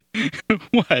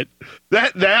What?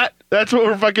 That's what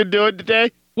we're fucking doing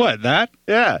today? What, that?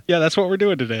 Yeah. Yeah, that's what we're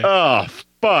doing today. Oh,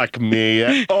 fuck me.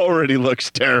 That already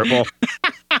looks terrible.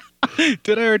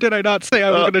 Did I or did I not say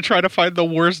I was going to try to find the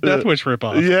worst Death Wish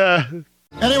ripoff? Yeah.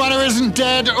 Anyone who isn't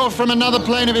dead or from another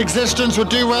plane of existence would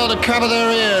do well to cover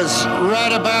their ears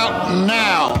right about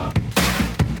now.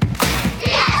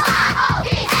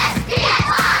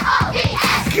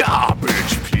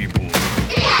 Garbage people.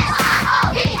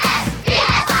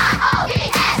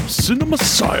 Cinema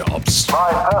psyops.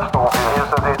 My personal view is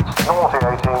that it's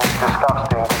nauseating,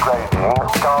 disgusting, degrading,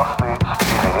 ghastly,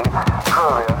 steamy,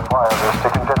 prurient,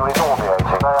 voyeuristic, and generally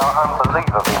nauseating. They are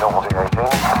unbelievably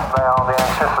nauseating. They are the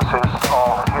antithesis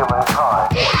of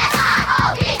humankind.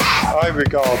 I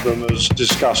regard them as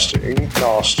disgusting,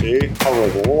 nasty,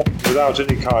 horrible, without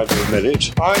any kind of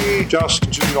merit. I just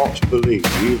do not believe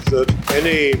that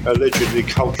any allegedly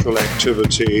cultural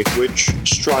activity which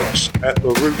strikes at the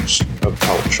roots of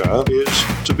culture is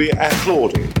to be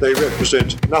applauded. They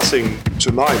represent nothing,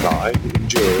 to my mind,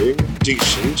 enduring,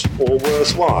 decent, or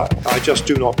worthwhile. I just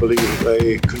do not believe that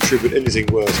they contribute anything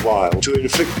worthwhile to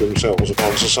inflict themselves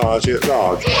upon society at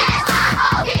large.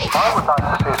 I would like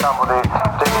to see somebody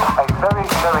dig a very,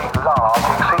 very large,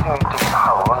 exceedingly deep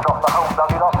hole and drop the whole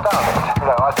bloody lot down it. You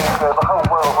know, I think the whole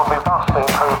world would be vastly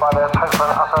improved by their total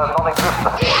and utter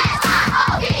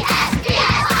non-existence.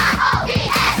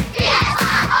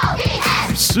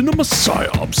 Cinema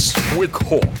psyops with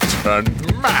Hort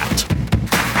and Matt.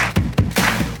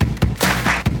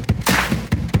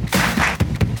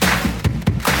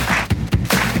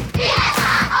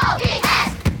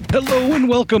 Hello and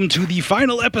welcome to the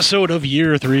final episode of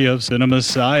Year 3 of Cinema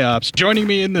Psyops. Joining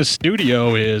me in the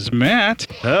studio is Matt.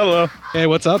 Hello. Hey,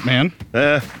 what's up, man?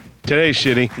 Today's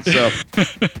shitty. So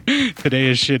Today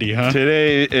is shitty, huh?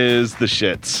 today is the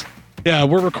shits. Yeah,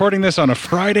 we're recording this on a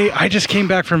Friday. I just came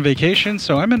back from vacation,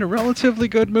 so I'm in a relatively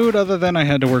good mood other than I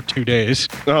had to work 2 days.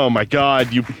 Oh my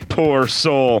God, you poor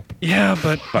soul. Yeah,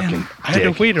 but Fucking man, I had to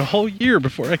dick. wait a whole year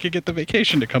before I could get the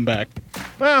vacation to come back.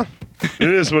 Well,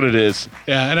 it is what it is.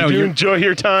 Yeah, I know. Did you enjoy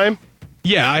your time?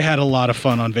 Yeah, I had a lot of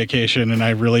fun on vacation, and I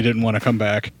really didn't want to come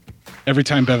back. Every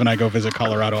time Bev and I go visit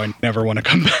Colorado, I never want to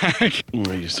come back.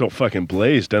 You're so fucking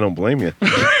blazed. I don't blame you.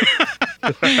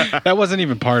 That wasn't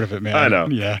even part of it, man. I know.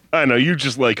 Yeah. I know. You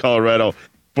just like Colorado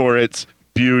for its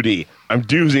beauty. I'm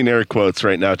using air quotes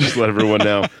right now, just to let everyone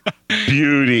know.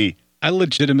 Beauty. I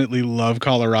legitimately love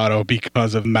Colorado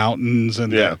because of mountains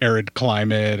and Yeah. the arid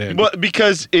climate. And Well,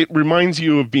 because it reminds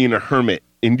you of being a hermit,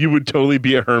 and you would totally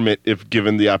be a hermit if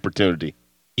given the opportunity.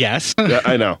 yes, Yeah,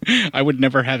 I know. I would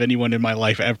never have anyone in my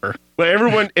life ever. But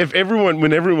when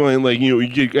everyone, like, you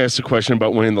get asked a question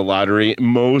about winning the lottery,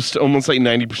 almost like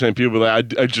 90% of people are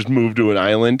like, I'd just move to an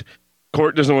island.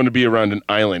 Court doesn't want to be around an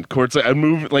island. Court's like, I'd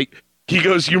move, like, he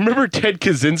goes, you remember Ted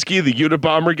Kaczynski, the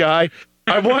Unabomber guy?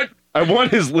 I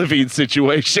want his living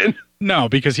situation. No,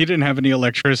 because he didn't have any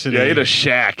electricity. Yeah, he had a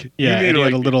shack. Yeah, and he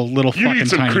had a little You fucking need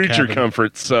some tiny creature cabin.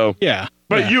 comforts, so. Yeah,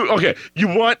 But yeah. you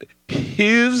want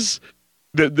his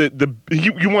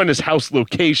you want his house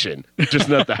location, just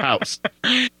not the house.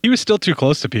 He was still too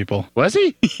close to people. Was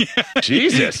he?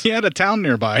 Jesus. He had a town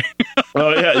nearby.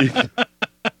 Oh yeah.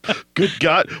 Good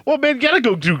God. Well, man, you gotta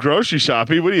go do grocery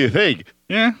shopping. What do you think?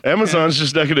 Yeah. Amazon's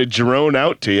just not gonna drone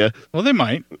out to you. Well, they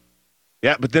might.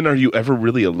 Yeah, but then are you ever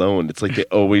really alone? It's like they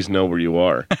always know where you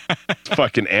are. It's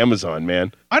fucking Amazon,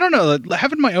 man. I don't know.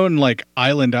 Having my own like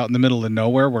island out in the middle of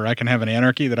nowhere where I can have an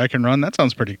anarchy that I can run, that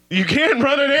sounds pretty. You can't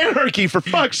run an anarchy, for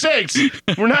fuck's sakes.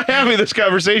 We're not having this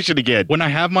conversation again. When I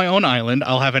have my own island,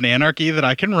 I'll have an anarchy that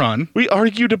I can run. We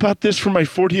argued about this for my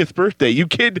 40th birthday. You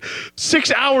kid,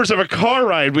 6 hours of a car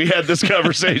ride we had this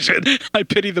conversation. I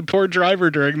pity the poor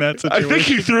driver during that I situation. think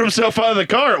he threw himself out of the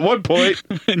car at one point.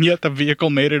 And yet the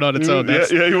vehicle made it on its own.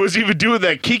 That's, Yeah, he was even doing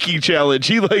that Kiki challenge.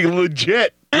 He like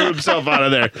legit threw himself out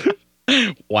of there.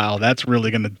 Wow, that's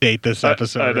really going to date this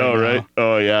episode. I know, right?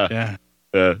 Oh, yeah.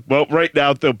 Yeah. Well, right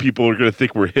now, though, people are going to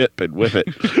think we're hip and with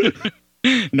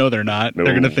it. No, they're not. No.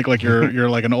 They're going to think like you're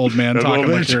like an old man An talking old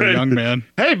man like you're a trying- young man.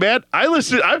 Hey, man,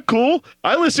 I'm cool.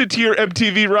 I listen to your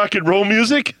MTV rock and roll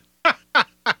music.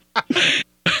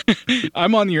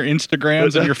 I'm on your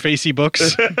Instagrams and your Facey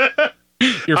books.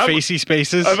 Your Facey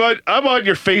spaces. I'm on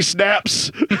your face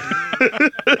snaps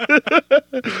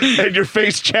and your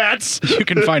face chats. You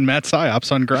can find Matt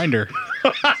Psyops on Grindr.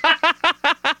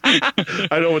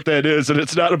 I know what that is, and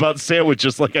it's not about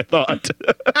sandwiches like I thought.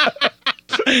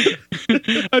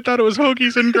 I thought it was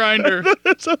Hoagies and Grindr.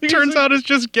 Turns out it's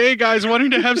just gay guys wanting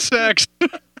to have sex.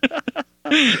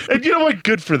 And you know what?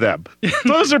 Good for them.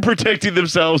 Those are protecting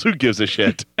themselves. Who gives a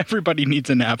shit? Everybody needs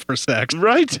an app for sex.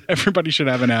 Right? Everybody should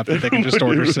have an app that they can just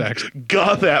order sex.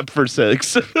 Goth app for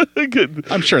sex. Good.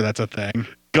 I'm sure that's a thing.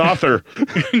 Gother.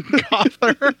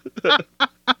 Gother.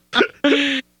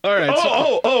 All right.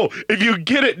 Oh, if you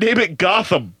get it, name it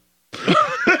Gotham.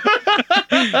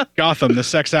 Gotham, the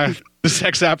sex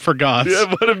app for goths.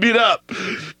 Yeah, let them meet up.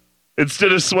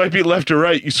 Instead of swiping left or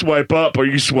right, you swipe up or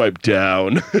you swipe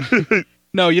down.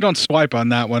 No, you don't swipe on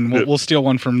that one. We'll steal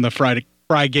one from the Friday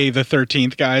the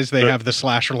 13th guys. They have the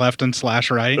slash left and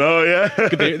slash right. Oh, yeah.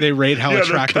 They rate how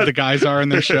attractive the guys are in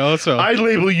their show. So I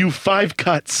label you 5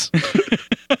 cuts.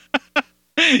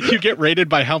 You get rated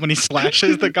by how many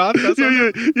slashes the goth does.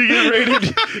 You get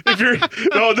rated if you're.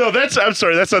 No, I'm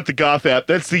sorry. That's not the goth app.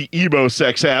 That's the emo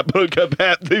sex app. Hookup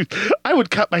app. I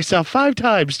would cut myself 5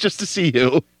 times just to see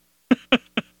you.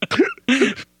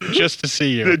 Just to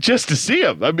see you. Just to see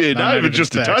him. I mean, not even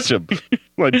just to touch him.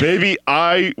 Like, baby,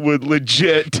 I would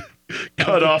legit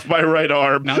cut off my right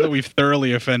arm. Now that we've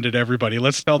thoroughly offended everybody,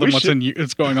 let's tell them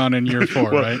what's going on in year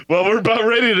 4, right? Well, we're about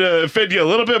ready to offend you a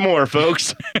little bit more,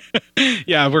 folks.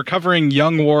 Yeah, we're covering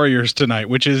Young Warriors tonight,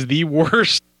 which is the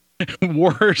worst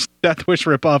Death Wish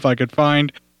ripoff I could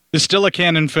find. It's still a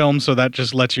canon film, so that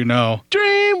just lets you know.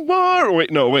 Dream War.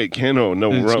 Wait, canon.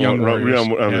 No, Young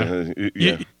Warriors.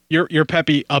 Yeah. Your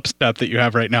peppy upstep that you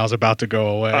have right now is about to go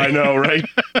away. I know, right?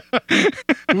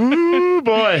 Ooh,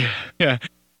 boy. Yeah.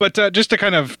 But just to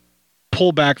kind of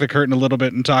pull back the curtain a little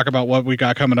bit and talk about what we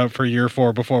got coming up for year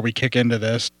 4 before we kick into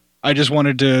this, I just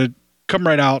wanted to come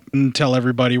right out and tell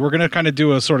everybody we're going to kind of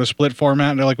do a sort of split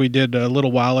format like we did a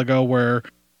little while ago where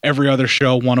every other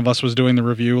show, one of us was doing the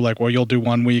review. Like, well, you'll do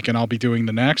one week and I'll be doing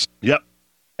the next. Yep.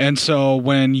 And so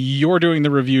when you're doing the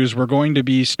reviews, we're going to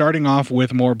be starting off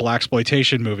with more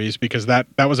blaxploitation movies because that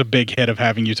was a big hit of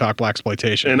having you talk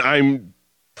blaxploitation. And I'm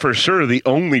for sure the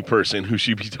only person who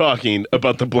should be talking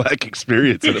about the black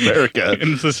experience in America.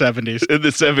 In the 70s. In the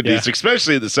 70s, yeah.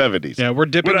 Especially in the 70s. Yeah, we're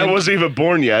dipping When I wasn't even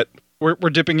born yet. We're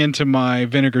dipping into my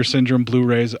Vinegar Syndrome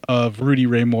Blu-rays of Rudy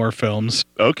Ray Moore films.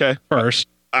 Okay. First.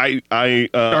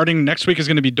 Starting next week is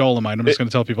going to be Dolomite. I'm just going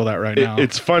to tell people that right now.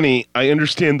 It's funny. I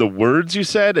understand the words you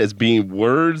said as being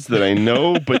words that I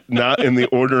know, but not in the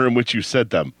order in which you said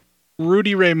them.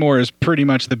 Rudy Ray Moore is pretty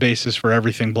much the basis for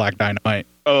everything Black Dynamite.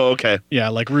 Oh, okay. Yeah,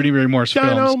 like Rudy Ray Moore's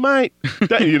Dynamite.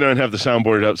 films. You don't have the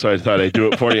soundboard up, so I thought I'd do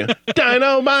it for you.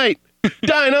 Dynamite.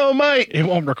 Dynamite. It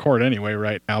won't record anyway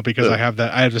right now because I have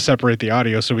to separate the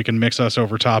audio so we can mix us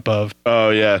over top of.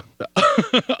 Oh yeah.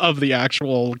 Of the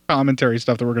actual commentary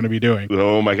stuff that we're going to be doing.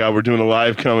 Oh my God, we're doing a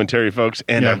live commentary, folks,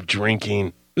 and Yeah. I'm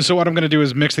drinking. So what I'm going to do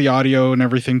is mix the audio and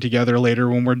everything together later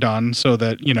when we're done so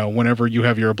that, whenever you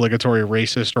have your obligatory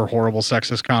racist or horrible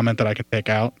sexist comment that I can take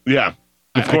out. Yeah,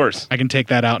 of course. I can take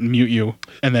that out and mute you,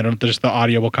 and then just the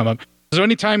audio will come up. So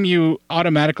anytime you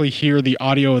automatically hear the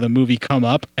audio of the movie come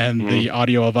up and the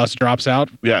audio of us drops out,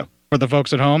 yeah, for the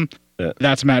folks at home,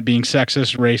 that's Matt being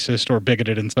sexist, racist, or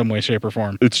bigoted in some way, shape, or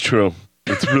form. It's true.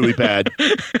 It's really bad.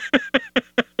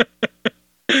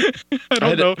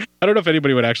 I don't know if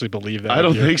anybody would actually believe that. I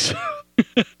don't think so.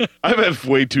 I have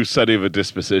way too sunny of a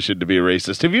disposition to be a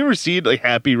racist. Have you ever seen like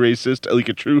Happy Racist, like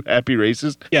a true happy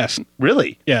racist? Yes.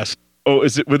 Really? Yes. Oh,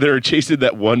 is it when they were chasing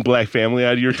that one black family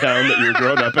out of your town that you were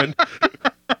growing up in?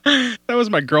 That was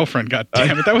my girlfriend, God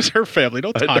damn it. That was her family.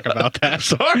 Don't talk about that.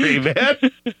 Sorry, man.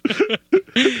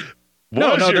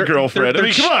 No, your girlfriend? I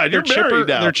mean, come on, you're married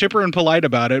now. They're chipper and polite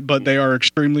about it, but they are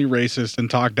extremely racist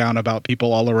and talk down about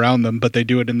people all around them, but they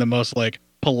do it in the most,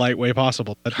 polite way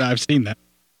possible. I've seen that.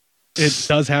 It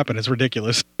does happen. It's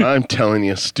ridiculous. I'm telling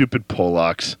you, stupid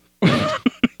Polacks.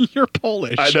 You're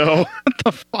Polish. I know. What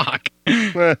the fuck?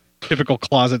 Typical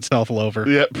closet self-loafer.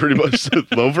 Yeah, pretty much.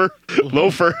 Loafer?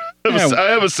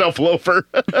 I am a self-loafer.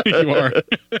 You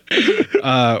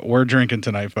are. We're drinking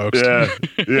tonight, folks. Yeah,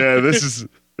 this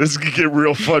is going to get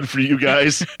real fun for you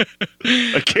guys.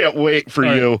 I can't wait for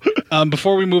you.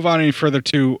 Before we move on any further,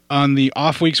 too, on the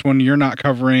off weeks when you're not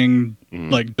covering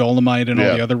like Dolomite and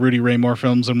all the other Rudy Ray Moore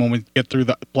films, and when we get through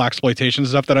the blaxploitation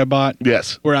stuff that I bought,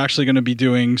 yes, we're actually going to be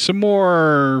doing some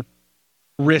more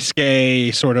risque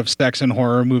sort of sex and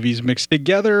horror movies mixed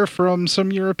together from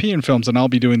some European films, and I'll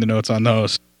be doing the notes on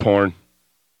those. Porn.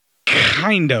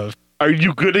 Kind of. Are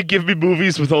you going to give me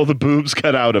movies with all the boobs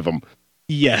cut out of them?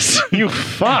 Yes. You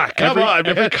fuck. Come on,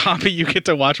 man. Every copy you get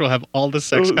to watch will have all the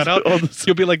sex cut out.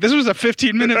 You'll be like, this was a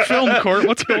 15-minute film, Court.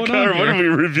 What's going on What here? are we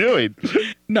reviewing?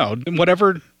 No,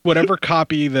 whatever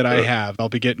copy that I have, I'll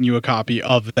be getting you a copy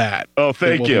of that. Oh,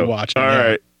 thank you. Watching, all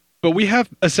right. But we have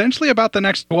essentially about the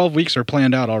next 12 weeks are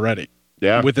planned out already.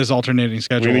 Yeah. with this alternating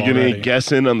schedule. We're going to get already. any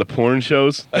guests in on the porn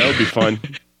shows. That would be fun.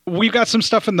 We've got some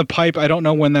stuff in the pipe. I don't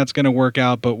know when that's going to work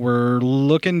out, but we're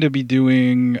looking to be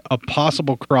doing a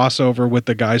possible crossover with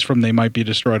the guys from They Might Be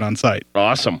Destroyed on Sight.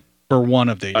 Awesome. For one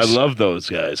of these. I love those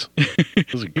guys.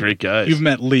 Those are great guys. You've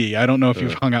met Lee. I don't know if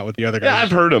you've hung out with the other guys. Yeah,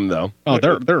 I've heard them though. Oh,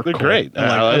 they're cool. great.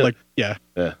 I like yeah.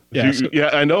 Yeah. Yeah,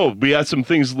 Yeah, I know. We got some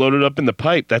things loaded up in the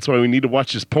pipe. That's why we need to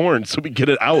watch this porn so we get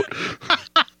it out.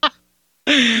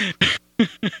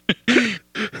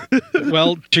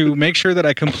 Well, to make sure that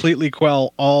I completely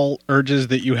quell all urges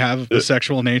that you have of the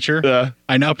sexual nature,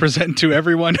 I now present to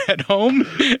everyone at home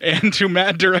and to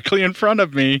Matt directly in front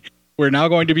of me, we're now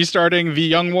going to be starting The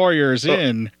Young Warriors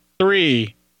in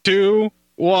 3, 2,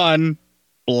 1,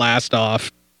 blast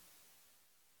off.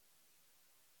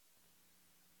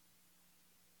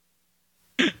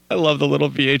 I love the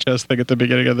little VHS thing at the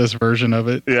beginning of this version of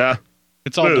it. Yeah.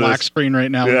 It's all black screen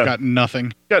right now. Yeah. We've got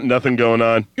nothing. Got nothing going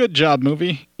on. Good job,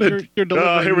 movie. You're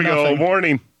delivering here we nothing. go.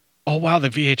 Warning. Oh, wow, the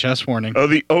VHS warning. Oh,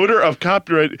 the odor of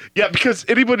copyright. Yeah, because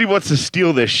anybody wants to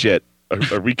steal this shit.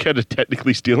 Are we kind of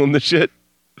technically stealing this shit?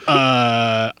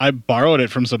 I borrowed it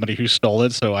from somebody who stole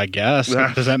it, so I guess.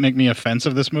 Does that make me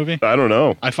offensive, this movie? I don't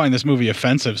know. I find this movie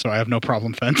offensive, so I have no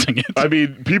problem fencing it. I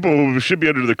mean, people who should be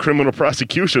under the criminal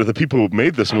prosecution are the people who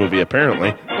made this movie,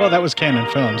 apparently. Well, that was Canon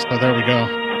Films, so there we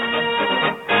go.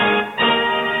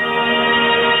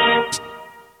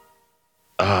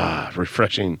 Ah,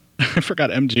 refreshing. I forgot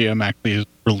MGM actually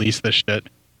released this shit.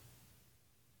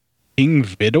 King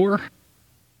Vidor?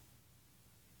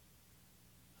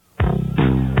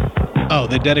 Oh,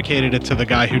 they dedicated it to the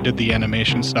guy who did the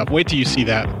animation stuff. Wait till you see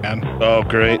that, man. Oh,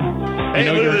 great.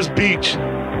 Hey, look at this beach.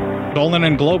 Golan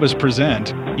and Globus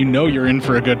present. You know you're in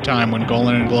for a good time when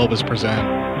Golan and Globus present.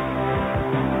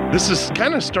 This is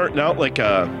kind of starting out like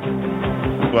a...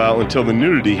 Well, until the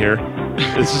nudity here.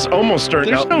 This is almost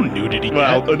starting There's out... no nudity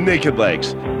Well, naked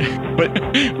legs. But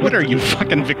what are you,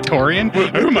 fucking Victorian?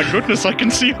 Oh my goodness, I can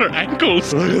see her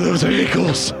ankles. Look at those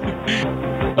ankles.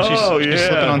 She's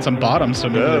slipping on some bottoms, so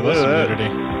maybe there was some nudity.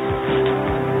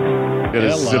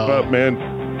 Gotta zip up, man.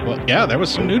 Well, yeah, there was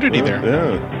some nudity there.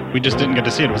 Yeah. We just didn't get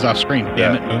to see it. It was off screen.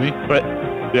 Damn it, movie. But,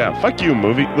 yeah, fuck you,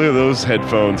 movie. Look at those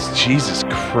headphones. Jesus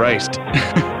Christ.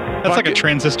 That's like a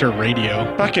transistor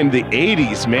radio. Fucking the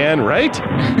 80s, man, right?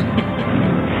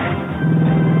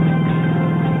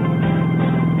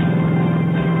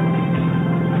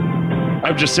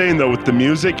 I'm just saying, though, with the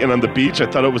music and on the beach, I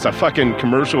thought it was a fucking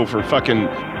commercial for fucking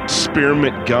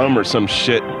spearmint gum or some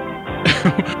shit.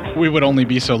 We would only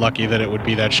be so lucky that it would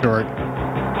be that short.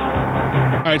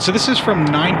 All right, so this is from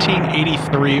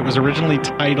 1983. It was originally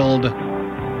titled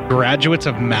Graduates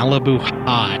of Malibu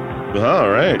High. All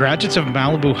right. Graduates of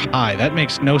Malibu High. That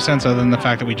makes no sense other than the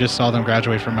fact that we just saw them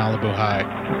graduate from Malibu High.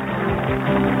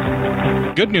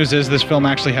 Good news is this film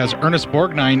actually has Ernest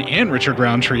Borgnine and Richard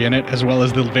Roundtree in it, as well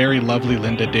as the very lovely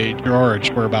Linda Day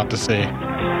George we're about to see.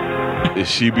 Is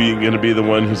she going to be the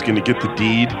one who's going to get the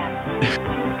deed?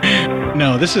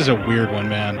 No, this is a weird one,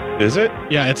 man. Is it?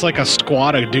 Yeah, it's like a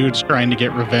squad of dudes trying to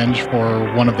get revenge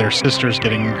for one of their sisters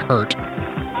getting hurt.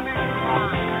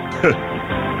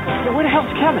 Where the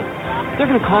hell's Kevin? They're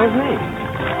going to call his name.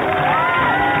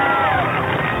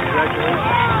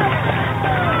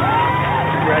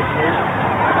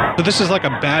 Congratulations. So this is like a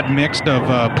bad mix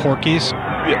of Porky's.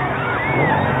 Yeah.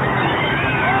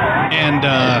 And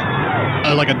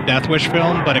like a Death Wish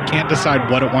film, but it can't decide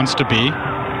what it wants to be.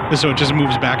 So it just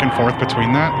moves back and forth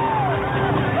between that.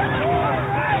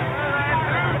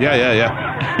 Yeah.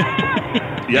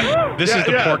 Yeah. This is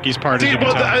the Porky's part, as you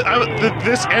can tell.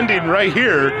 This ending right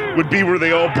here would be where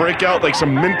they all break out like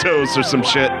some Mentos or some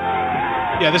shit.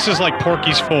 Yeah, this is like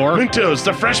Porky's 4. Mentos,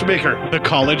 the fresh maker. The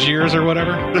college years or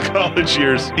whatever. The college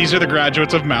years. These are the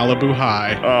graduates of Malibu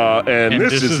High. And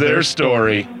this is their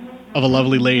story. Of a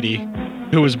lovely lady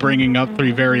who was bringing up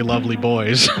 3 very lovely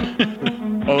boys.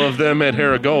 All of them had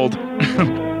hair of gold.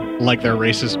 Like their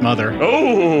racist mother.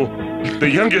 Oh, the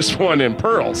youngest one in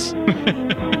pearls.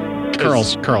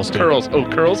 Curls, dude. Curls. Oh,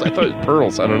 curls? I thought it was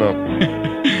pearls. I don't know.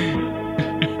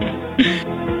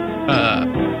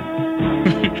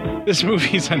 This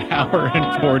movie's an hour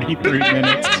and 43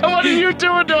 minutes. What are you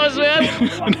doing to us, man?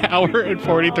 An hour and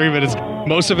 43 minutes.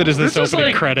 Most of it is this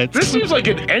opening credits. This seems like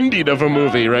an ending of a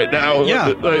movie right now. Yeah.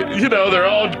 Like, you know, they're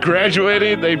all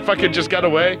graduating. They fucking just got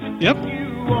away. Yep.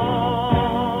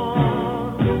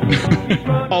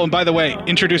 Oh, and by the way,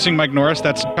 introducing Mike Norris,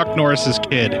 that's Chuck Norris's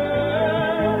kid.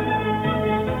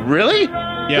 Really?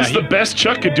 Yeah. That's the best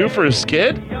Chuck could do for his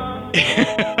kid?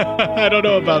 I don't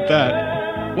know about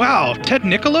that. Wow, Ted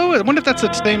Niccolo? I wonder if that's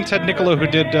the same Ted Niccolo who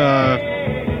did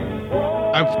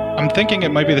I'm thinking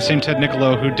it might be the same Ted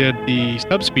Niccolo who did the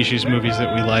Subspecies movies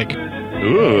that we like.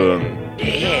 Ooh.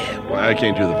 Yeah. Well, I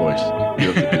can't do the voice.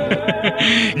 You have to do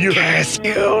that. Yes,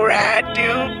 you rat,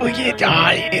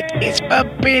 it is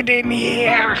forbidden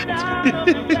here.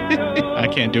 I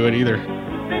can't do it either.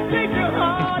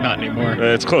 Not anymore.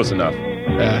 It's close enough.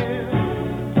 Yeah.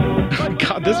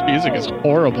 God, this music is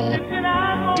horrible.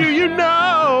 Do you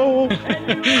know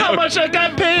how much I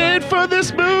got paid for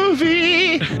this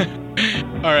movie?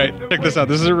 All right, check this out.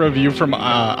 This is a review from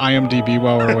IMDb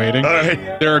while we're waiting. All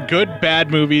right. There are good bad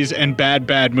movies and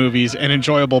bad movies and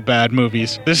enjoyable bad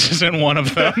movies. This isn't one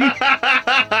of them.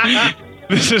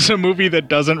 This is a movie that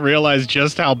doesn't realize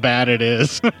just how bad it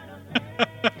is.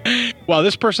 Wow,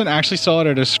 this person actually saw it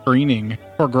at a screening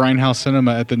for Grindhouse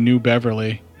Cinema at the New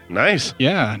Beverly. Nice.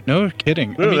 Yeah, no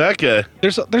kidding. Look at that guy.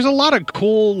 There's a lot of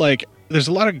cool, like, there's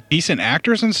a lot of decent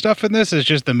actors and stuff in this. It's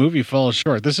just the movie falls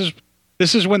short. This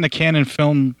is when the canon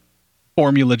film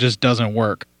formula just doesn't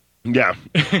work. Yeah.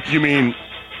 You mean,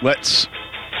 let's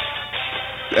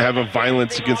have a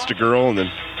violence against a girl and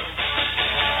then...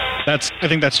 I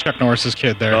think that's Chuck Norris's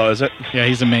kid there. Oh, is it? Yeah,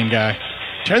 he's the main guy.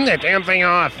 Turn that damn thing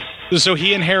off. So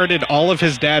he inherited all of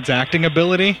his dad's acting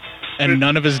ability and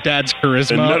none of his dad's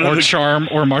charisma or charm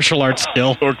or martial arts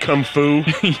skill. Or kung fu.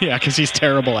 Yeah, because he's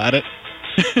terrible at it.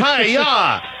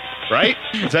 Hi-ya! Right?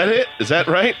 Is that it? Is that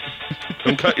right?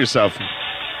 Don't cut yourself.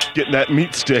 Getting that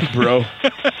meat stick, bro.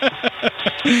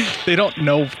 They don't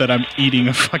know that I'm eating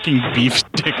a fucking beef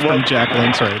stick from Jack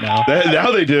Link's right now.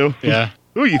 Now they do. Yeah.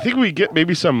 Ooh, you think we get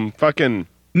maybe some fucking...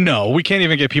 No, we can't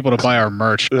even get people to buy our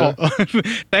merch. Yeah. Oh,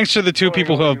 thanks to the two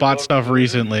people who have bought stuff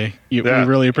recently. We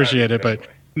really appreciate it, but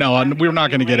no, we're not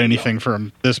going to get anything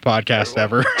from this podcast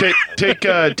ever.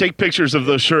 Take pictures of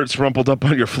those shirts rumpled up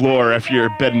on your floor after you're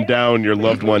bedding down your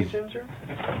loved one.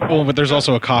 Oh, but there's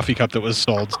also a coffee cup that was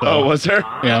sold. So, oh, was there?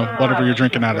 Yeah, whatever you're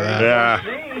drinking out of that.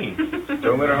 Yeah.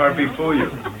 Don't let her heartbeat fool you.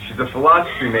 She's a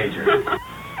philosophy major.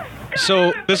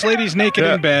 So this lady's naked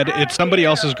in bed. It's somebody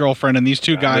else's girlfriend, and these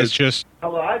two guys just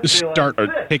start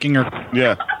taking her.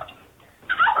 Yeah.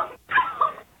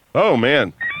 Oh,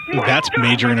 man. That's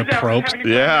major inappropriate.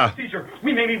 Yeah.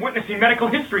 We may be witnessing medical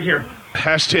history here.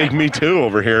 Hashtag me too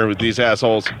over here with these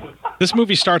assholes. This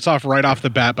movie starts off right off the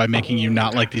bat by making you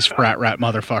not like these frat rat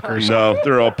motherfuckers. No,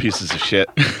 they're all pieces of shit.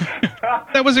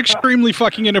 That was extremely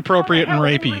fucking inappropriate and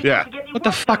rapey. Yeah. What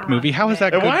the fuck, movie? How is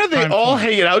that And good? why are they all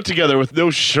hanging out together with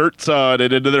no shirts on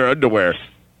and into their underwear?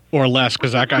 Or less,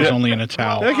 because that guy's only in a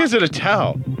towel. That guy's in a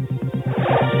towel.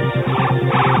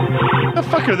 What the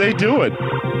fuck are they doing?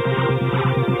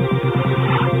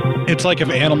 It's like if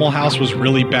Animal House was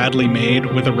really badly made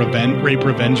with a rape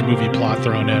revenge movie plot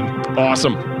thrown in.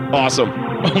 Awesome.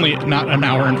 Only not an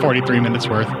hour and 43 minutes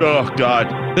worth. Oh,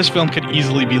 God. This film could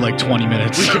easily be like 20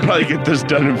 minutes. We could probably get this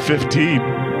done in 15.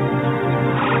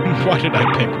 Why did I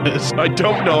pick this? I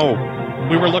don't know.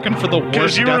 We were looking for the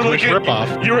worst Death Wish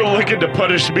ripoff. You were looking to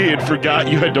punish me and forgot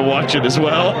you had to watch it as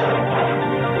well.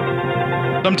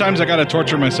 Sometimes I gotta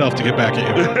torture myself to get back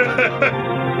at you.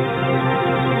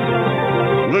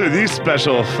 Look at these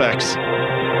special effects.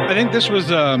 I think this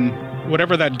was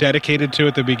whatever that dedicated to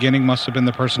at the beginning must have been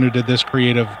the person who did this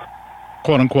creative,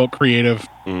 quote-unquote creative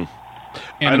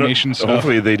animation stuff.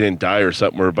 Hopefully they didn't die or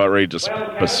something. We're about ready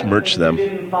to besmirch them. You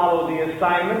didn't follow the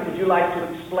assignment. Would you like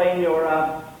to explain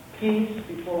your piece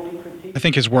before we critique? I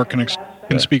think his work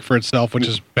can speak for itself, which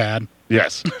is bad.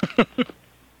 Yes.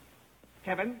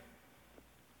 Kevin?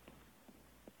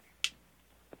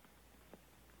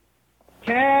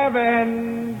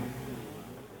 Kevin!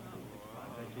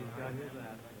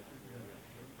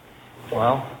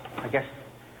 Well, I guess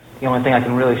the only thing I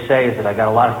can really say is that I got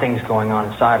a lot of things going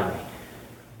on inside of me.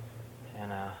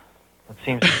 And it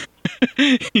seems...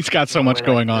 He's got so much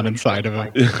going on inside of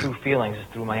him. True feelings is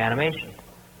through my animation.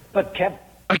 But Kevin...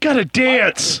 I gotta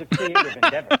dance! It's a creative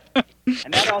endeavor.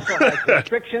 And that also has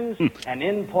restrictions, an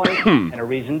end point, and a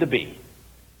reason to be.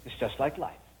 It's just like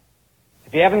life.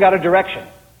 If you haven't got a direction,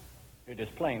 you're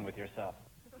just playing with yourself.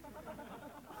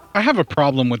 I have a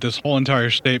problem with this whole entire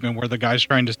statement where the guy's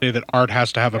trying to say that art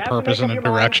has to have a purpose and a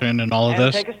direction and all of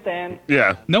this. Take a stand.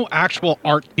 Yeah. No actual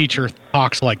art teacher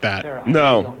talks like that.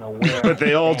 No. But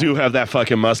they all do have that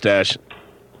fucking mustache.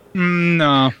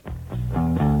 No.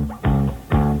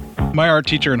 My art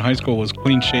teacher in high school was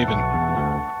clean shaven.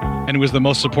 And he was the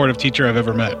most supportive teacher I've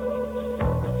ever met.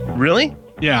 Really?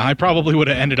 Yeah, I probably would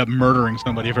have ended up murdering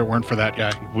somebody if it weren't for that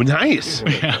guy. Well, nice.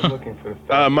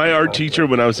 Yeah. My art teacher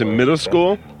when I was in middle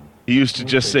school, he used to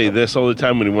just say this all the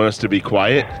time when he wanted us to be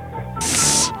quiet.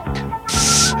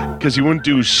 Because he wouldn't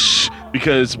do shh.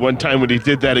 Because one time when he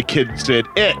did that, a kid said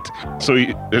it. So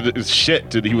he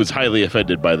was highly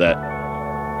offended by that.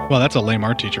 Well, that's a lame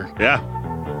art teacher. Yeah.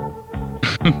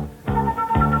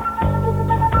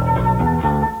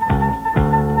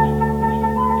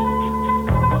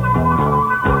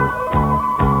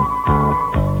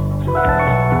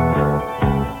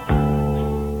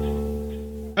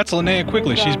 That's Linnea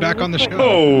Quigley. She's back on the show.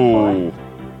 Oh.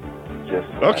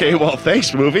 Okay, well,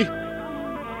 thanks, movie.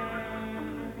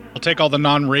 I'll take all the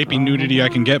non-rapey nudity I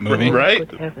can get, movie. Right?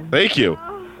 Thank you.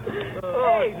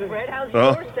 Hey, Fred, how's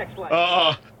Oh. your sex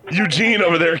life? Eugene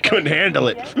over there couldn't handle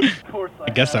it.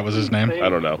 I guess that was his name. I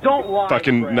don't know. Don't lie,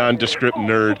 Fucking nondescript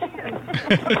nerd.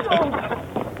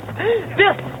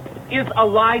 This is a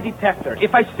lie detector.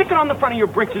 If I stick it on the front of your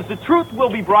britches, the truth will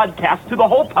be broadcast to the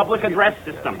whole public address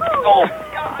system. Oh,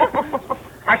 God.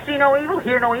 I see no evil,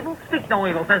 hear no evil, speak no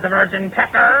evil, says the Virgin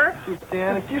Pecker.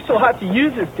 Dan, if you're so hot to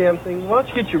use this damn thing, why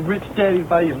don't you get your rich daddy to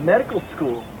buy you medical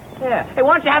school? Yeah. Hey,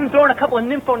 why don't you have him throw in a couple of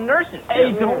nympho nurses?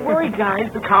 Hey, don't worry,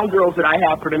 guys. The cowgirls that I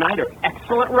have for tonight are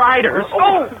excellent riders.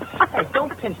 Oh! Hey,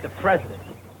 don't pinch the president.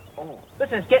 Oh.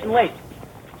 Listen, it's getting late.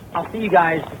 I'll see you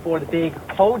guys before the big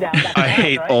hoedown. I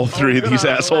hate all three of these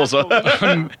assholes.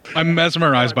 I'm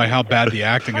mesmerized by how bad the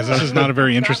acting is. This is not a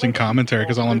very interesting commentary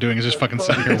because all I'm doing is just fucking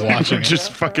sitting here watching it.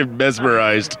 Just fucking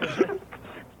mesmerized.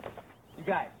 You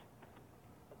guys.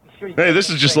 Hey, this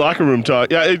is just locker room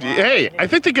talk. Yeah, hey, I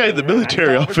think the guy in the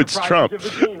military outfit's Trump.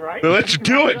 They let you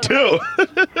do it, too.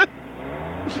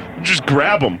 Just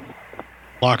grab him.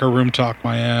 Locker room talk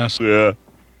my ass. Yeah.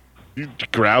 You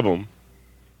grab him.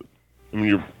 I mean,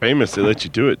 you're famous. They let you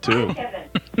do it, too.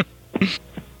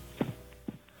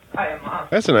 Hi, Mom.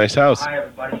 That's a nice house. Hi,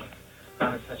 everybody.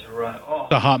 I'm in such a rut. Oh.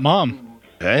 The hot mom.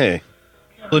 Hey.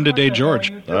 Linda Day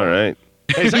George. All right.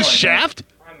 Hey, is that Shaft?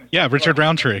 Yeah, Richard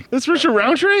Roundtree. That's Richard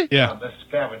Roundtree? Yeah.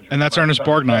 And that's Ernest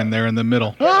Borgnine there in the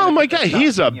middle. Oh, my God.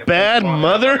 He's a bad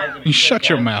mother. You shut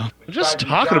your mouth. I'm just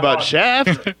talking about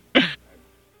Shaft.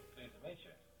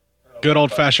 Good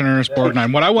old-fashioned Ernest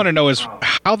Borgnine. What I want to know is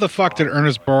how the fuck did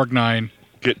Ernest Borgnine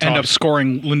end up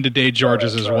scoring Linda Day George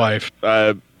as his wife?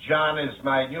 John is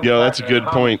my new That's a good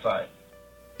point. homicide.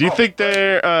 Do you think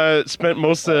they spent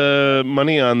most of the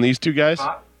money on these two guys?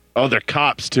 Oh, they're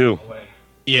cops, too.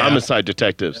 Yeah. Homicide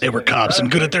detectives. They were cops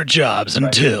and good at their jobs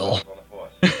until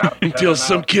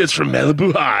some kids from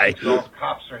Malibu High. Those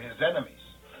cops are his enemies.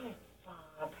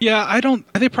 Yeah,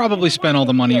 they probably spent all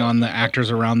the money on the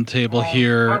actors around the table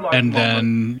here and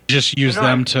then just use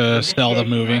them to sell the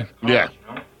movie. Yeah.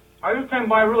 I just came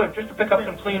by really just to pick up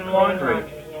some clean laundry.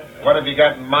 What have you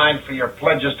got in mind for your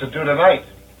pledges to do tonight?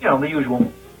 You know, the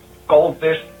usual.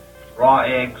 Goldfish, raw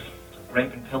eggs,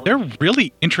 rape and pillage. They're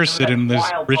really interested in these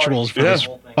rituals for this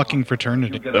fucking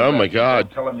fraternity. Oh, my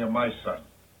God. Tell him you're my son.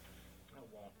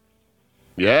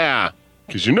 Yeah.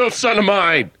 Because you're no son of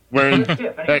mine. Wearing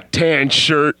that tan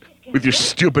shirt with your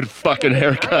stupid fucking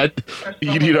haircut.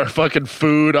 Eating our fucking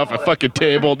food off a fucking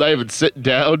table, not even sitting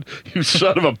down. You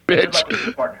son of a bitch.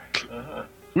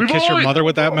 Kiss your mother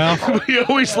with that mouth? We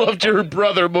always loved your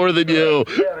brother more than you.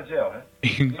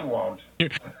 You won't.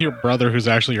 Your brother who's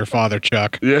actually your father,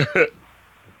 Chuck. Yeah.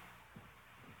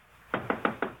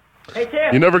 Hey,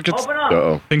 Tim. You never could. Open up.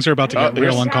 Uh-oh. Things are about to get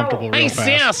real uncomfortable real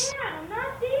fast. Sis.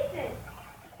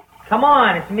 Come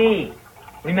on, it's me.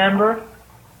 Remember?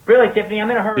 Really, Tiffany, I'm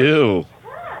in a hurry. Ew.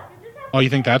 Oh, you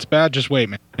think that's bad? Just wait,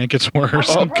 man. It gets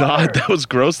worse. Oh, God, that was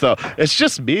gross, though. It's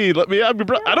just me. Let me have your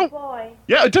brother. I don't.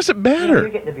 Yeah, it doesn't You're matter.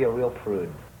 getting to be a real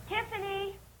prude.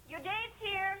 Tiffany, your date's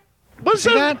here. What's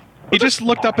See that? He just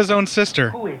looked up his own sister.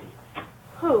 Who is he?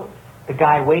 Who? The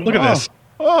guy waiting. Look at this.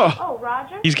 Oh, Oh,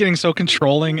 Roger? He's getting so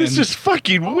controlling. this and is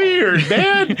fucking weird,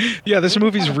 man. yeah, this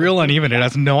movie's real uneven. It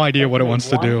has no idea what it wants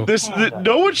to do.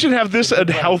 No one should have this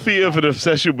unhealthy of an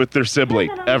obsession with their sibling,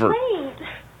 ever.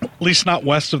 At least not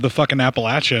west of the fucking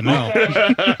Appalachia, no.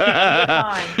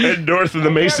 And north of the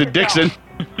Mason-Dixon.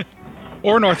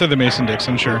 Or north of the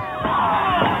Mason-Dixon, sure.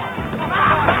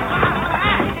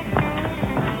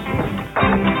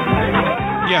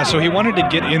 Yeah, so he wanted to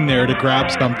get in there to grab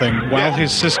something while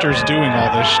his sister's doing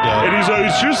all this shit. And he's like,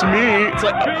 it's just me. It's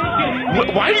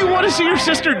like, why do you want to see your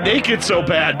sister naked so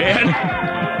bad, man?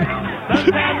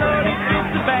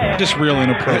 Just real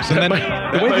inappropriate. And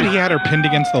then the way that he had her pinned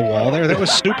against the wall there, that was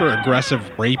super aggressive,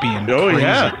 rapey, and Oh, crazy.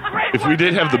 yeah. If we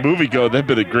did have the movie go, that'd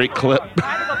been a great clip.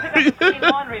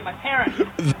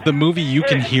 The movie, you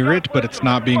can hear it, but it's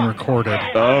not being recorded.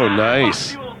 Oh,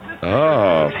 nice.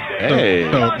 Oh, hey.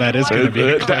 So that is going to be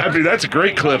a clip. I mean, that's a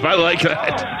great clip. I like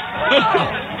that.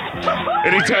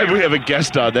 Anytime we have a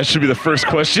guest on, that should be the first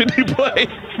question you play.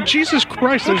 Jesus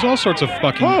Christ, there's all sorts of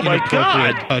fucking Oh, my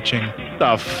inappropriate God. touching.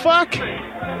 The fuck? Sometimes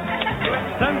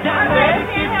it's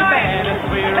the baddest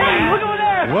way around. Hey, look over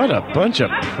there. What a bunch of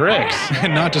pricks.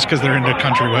 And not just because they're into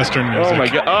country western music. Oh my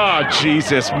god. Oh,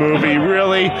 Jesus, movie.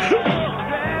 Really?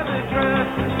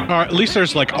 Or at least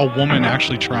there's like a woman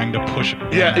actually trying to push it.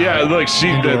 Yeah, look,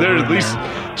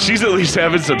 she's at least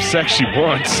having some sex she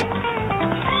wants.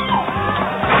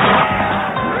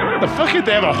 The fuck, did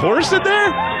they have a horse in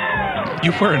there?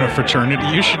 You were in a fraternity.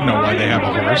 You should know why they have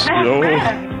a horse. No.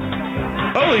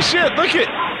 Holy shit, look at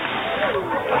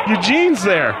Eugene's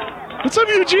there. What's up,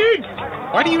 Eugene?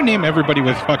 Why do you name everybody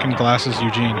with fucking glasses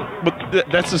Eugene? But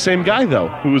that's the same guy, though,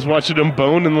 who was watching him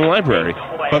bone in the library.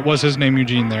 But was his name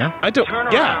Eugene there? I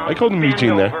called him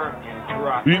Eugene there.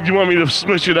 You want me to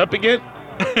switch it up again?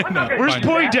 No, where's fine.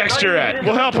 Poindexter at?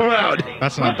 We'll help him out.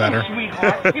 That's not better.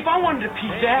 Sweetheart, if I wanted a piece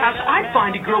of ass, I'd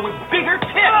find a girl with bigger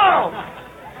tits.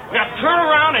 Now turn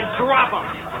around and drop them.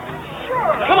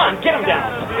 Come on, get them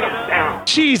down. Get them down.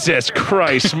 Jesus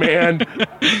Christ, man.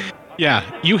 Yeah,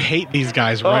 you hate these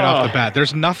guys right off the bat.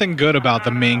 There's nothing good about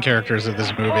the main characters of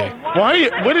this movie. Why?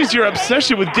 What is your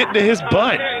obsession with getting to his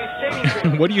butt?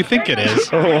 What do you think it is?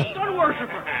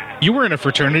 You were in a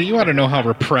fraternity. You ought to know how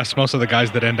repressed most of the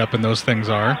guys that end up in those things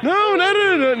are. No,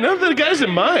 none of the guys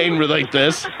in mine were like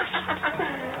this.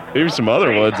 Maybe some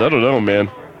other ones. I don't know, man.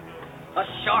 A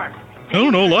shark. I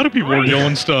don't know. A lot of people are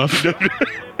yelling stuff.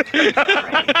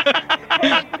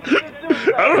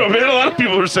 I don't know, man. A lot of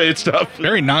people are saying stuff.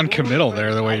 Very non-committal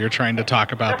there, the way you're trying to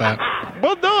talk about that.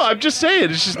 Well, no, I'm just saying.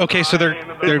 It's just okay. So they're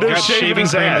got shaving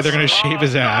his cream. ass. They're going to shave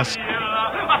his ass.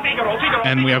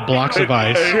 And we have blocks of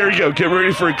ice. Hey, here you go. Get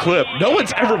ready for a clip. No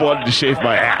one's ever wanted to shave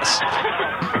my ass.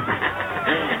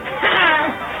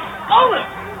 Olive.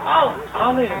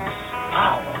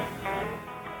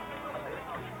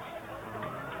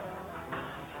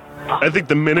 I think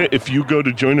the minute if you go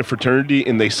to join a fraternity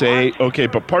and they say, okay,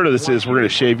 but part of this is we're going to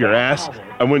shave your ass,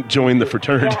 I wouldn't join the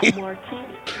fraternity. So,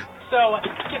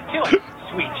 get to it,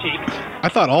 sweet cheeks. I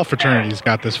thought all fraternities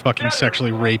got this fucking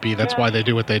sexually rapey. That's why they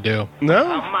do what they do. No,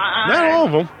 not all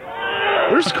of them.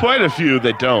 There's quite a few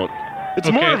that don't.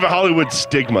 It's more of a Hollywood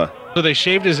stigma. So they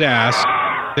shaved his ass.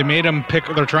 They made him pick.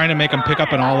 They're trying to make him pick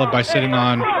up an olive by sitting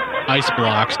on ice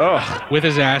blocks with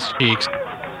his ass cheeks.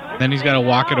 Then he's got to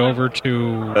walk it over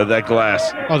to that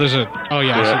glass. Oh, there's a. Oh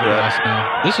yeah, I see the glass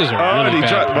now. This is a really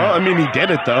bad. Well, I mean, he did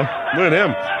it though. Look at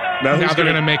him. Now they're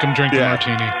gonna make him drink the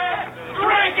martini.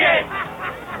 Drink it.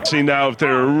 See, now if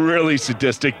they're really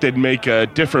sadistic, they'd make a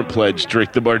different pledge: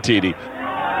 drink the martini.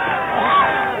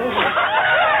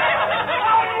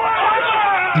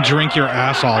 Drink your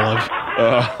ass, olive.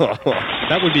 Oh.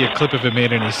 That would be a clip if it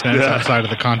made any sense outside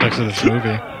of the context of this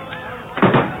movie.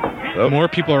 More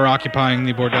people are occupying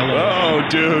the bordello. Oh,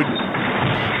 dude.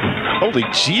 Holy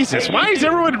Jesus. Why is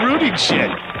everyone rooting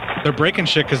shit? They're breaking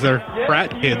shit because they're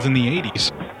frat kids in the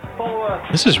 80s.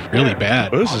 This is really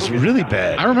bad. Oh, this is really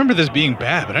bad. I remember this being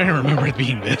bad, but I didn't remember it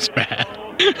being this bad.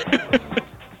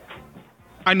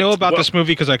 I know about this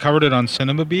movie because I covered it on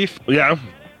Cinema Beef. Yeah.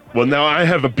 Well, now I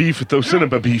have a beef with those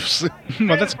Cinema Beefs.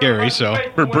 Well, that's Gary, so.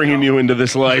 For bringing you into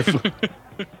this life.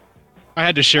 I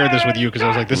had to share this with you because I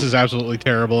was like, this is absolutely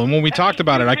terrible. And when we talked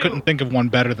about it, I couldn't think of one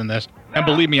better than this. And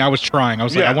believe me, I was trying. I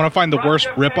was like, I want to find the worst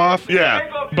ripoff. Yeah.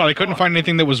 But I couldn't find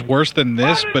anything that was worse than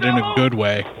this, but in a good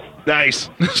way. Nice.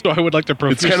 So I would like to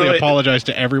profusely apologize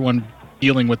to everyone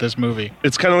dealing with this movie.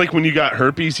 It's kind of like when you got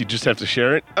herpes, you just have to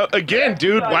share it. Again,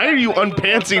 dude, why are you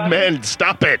unpantsied men?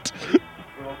 Stop it.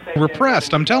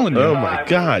 Repressed, I'm telling you. Oh, my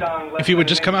God. If he would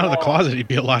just come out of the closet, he'd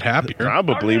be a lot happier.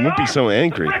 Probably. He wouldn't be so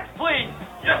angry. Please.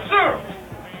 Yes, sir.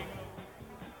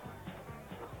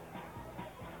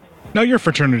 No, your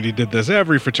fraternity did this.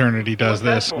 Every fraternity does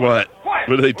this. What?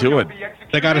 What are they doing?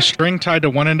 They got a string tied to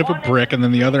one end of a brick, and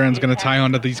then the other end's going to tie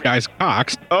onto these guys'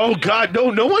 cocks. Oh, God, no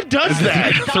one does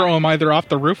that. Throw them either off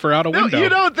the roof or out a window. You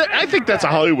know, I think that's a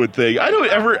Hollywood thing. I don't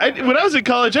ever, when I was in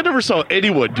college, I never saw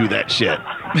anyone do that shit.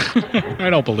 I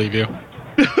don't believe you.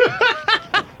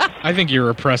 I think you're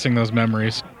repressing those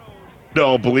memories.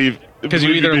 No, believe because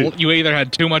you either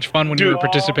had too much fun when you were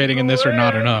participating in this or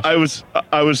not enough.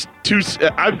 I'm too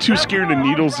scared of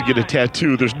needles to get a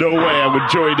tattoo. There's no way I would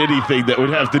join anything that would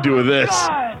have to do with this.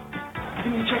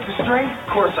 Didn't you check the string? Of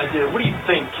course I did. What do you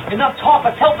think? Enough talk.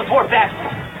 Let's help the poor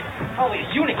bastard. Probably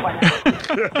a eunuch by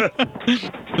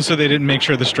now. So they didn't make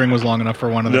sure the string was long enough for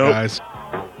one of the guys.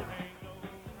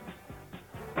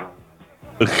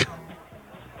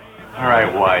 All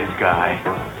right, wise guy.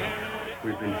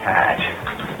 We've been had.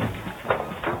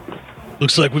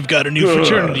 Looks like we've got a new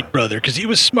fraternity brother, because he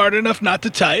was smart enough not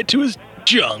to tie it to his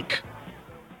junk.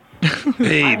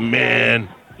 Hey, man.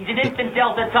 He's an instant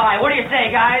Delta tie. What do you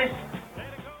say, guys?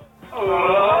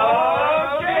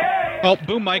 Oh,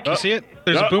 boom mic. You see it?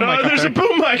 There's a boom mic up there. There's a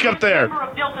boom mic up there.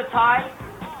 Delta tie?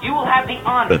 you will have the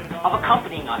honor of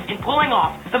accompanying us in pulling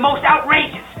off the most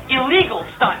outrageous, illegal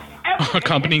stunt ever.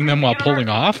 Accompanying them while pulling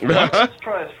off? What?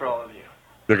 Prize for all of you.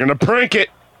 They're gonna prank it.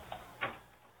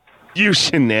 You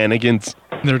shenanigans.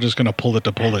 They're just gonna pull it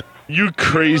to pull it. You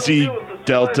crazy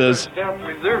deltas.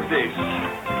 Reserve days.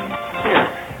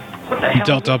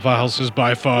 Delta Files is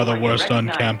by far the worst on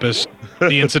campus.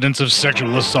 The incidents of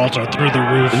sexual assault are through the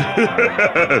roof.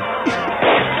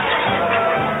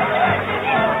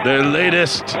 The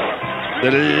latest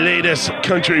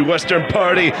country western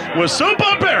party was so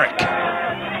barbaric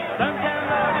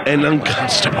and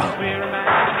unconscionable.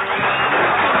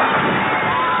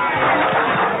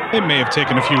 They may have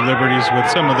taken a few liberties with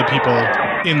some of the people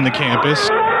in the campus.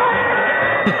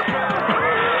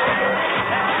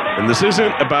 And this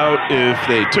isn't about if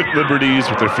they took liberties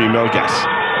with their female guests.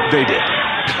 They did.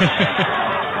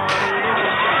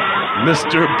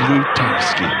 Mr.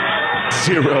 Blutarski.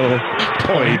 0.0.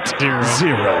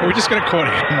 Are we just going to quote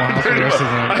him on for the rest of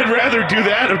the night? I'd rather do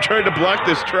that. I'm trying to block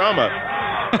this trauma.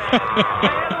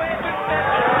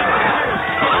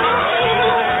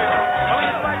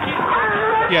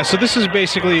 Yeah, so this is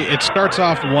basically, it starts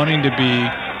off wanting to be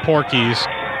Porky's,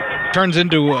 turns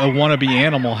into a wannabe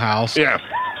Animal House. Yeah.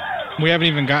 We haven't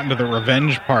even gotten to the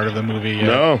revenge part of the movie yet.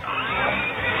 No.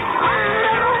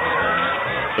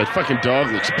 That fucking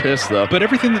dog looks pissed, though. But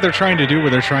everything that they're trying to do, where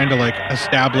they're trying to, like,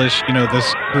 establish, you know,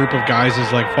 this group of guys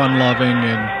as, like, fun-loving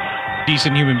and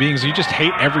decent human beings, you just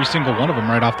hate every single one of them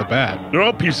right off the bat. They're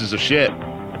all pieces of shit.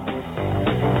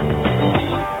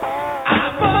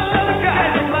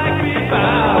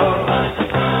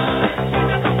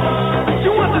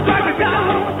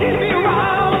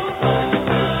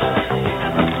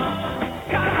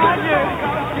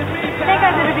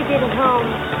 Getting home.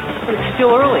 But it's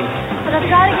still early. But I've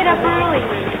got to get up early.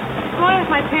 I'm going with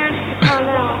my parents to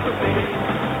Carmel.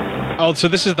 Oh, so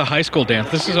this is the high school dance.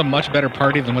 This is a much better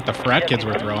party than what the frat kids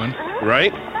were throwing.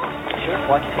 Right? Sure,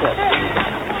 watch this.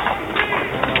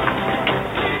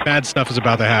 Bad stuff is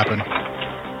about to happen.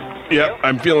 Yep,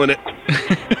 I'm feeling it.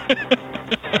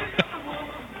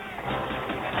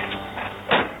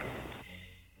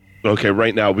 Okay,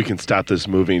 right now we can stop this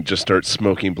movie and just start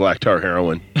smoking black tar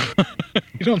heroin.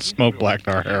 You don't smoke black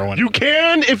tar heroin. You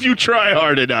can if you try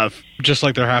hard enough. Just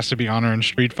like there has to be honor in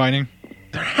street fighting?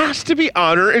 There has to be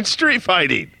honor in street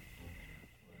fighting.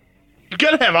 You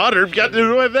gotta have honor. If you got to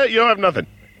do that, you don't have nothing.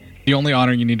 The only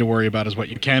honor you need to worry about is what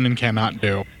you can and cannot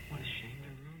do.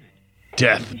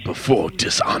 Death before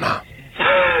dishonor.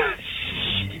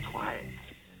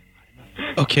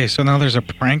 Okay, so now there's a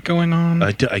prank going on?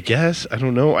 I guess. I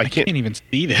don't know. I can't even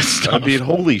see this stuff. I mean,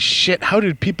 holy shit. How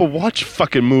did people watch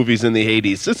fucking movies in the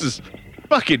 80s? This is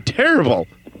fucking terrible.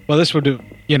 Well, this would have,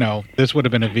 this would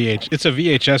have been it's a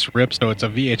VHS rip, so it's a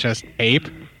VHS tape.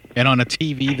 And on a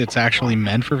TV that's actually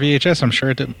meant for VHS, I'm sure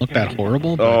it didn't look that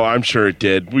horrible. But oh, I'm sure it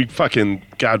did. We were fucking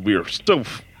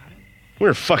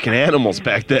animals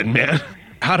back then, man.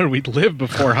 How did we live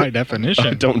before high definition?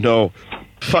 I don't know.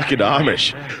 Fucking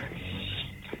Amish.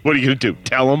 What are you going to do?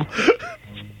 Tell them?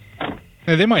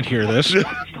 Hey, they might hear this.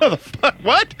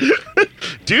 What?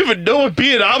 Do you even know what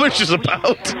being Amish is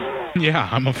about? Yeah,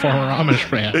 I'm a former Amish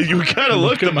fan. You kind of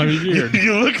look at my beard.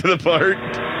 You look the part.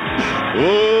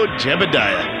 Oh,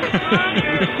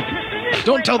 Jebediah.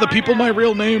 Don't tell the people my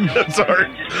real name.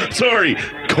 Sorry,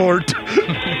 Court.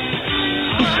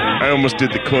 I almost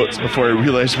did the quotes before I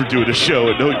realized we're doing a show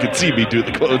and no one could see me do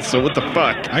the quotes, so what the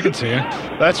fuck? I can see you.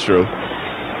 That's true.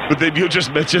 But then you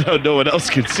just mentioned how no one else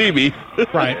can see me.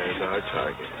 Right.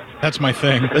 That's my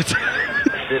thing. It's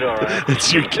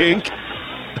your kink.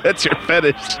 That's your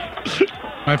fetish.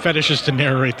 My fetish is to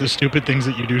narrate the stupid things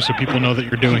that you do so people know that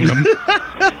you're doing them.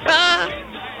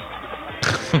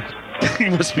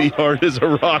 You must be hard as a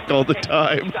rock all the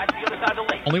time.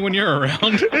 Only when you're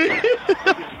around.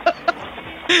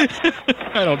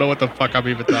 I don't know what the fuck I'm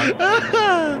even talking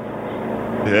about.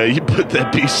 Yeah, you put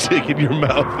that beef stick in your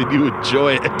mouth and you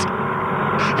enjoy it.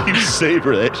 You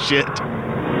savor that shit.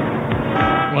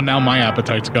 Well, now my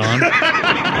appetite's gone.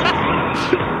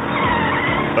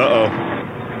 Uh-oh.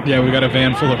 Yeah, we got a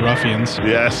van full of ruffians.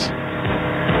 Yes.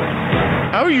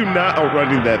 How are you not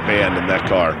outrunning that van in that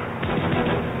car?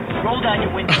 Roll down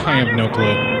your window. I have no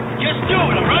clue. Just do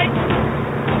it, all right?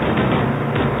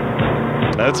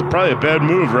 That's probably a bad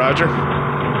move, Roger.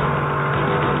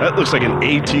 That looks like an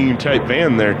A-team type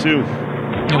van there, too.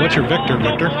 Now, what's your Victor?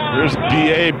 There's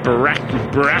B.A.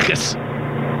 Baracus.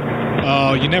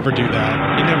 Oh, you never do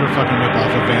that. You never fucking whip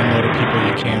off a van load of people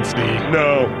you can't see.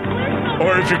 No.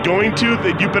 Or if you're going to,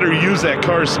 then you better use that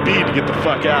car's speed to get the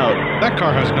fuck out. That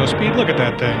car has no speed. Look at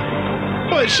that thing.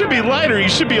 Well, it should be lighter. You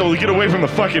should be able to get away from the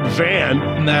fucking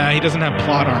van. Nah, he doesn't have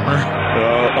plot armor.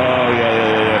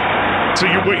 Yeah. So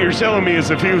what you're telling me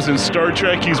is if he was in Star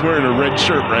Trek, he's wearing a red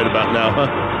shirt right about now, huh?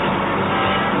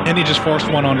 And he just forced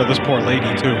one onto this poor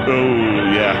lady, too.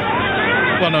 Oh,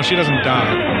 yeah. Well, no, she doesn't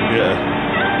die.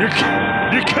 Yeah.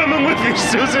 You're coming with me,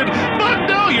 Susan. Fuck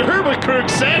no, you heard what Kirk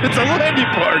said. It's a landing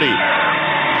party.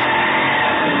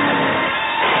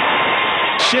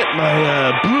 Shit,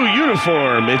 my blue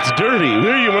uniform. It's dirty.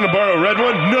 Here, you want to borrow a red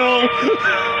one? No.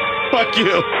 Fuck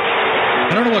you. I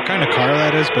don't know what kind of car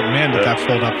that is, but man, did that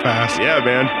fold up fast. Yeah,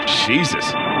 man. Jesus.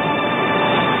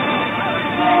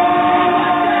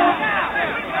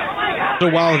 So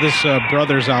while this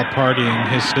brother's out partying,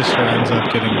 his sister ends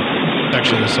up getting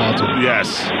sexually assaulted.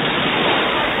 Yes.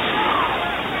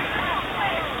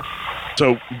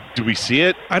 So, do we see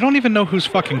it? I don't even know whose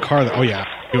fucking car that... Oh, yeah.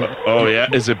 Oh, yeah?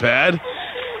 Is it bad?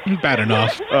 Bad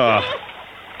enough.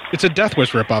 It's a Death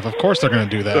Wish ripoff. Of course they're going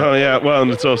to do that. Oh, yeah. Well,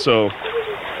 and it's also...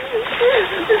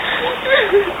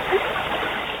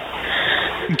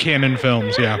 Canon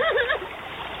Films, yeah.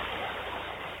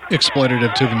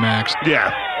 Exploitative to the max.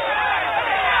 Yeah.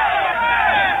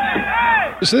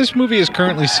 So this movie is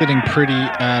currently sitting pretty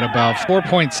at about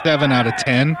 4.7 out of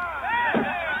 10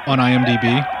 on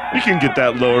IMDb. We can get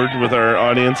that lowered with our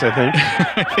audience, I think.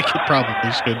 I think it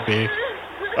probably should be.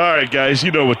 All right, guys,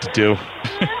 you know what to do.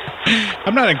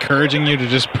 I'm not encouraging you to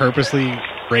just purposely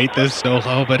rate this so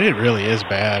low, but it really is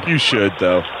bad. You should,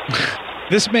 though.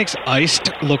 This makes Iced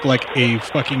look like a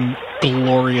fucking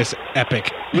glorious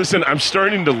epic. Listen, I'm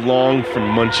starting to long for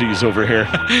munchies over here.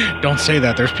 Don't say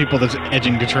that. There's people that's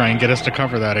edging to try and get us to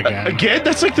cover that again. Again?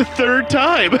 That's like the third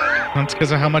time. That's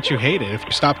because of how much you hate it. If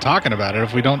you stop talking about it,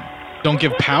 if we don't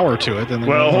give power to it, then...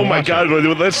 Well, oh my God,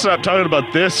 let's stop talking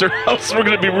about this, or else we're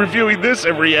going to be reviewing this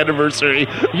every anniversary.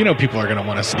 You know people are going to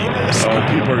want to see this. Oh,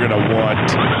 people are going to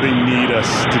they need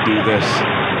us to do this.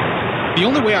 The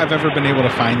only way I've ever been able to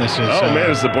find this is... Oh, man,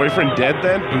 is the boyfriend dead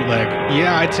then? Bootleg.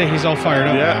 Yeah, I'd say he's all fired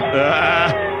up.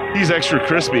 Yeah. He's extra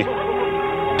crispy.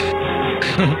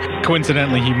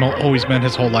 Coincidentally, he always meant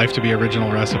his whole life to be original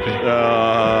recipe.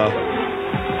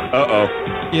 Uh-oh.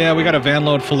 Yeah, we got a van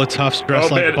load full of toughs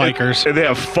dressed like bikers. And they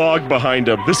have fog behind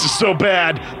them. This is so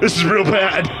bad. This is real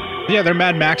bad. Yeah, they're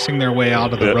Mad Maxing their way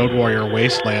out of the Road Warrior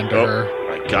wasteland. Oh,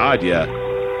 my God, yeah.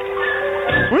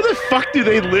 Where the fuck do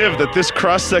they live that this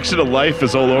cross-section of life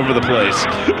is all over the place?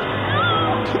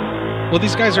 Well,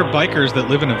 these guys are bikers that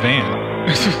live in a van.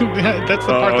 That's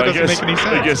the part that doesn't make any sense.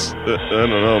 I guess, I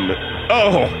don't know.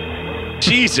 Oh,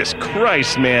 Jesus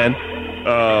Christ, man.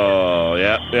 Oh,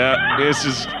 yeah. This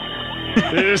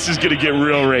is going to get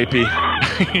real rapey.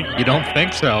 You don't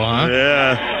think so, huh?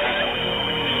 Yeah.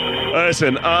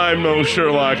 Listen, I'm no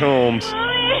Sherlock Holmes.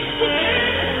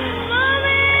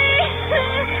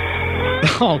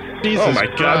 Oh, Jesus Oh, my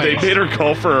God. They made her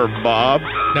call for her mom?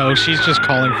 No, she's just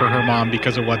calling for her mom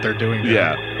because of what they're doing to her.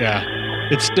 Yeah.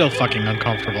 It's still fucking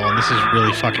uncomfortable, and this is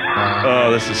really fucking wrong.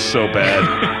 Oh, this is so bad.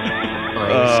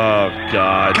 Oh,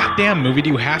 God. Goddamn movie,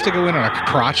 do you have to go in on a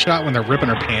crotch shot when they're ripping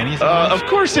her panties off? Of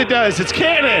course it does. It's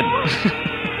canon.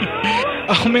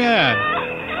 Oh, man.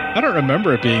 I don't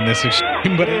remember it being this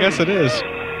extreme, but I guess it is.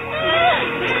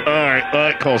 All right,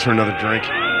 that calls for another drink.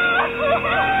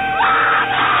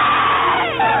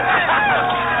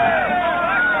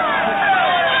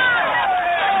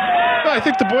 I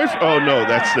think the boyfriend... Oh, no,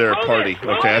 that's their party.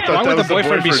 Okay, I thought Why that would was the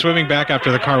boyfriend be swimming back after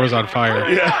the car was on fire?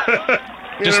 Yeah.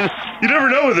 You never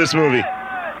know with this movie.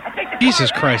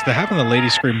 Jesus Christ, having the lady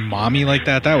scream mommy like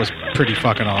that was pretty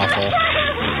fucking awful.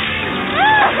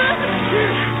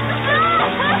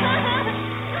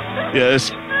 Yeah,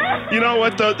 you know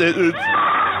what, though?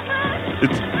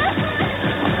 It's...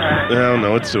 I don't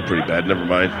know, it's still pretty bad. Never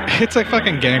mind. It's like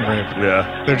fucking gang rape.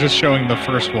 Yeah. They're just showing the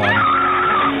first one.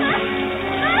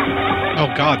 Oh,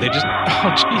 God, they just...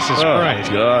 Oh, Jesus Christ.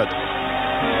 Oh, God.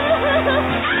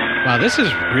 Wow, this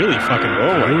is really fucking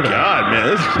brutal. Oh, my God, man,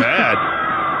 this is bad.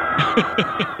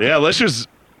 Yeah, let's just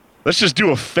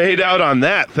do a fade out on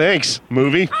that. Thanks,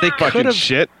 movie.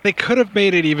 Shit. They could have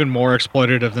made it even more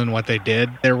exploitative than what they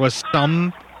did. There was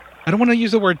some... I don't want to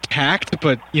use the word tact,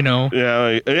 but, you know...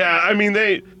 Yeah, I mean,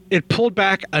 It pulled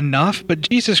back enough, but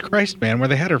Jesus Christ, man, where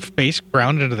they had her face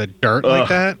ground into the dirt like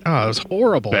that? Oh, it was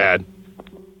horrible. Bad.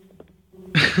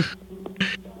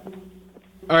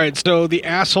 All right, so the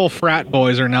asshole frat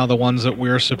boys are now the ones that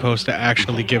we're supposed to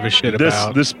actually give a shit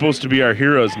about. This is supposed to be our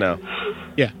heroes now.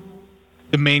 Yeah.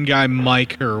 The main guy,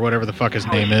 Mike, or whatever the fuck his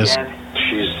name is.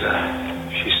 She's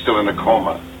still in a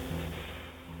coma.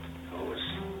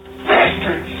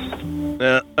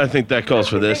 I think that calls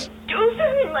for this. Do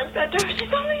something like that to her.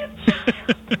 She's only a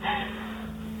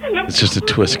It's just a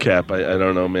twist cap. I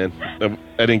don't know, man.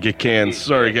 I didn't get cans.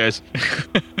 Sorry, guys.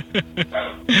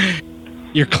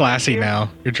 You're classy now.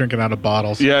 You're drinking out of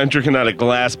bottles. Yeah, I'm drinking out of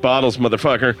glass bottles,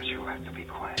 motherfucker.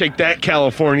 Take that,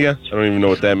 California. I don't even know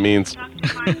what that means.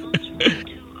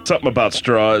 Something about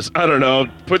straws. I don't know.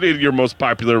 Put in your most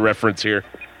popular reference here.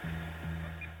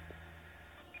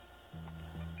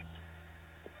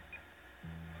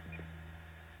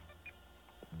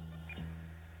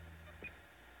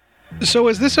 So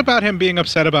is this about him being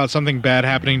upset about something bad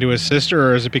happening to his sister,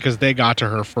 or is it because they got to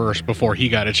her first before he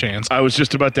got a chance? I was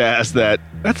just about to ask that.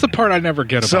 That's the part I never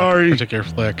get about this particular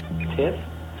flick.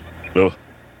 Oh.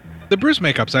 The Bruce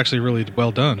makeup's actually really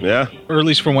well done. Yeah. Or at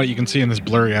least from what you can see in this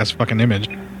blurry-ass fucking image.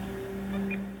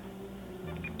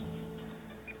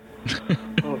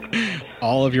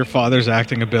 All of your father's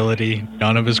acting ability,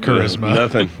 none of his charisma.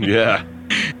 Nothing, yeah.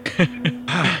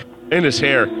 And his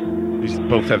hair. These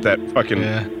both have that fucking...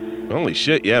 Yeah. Holy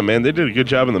shit, yeah, man. They did a good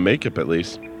job in the makeup, at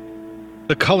least.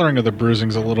 The coloring of the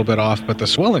bruising's a little bit off, but the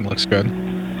swelling looks good.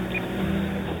 I'm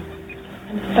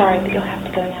sorry, but you'll have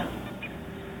to go now.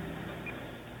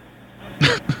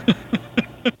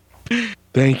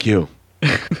 Thank you.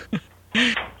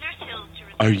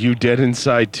 Are you dead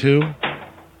inside, too?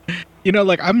 You know,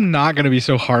 like, I'm not going to be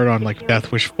so hard on, like,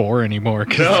 Death Wish 4 anymore,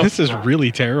 because this is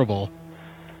really terrible.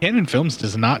 Canon Films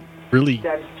does not really...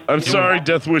 I'm sorry,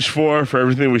 Death Wish 4, for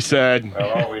everything we said. Well,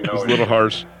 all we know it was a is little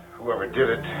harsh. whoever did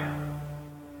it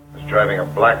was driving a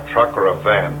black truck or a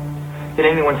van. Did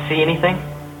anyone see anything?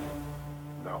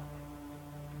 No.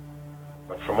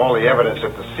 But from all the evidence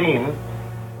at the scene,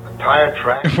 the tire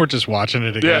track We're just watching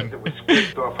it again. that was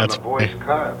squeezed off That's on the boy's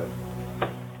car.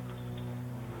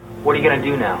 What are you going to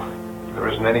do now? There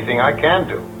isn't anything I can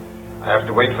do. I have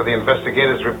to wait for the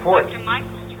investigator's report.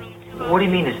 What do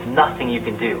you mean there's nothing you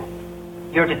can do?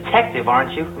 You're a detective,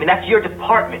 aren't you? I mean, that's your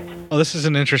department. Well, this is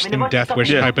an interesting Death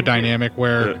Wish type of dynamic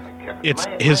where it's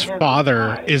his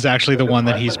father is actually the one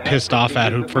that he's pissed off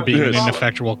at for being an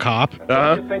ineffectual cop.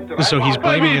 So he's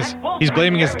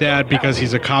blaming his dad because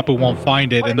he's a cop who won't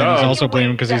find it, and then he's also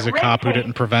blaming because he's a cop who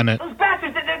didn't prevent it. Those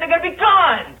bastards, they're going to be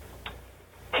gone!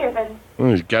 Kevin, Oh,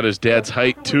 he's got his dad's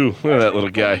height, too. Look at that little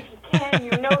guy. can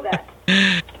you know that?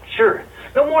 Sure.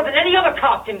 No more than any other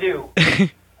cop can do.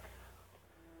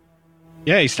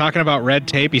 Yeah, he's talking about red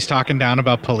tape. He's talking down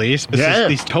about police.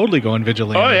 He's totally going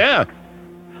vigilante. Oh, yeah.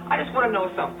 I just want to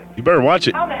know something. You better watch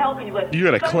it. How the hell can you let... You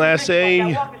got a Class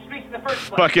A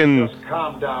fucking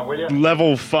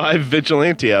level 5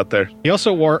 vigilante out there. He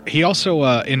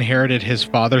also inherited his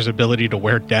father's ability to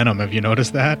wear denim. Have you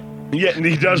noticed that? Yeah, and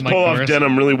he does Mike pull Norris. off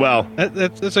denim really well.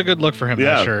 That's a good look for him,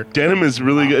 that shirt. Denim is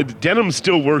really good. Denim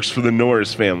still works for the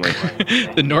Norris family.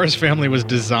 The Norris family was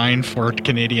designed for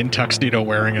Canadian tuxedo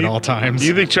wearing at all times. Do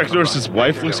you think Chuck Norris's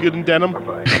wife looks good in denim?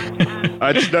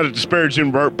 It's not a disparaging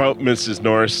remark about Mrs.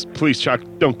 Norris. Please, Chuck,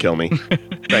 don't kill me.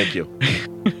 Thank you.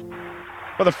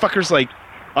 Motherfucker's like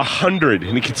 100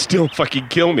 and he can still fucking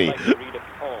kill me.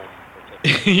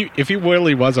 If he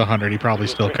really was 100, he probably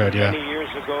still could, yeah.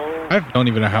 I don't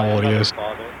even know how old he is.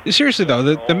 Seriously, though,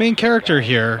 the main character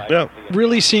here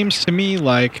really seems to me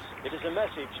like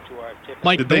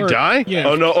Mike Did they Norris. die? Yeah.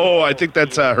 Oh, no. Oh, I think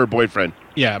that's her boyfriend.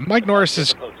 Yeah, Mike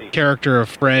Norris's character of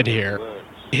Fred here,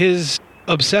 his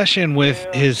obsession with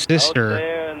his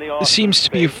sister seems to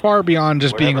be far beyond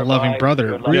just being a loving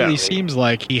brother. It really seems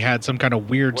like he had some kind of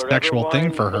weird sexual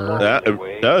thing for her. Yeah,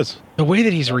 it does. The way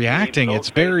that he's reacting, it's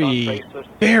very,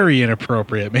 very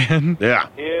inappropriate, man. Yeah.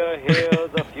 Hear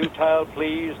the futile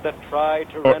pleas that try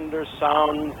to render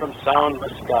sound from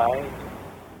soundless sky.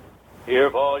 Hear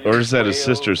volumes Or is that his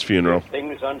sister's funeral?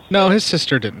 No, his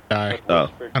sister didn't die. Oh.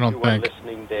 I don't think.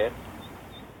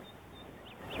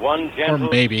 Or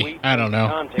maybe. I don't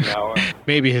know.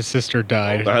 Maybe his sister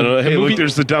died. I don't know. Hey, The movie, look,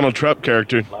 there's the Donald Trump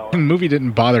character. the movie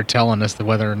didn't bother telling us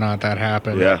whether or not that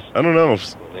happened. Yeah, I don't know.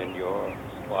 In your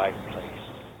quiet place,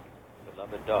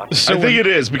 beloved daughter. So I think it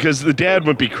is because the dad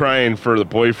wouldn't be crying for the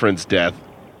boyfriend's death.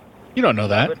 You don't know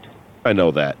that. I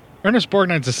know that. Ernest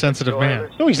Borgnine's a sensitive man.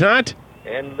 No, he's not.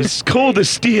 It's cold as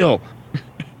steel.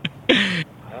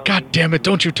 God damn it,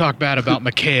 don't you talk bad about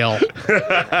McHale.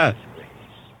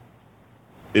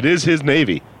 It is his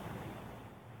Navy.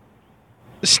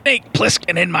 Snake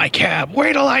Plissken in my cab.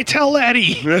 Wait till I tell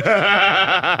Eddie.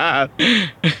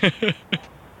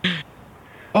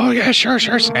 Oh, yeah, sure,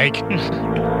 Snake.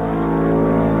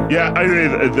 Yeah, I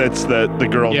think that's the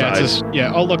girl Yeah, dies.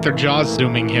 oh, look, their jaw's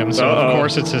zooming him, so of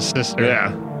course it's his sister.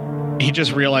 Yeah. He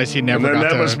just realized he never And then got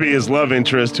that to... must be his love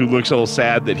interest who looks all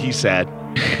sad that he's sad.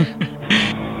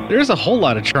 There's a whole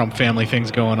lot of Trump family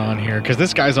things going on here, because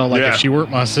this guy's all like, Yeah. if she weren't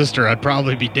my sister, I'd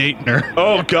probably be dating her.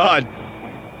 Oh, God.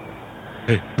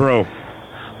 Hey, bro.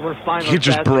 I'm gonna find You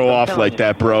just bro off like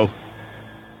that, bro.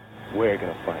 We're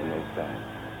gonna find those guys.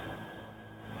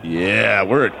 Yeah,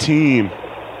 we're a team.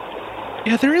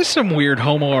 Yeah, there is some weird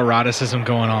homoeroticism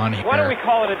going on here. Why don't we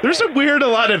call it a There's a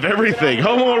lot of everything.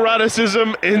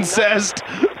 Homoeroticism, incest.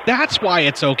 That's why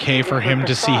it's okay for him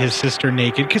to see his sister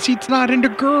naked, because he's not into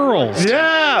girls.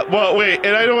 Yeah. Well, wait,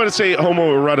 and I don't want to say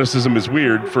homoeroticism is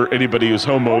weird for anybody who's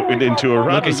homo and into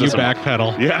eroticism. Look at you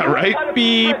backpedal. Yeah, right?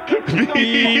 Beep.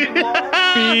 Beep.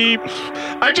 Beep.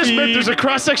 I just meant there's a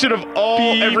cross-section of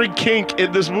every kink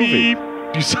in this movie. Beep.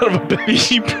 You son of a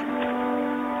bitch.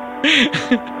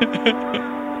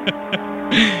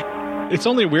 It's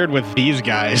only weird with these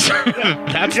guys.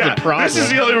 That's the problem. This is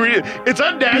the only reason. It's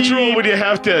unnatural when you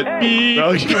have to. Beep.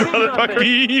 Oh, you motherfucker.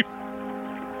 Beep.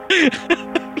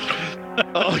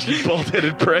 Oh, you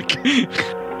bald-headed prick.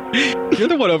 You're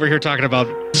the one over here talking about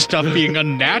stuff being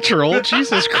unnatural.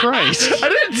 Jesus Christ. I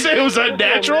didn't say it was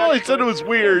unnatural. I said it was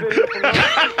weird.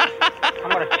 I'm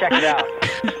gonna check it out.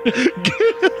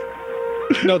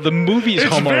 No, the movie's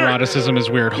It's homoeroticism is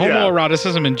weird.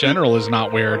 Homoeroticism in general is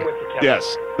not weird.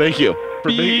 Yes, thank you. For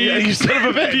being, yeah, you son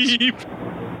of a bitch. Beep.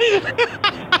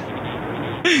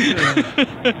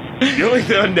 The only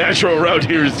thing unnatural around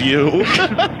here is you.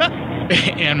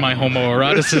 And my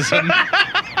homoeroticism.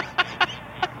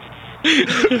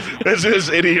 This is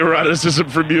any eroticism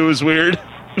from you is weird.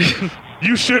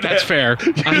 You should. That's fair.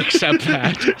 I accept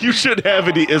that. You should have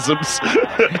any isms.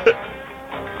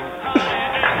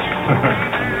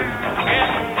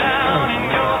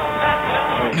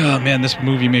 Oh man, this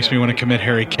movie makes me want to commit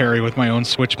Harry Carey with my own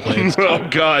switchblades. Oh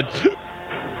God.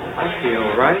 I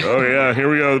feel right. Oh yeah,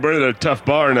 here we go. We're in a tough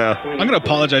bar now. I'm going to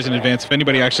apologize in advance if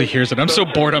anybody actually hears it. I'm so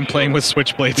bored I'm playing with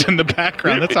switchblades in the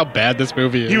background. That's how bad this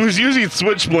movie is. He was using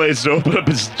switchblades to open up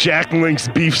his Jack Link's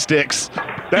beef sticks.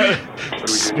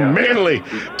 That's manly.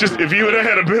 Just if you would have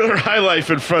had a Miller High Life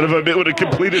in front of him, it would have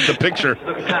completed the picture.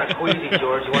 Looking kind of queasy,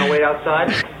 George. You want to wait outside?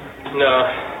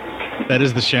 No. That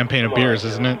is the champagne of beers,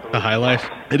 isn't it? The High Life.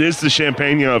 It is the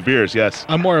champagne of beers, yes.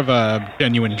 I'm more of a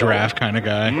genuine draft kind of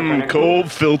guy.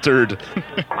 Cold filtered,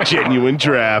 genuine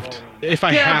draft. If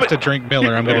I have to drink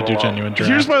Miller, I'm going to do genuine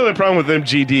draft. Here's my only problem with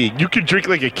MGD. You could drink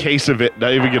like a case of it,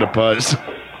 not even get a buzz.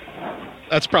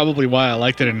 That's probably why I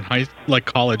liked it in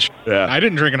college. Yeah. I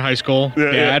didn't drink in high school,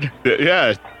 Dad.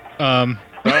 Yeah.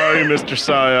 Sorry, Mr.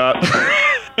 Psyop.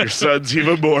 Your son's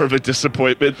even more of a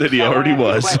disappointment than he already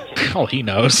was. Oh, he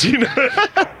knows. He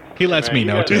lets me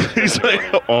know, too. He's like,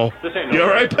 oh, you all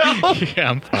right, pal? Yeah,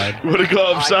 I'm fine. You want to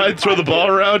go outside, throw the ball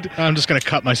around? I'm just going to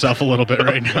cut myself a little bit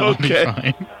right now. Okay. I'll be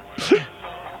fine.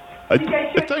 I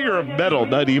thought you were a metal,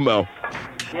 not emo.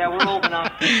 Yeah, we're old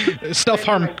enough.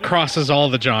 Self-harm crosses all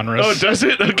the genres. Oh, does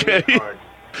it? Okay.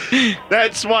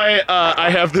 That's why I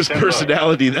have this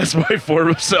personality. That's my form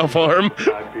of self-harm.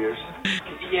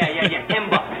 Yeah.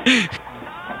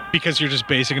 $10. Because you're just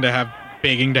begging to have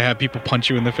people punch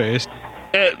you in the face.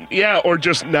 Yeah, or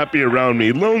just not be around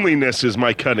me. Loneliness is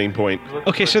my cutting point.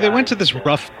 Okay, so they went to this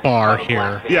rough bar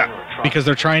here. Yeah. Because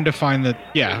they're trying to find the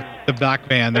black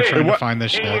van. They're trying to find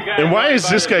this shit. And why is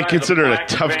this guy considered a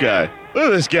tough guy? Look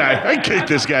at this guy. I'd kick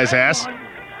this guy's ass.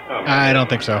 I don't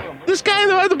think so. This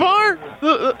guy at the bar?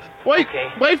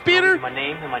 Wife beater? My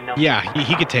name and my number. Yeah,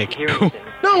 he could take you.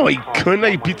 No, he couldn't.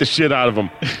 I beat the shit out of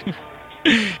him.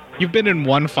 You've been in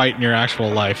one fight in your actual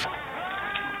life.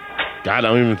 God, I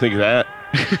don't even think of that.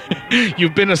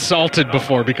 You've been assaulted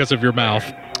before because of your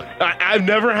mouth. I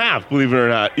never have, believe it or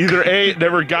not. Either A,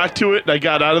 never got to it and I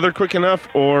got out of there quick enough,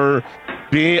 or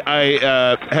B,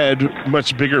 I had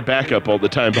much bigger backup all the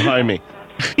time behind me.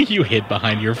 You hid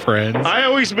behind your friends. I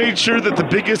always made sure that the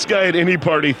biggest guy at any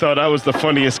party thought I was the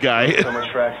funniest guy. So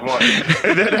much for Act 1.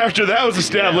 And then after that was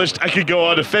established, I could go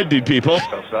on offending people.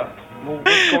 That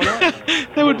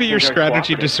would be your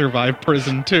strategy to survive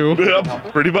prison, too.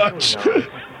 Yep, pretty much.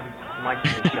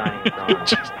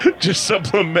 just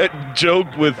supplement joke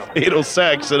with anal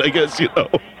sex, and I guess, you know.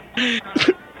 Fuck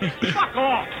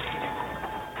off!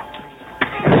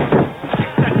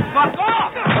 Fuck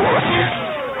off!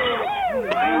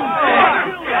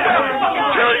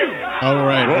 All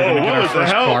right. Whoa, what was the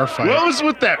hell? Bar fight. What was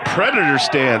with that predator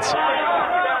stance?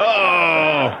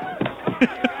 Oh.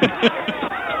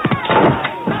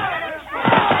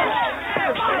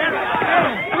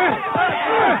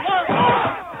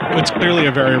 It's clearly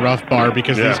a very rough bar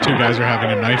because these two guys are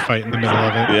having a knife fight in the middle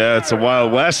of it. Yeah, it's a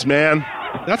Wild West, man.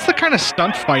 That's the kind of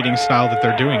stunt fighting style that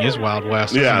they're doing is Wild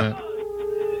West, isn't it?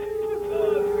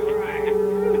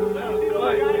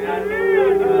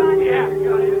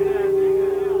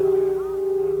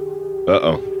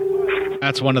 Uh-oh.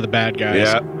 That's one of the bad guys.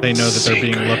 Yeah. They know that they're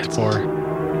being looked for.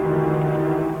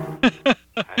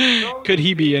 Could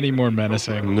he be any more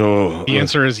menacing? No. The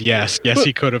answer is yes. Yes,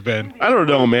 he could have been. I don't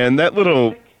know, man. That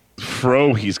little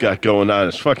fro he's got going on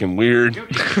is fucking weird.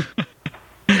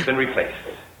 It's been replaced.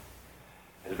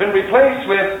 It's been replaced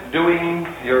with doing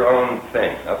your own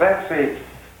thing. Now that's a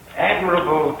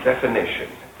admirable definition.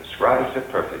 It describes it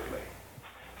perfectly.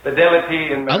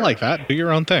 Fidelity and I like that. Do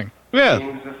your own thing. Yeah.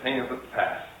 seems a thing of the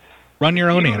past. Run your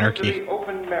own anarchy.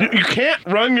 You can't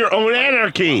run your own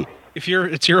anarchy. If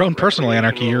it's your own personal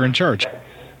anarchy, you're in charge.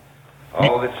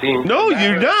 All that seems No,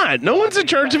 you're not. No one's in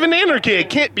charge of an anarchy. It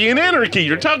can't be an anarchy.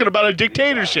 You're talking about a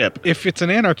dictatorship. If it's an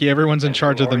anarchy, everyone's in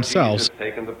charge of themselves.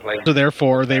 So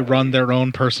therefore, they run their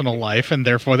own personal life, and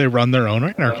therefore they run their own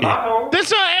anarchy.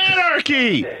 That's not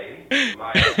anarchy.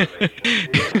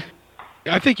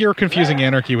 I think you're confusing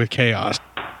anarchy with chaos.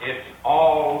 It's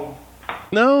all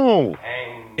No.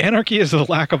 Anarchy is the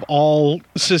lack of all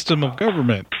system of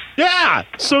government. Yeah,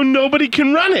 so nobody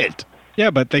can run it. Yeah,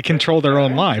 but they control their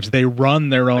own lives. They run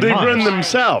their own They lives. run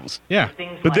themselves. Yeah,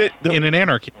 but in an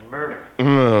anarchy.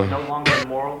 No longer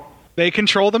immoral. They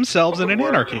control themselves in an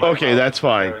anarchy. Okay, that's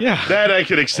fine. Yeah. That I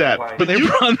could accept. But they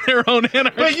run their own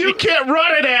anarchy. But you can't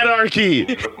run an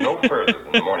anarchy. no further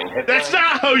than the morning headlines. That's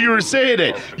not how you were saying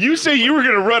it. You say you were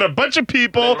going to run a bunch of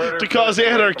people to cause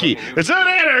anarchy. It's not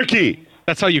anarchy.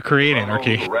 That's how you create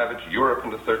anarchy. Ravaged Europe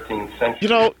in the 13th century. You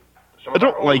know, I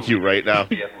don't like you right now.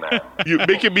 You're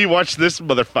making me watch this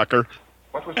motherfucker.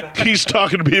 What was that? He's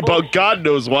talking to me about God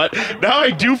knows what. Now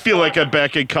I do feel like I'm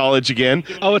back in college again.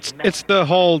 Oh, it's the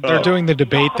whole, they're doing the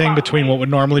debate thing between what would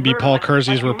normally be Paul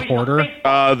Kersey's reporter.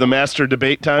 The master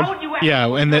debate time? Yeah,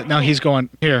 and now he's going,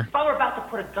 here. If I were about to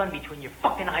put a gun between your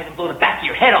fucking eyes and blow the back of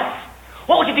your head off,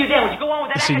 what would you do then? Would you go on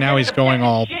with that? See, now he's going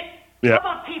all yeah.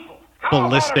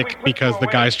 ballistic because the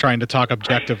guy's trying to talk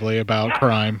objectively about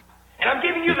crime. And I'm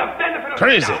giving you the benefit of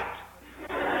Crazy.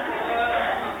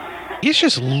 He's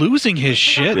just losing his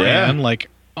shit, Yeah. man. Like,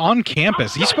 on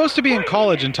campus. He's supposed to be in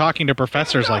college and talking to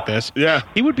professors like this. Yeah.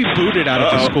 He would be booted out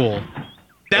of the school.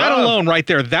 That alone right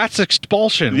there, that's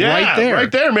expulsion right there.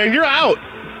 Right there, man. You're out.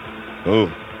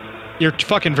 Oh. Your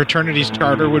fucking fraternity's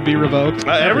charter would be revoked.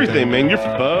 Everything, man. You're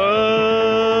fucked.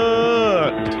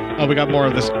 Oh, we got more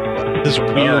of this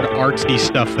weird artsy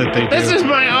stuff that they do. This is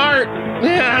my art.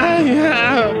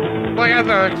 Yeah. Look at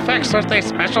the effects. Aren't they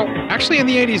special? Actually, in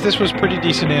the 80s, this was pretty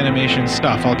decent animation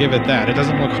stuff. I'll give it that. It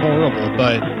doesn't look horrible,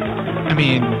 but, I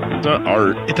mean... It's not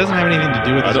art. It doesn't have anything to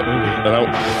do with this movie. I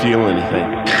don't feel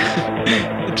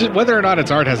anything. Whether or not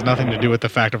it's art has nothing to do with the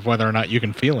fact of whether or not you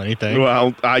can feel anything.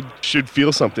 Well, I should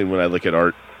feel something when I look at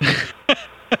art.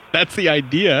 That's the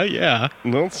idea, yeah.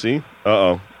 Well, see.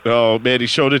 Uh-oh. Oh, man, he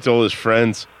showed it to all his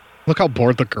friends. Look how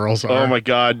bored the girls are. Oh, my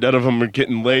God. None of them are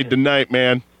getting laid tonight,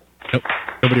 man. Nope.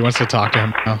 Nobody wants to talk to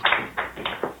him now.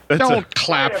 Don't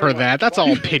clap for that. That's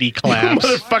all pity claps.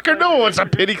 Motherfucker, no one wants a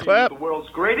pity clap. The world's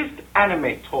greatest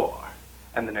animator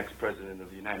and the next president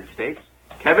of the United States.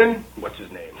 Kevin, what's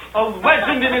his name? A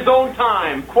legend in his own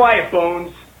time. Quiet,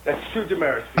 Bones. That's Sue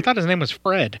Damaris. I thought his name was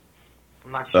Fred.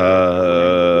 I'm not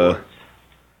sure.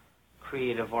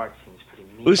 Creative art seems pretty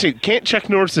mean. Listen, can't Chuck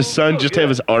Norris's son just have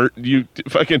his art? You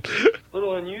fucking...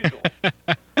 Little unusual.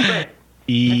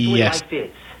 Yes. Life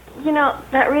is. You know,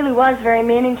 that really was very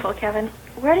meaningful, Kevin.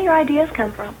 Where do your ideas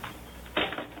come from?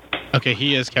 Okay,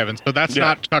 he is Kevin. So that's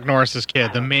not Chuck Norris's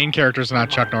kid. The main character is not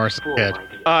Chuck Norris's kid.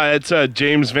 It's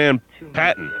James Van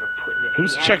Patten.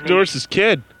 Who's Chuck Norris's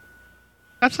kid?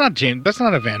 That's not James. That's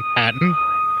not a Van Patten.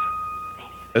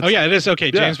 Oh, yeah, it is.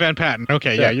 Okay, James Van Patten.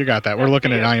 Okay, yeah, you got that. We're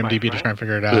looking at IMDb to try and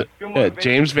figure it out. Yeah,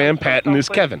 James Van Patten is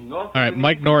Kevin. All right,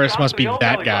 Mike Norris must be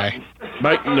that guy.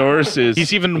 Mike Norris is...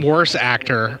 He's even worse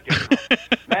actor.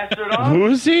 Who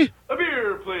is he? A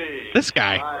beer, please. This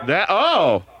guy.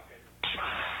 Oh.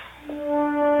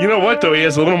 You know what, though? He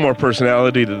has a little more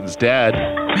personality than his dad.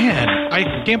 Man,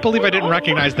 I can't believe I didn't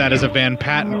recognize that as a Van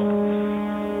Patten.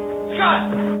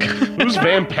 Who's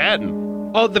Van Patten?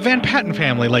 Oh, the Van Patten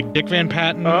family, like Dick Van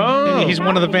Patten. Oh. He's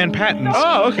one of the Van Pattens.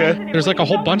 Oh, okay. There's like a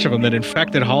whole bunch of them that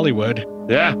infected Hollywood.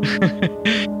 Yeah.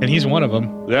 And he's one of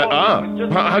them. Yeah.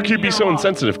 How can you be so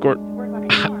insensitive, Court? I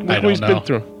Look don't what he's know. been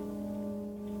through.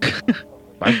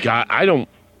 My God, I don't...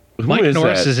 Who Mike is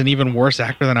Norris that? is an even worse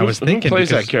actor than I was thinking. Who plays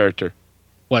because- that character?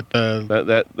 What,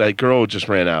 the... That girl just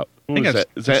ran out. Who is that?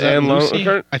 Is that Anne Lucy?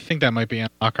 Lockhart? I think that might be Anne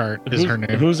Lockhart is her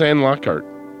name. Who's Anne Lockhart?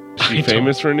 Is she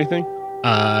famous for anything?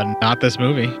 Not this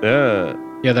movie. Yeah.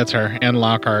 Yeah, that's her. Anne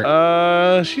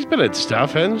Lockhart. She's been at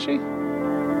stuff, hasn't she?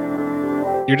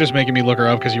 You're just making me look her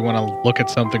up because you want to look at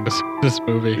something besides this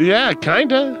movie. Yeah,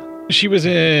 kinda. She was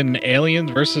in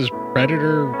Aliens vs.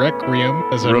 Predator Requiem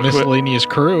as a Real quick. miscellaneous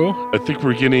crew. I think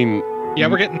we're getting... Yeah,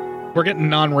 we're getting We're getting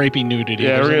non-rapey nudity.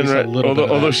 Yeah, There's we're at getting least a little bit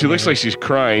of although that she looks like she's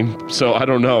crying, so I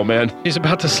don't know, man. She's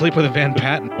about to sleep with a Van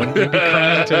Patten. Wouldn't you be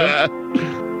crying too?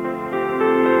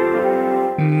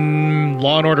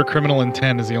 Law and Order: Criminal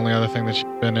Intent is the only other thing that she's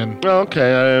been in. Oh,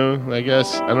 okay, I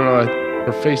guess. I don't know.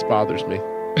 Her face bothers me.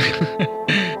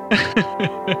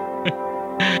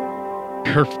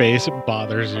 Her face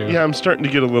bothers you. Yeah, I'm starting to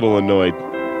get a little annoyed.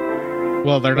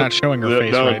 Well, they're not showing her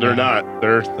face right they're now. not.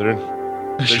 They're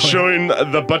showing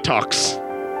the buttocks.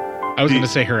 I was going to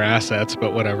say her assets,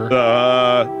 but whatever.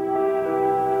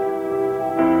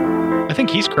 I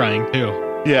think he's crying too.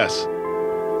 Yes.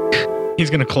 He's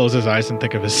going to close his eyes and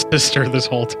think of his sister this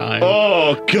whole time.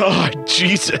 Oh, God,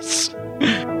 Jesus.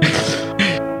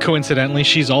 Coincidentally,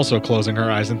 she's also closing her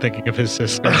eyes and thinking of his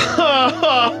sister.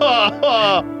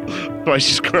 Why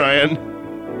she's crying?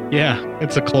 Yeah,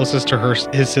 it's the closest to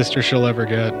his sister she'll ever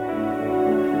get.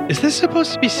 Is this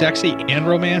supposed to be sexy and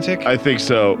romantic? I think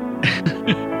so.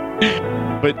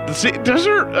 But see, does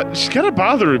her? She's kind of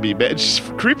bothering me, man. She's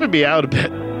creeping me out a bit.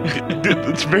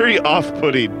 It's very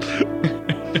off-putting.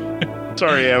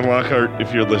 Sorry, Anne Lockhart,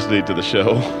 if you're listening to the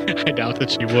show. I doubt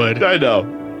that she would. I know.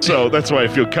 So that's why I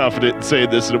feel confident in saying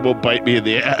this, and it won't bite me in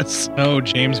the ass. Oh,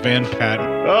 James Van Patten.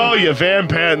 Oh, you Van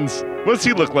Pattens. What's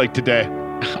he look like today?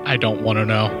 I don't want to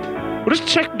know. What does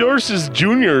Chuck Norris's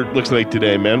Jr. looks like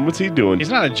today, man? What's he doing? He's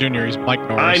not a junior. He's Mike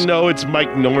Norris. I know it's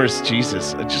Mike Norris.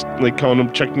 Jesus. I just like calling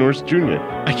him Chuck Norris Jr.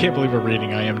 I can't believe we're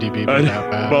reading IMDb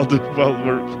that bad. Well,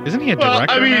 isn't he a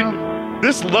director now?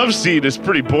 This love scene is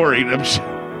pretty boring.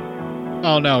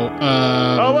 Oh, no.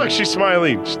 Oh, look, she's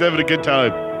smiling. She's having a good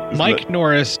time. Mike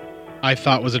Norris, I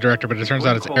thought was a director, but it turns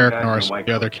out it's Eric Norris,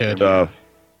 the other kid.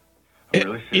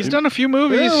 He's done a few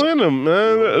movies. Yeah, in them.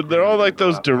 They're all like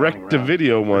those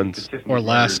direct-to-video ones. Or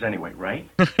less. Anyway, right?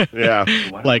 Yeah.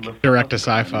 Like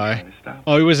direct-to-sci-fi.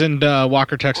 Oh, he was in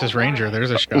Walker, Texas Ranger.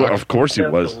 There's a shock. Well, of course he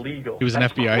was. He was an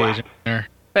FBI agent there.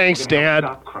 Thanks, Dad.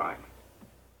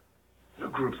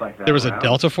 There was a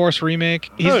Delta Force remake.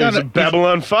 He's done a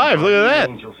Babylon 5. Look at that.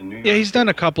 Yeah, he's done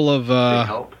a couple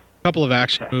of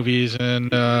action movies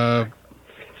and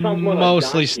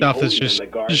mostly stuff that's just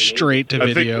straight to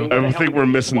video. I think we're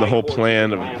missing the whole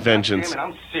plan of vengeance.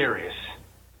 I'm serious.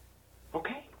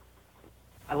 Okay.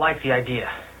 I like the idea.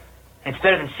 It's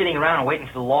better than sitting around and waiting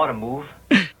for the law to move.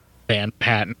 Van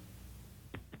Patten.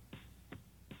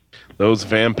 Those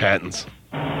Van Pattens.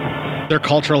 They're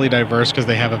culturally diverse because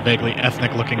they have a vaguely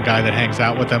ethnic-looking guy that hangs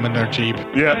out with them in their Jeep.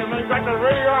 Yeah.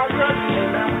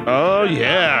 Oh,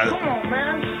 yeah. Come on,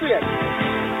 man. Shit.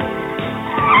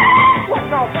 What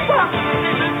the fuck?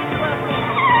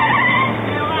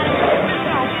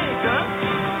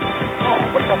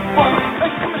 What the fuck?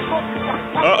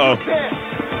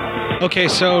 Uh-oh. Okay,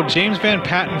 so James Van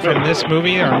Patten from this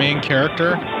movie, our main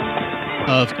character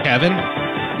of Kevin.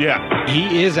 Yeah.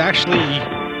 He is actually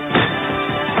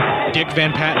Dick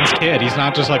Van Patten's kid. He's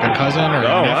not just like a cousin or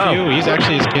a nephew. Wow. He's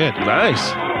actually his kid. Nice.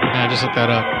 Yeah, I just looked that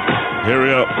up. Here we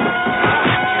go.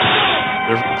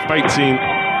 There's a fight scene.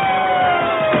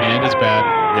 And it's bad.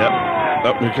 Yep.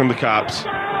 Oh, here come the cops.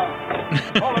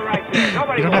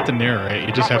 You don't have to narrate.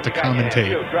 You just have to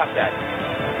commentate. Drop that.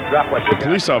 Drop what The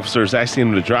police officer is asking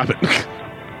him to drop it.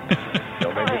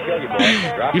 Don't make me kill you,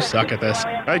 boy. Drop You it. suck at this.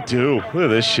 I do. Look at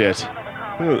this shit.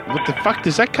 What the fuck?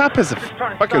 Does that cop has a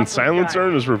fucking silencer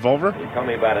in his revolver? Tell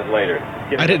me about it later.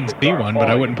 I didn't see one,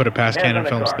 but I wouldn't put it past Canon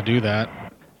Films to do that.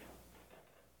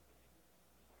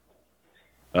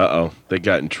 Uh-oh. They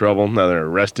got in trouble. Now they're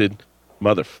arrested.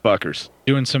 Motherfuckers.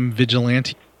 Doing some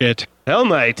vigilante shit. Hell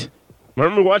Night.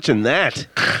 Remember watching that?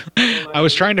 I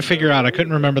was trying to figure out. I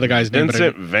couldn't remember the guy's name.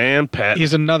 Vincent Van Patten.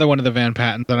 He's another one of the Van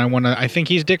Pattens, and I think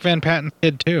he's Dick Van Patten's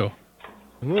kid, too.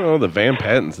 Oh, the Van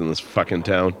Pattens in this fucking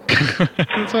town.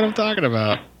 That's what I'm talking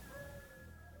about.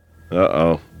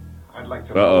 Uh-oh. I'd like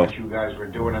to know what you guys were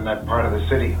doing in that part of the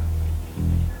city.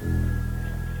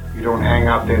 You don't hang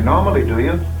out there normally, do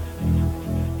you?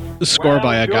 Score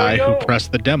by a guy who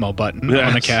pressed the demo button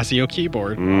on a Casio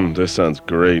keyboard. This sounds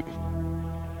great.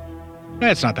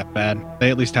 It's not that bad.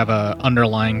 They at least have a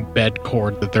underlying bed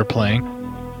chord that they're playing.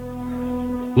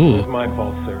 Ooh. It's my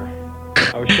fault, sir.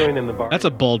 I was showing them the bar. That's a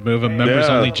bold move. A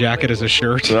members-only jacket as a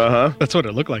shirt. Uh-huh. That's what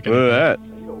it looked like. Look at that.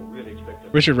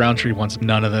 Richard Roundtree wants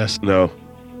none of this. No.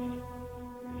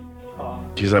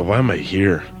 He's like, why am I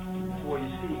here?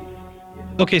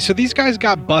 Okay, so these guys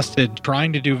got busted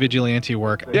trying to do vigilante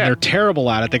work. And they're terrible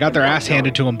at it. They got their ass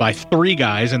handed to them by 3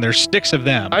 guys, and there's 6 of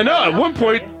them. I know. At one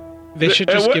point... They should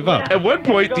just give up. At one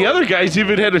point, the other guys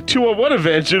even had a 2-on-1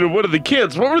 advantage in one of the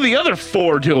kids. What were the other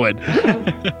 4 doing?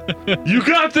 You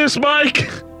got this,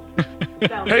 Mike!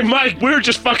 Hey, Mike, we were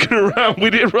just fucking around. We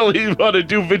didn't really want to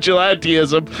do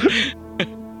vigilanteism.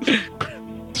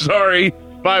 Sorry.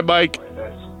 Bye, Mike.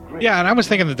 Yeah, and I was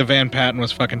thinking that the Van Patten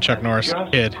was fucking Chuck Norris'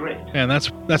 kid. And that's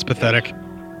pathetic.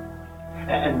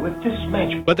 And with this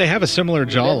match, But they have a similar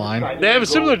jawline. They have a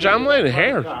similar jawline and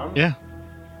hair. Yeah.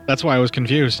 That's why I was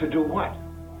confused. to do what?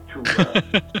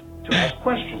 To ask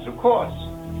questions, of course.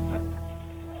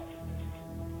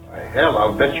 Why, hell,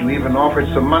 I'll bet you even offered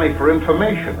some money for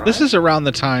information. Right? This is around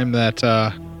the time that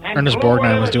Ernest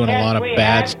Borgnine was doing a lot of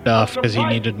bad stuff because he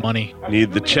needed money.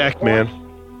 Need the check, man.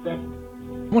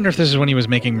 I wonder if this is when he was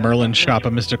making Merlin's Shop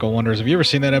of Mystical Wonders. Have you ever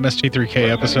seen that MST3K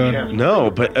episode?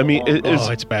 No, but I mean,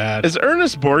 it's bad. Does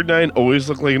Ernest Borgnine always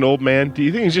look like an old man? Do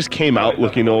you think he just came out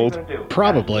looking old?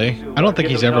 Probably. I don't think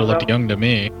he's ever looked young to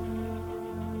me.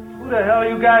 Who the hell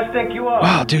you guys think you are?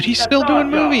 Wow, dude, he's still doing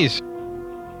movies.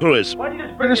 Who is?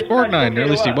 Ernest Borgnine, or at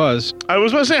least he was. I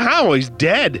was going to say, how? He's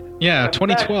dead. Yeah,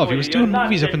 2012. He was doing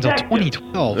movies up until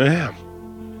 2012. Yeah.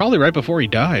 Probably right before he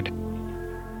died.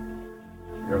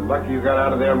 You're lucky you got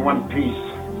out of there in one piece.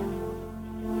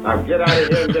 Now get out of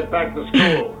here and get back to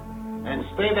school. And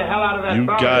stay the hell out of that You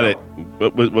got it.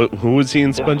 Who was he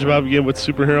in SpongeBob again? What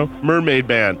superhero? Mermaid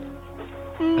Man.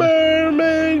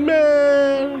 Mermaid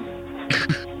Man.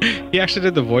 He actually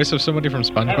did the voice of somebody from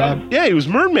SpongeBob? Yeah, he was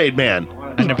Mermaid Man.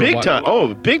 He was big time.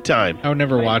 Oh, big time. I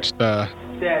never watched,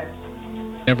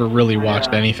 never really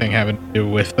watched anything having to do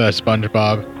with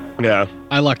SpongeBob. Yeah.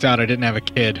 I lucked out. I didn't have a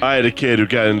kid. I had a kid who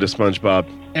got into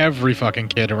SpongeBob. Every fucking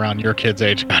kid around your kid's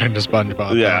age got into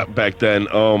SpongeBob. Yeah, back then.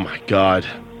 Oh my god.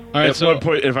 All right, At one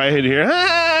point, if I had to hear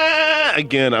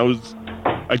again,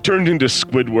 I turned into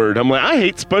Squidward. I'm like, I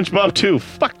hate SpongeBob too.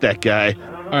 Fuck that guy.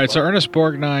 All right, so Ernest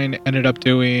Borgnine ended up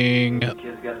doing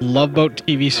Love Boat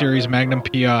TV series, Magnum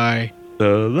P.I., The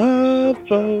Love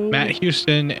Boat, Matt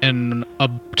Houston, and a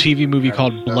TV movie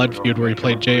called Blood Feud where he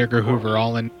played J. Edgar Hoover,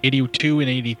 all in 82 and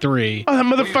 83. Oh, that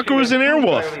motherfucker was in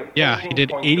Airwolf. Yeah, he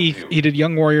did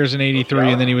Young Warriors in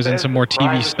 83, and then he was in some more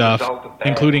TV stuff,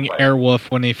 including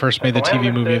Airwolf when they first made the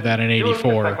TV movie of that in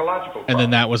 84. And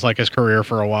then that was like his career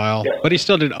for a while. But he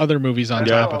still did other movies on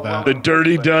top of that. The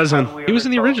Dirty Dozen. He was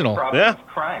in the original. Yeah.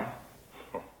 Crime.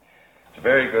 It's a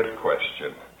very good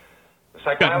question.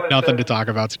 Got nothing to talk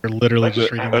about, so you're literally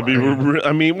just reading.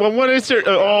 I mean, well, what is there?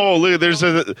 Oh, look, there's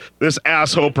this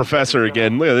asshole professor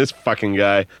again. Look at this fucking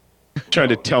guy trying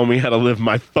to tell me how to live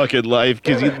my fucking life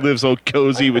because he lives so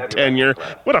cozy with tenure.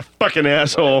 What a fucking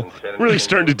asshole. Really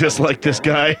starting to dislike this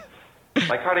guy.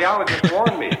 My cardiologist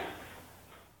warned me.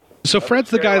 So Fred's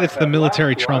the guy that's the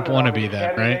military Trump wannabe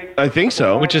then, right? I think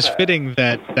so. Which is fitting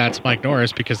that that's Mike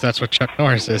Norris because that's what Chuck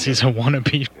Norris is. He's a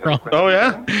wannabe Trump. Oh,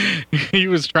 yeah? He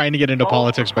was trying to get into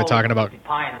politics by talking about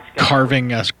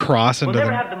carving a cross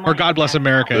into or God Bless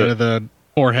America, into the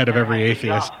forehead of every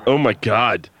atheist. Oh, my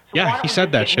God. Yeah, he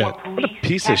said that shit. What a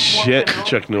piece of shit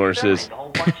Chuck Norris is.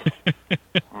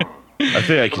 I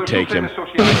think I could take him.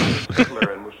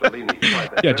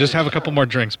 Yeah, just have a couple more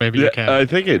drinks. Maybe you can. I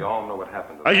think it.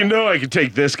 I could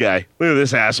take this guy. Look at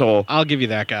this asshole. I'll give you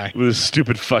that guy. With his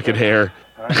stupid fucking hair.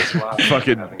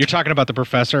 Fucking. You're talking about the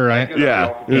professor, right?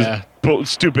 Yeah. His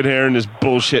stupid hair and his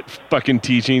bullshit fucking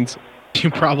teachings. You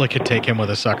probably could take him with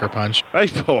a sucker punch.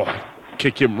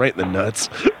 Kick him right in the nuts.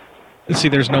 See,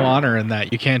 there's no honor in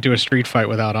that. You can't do a street fight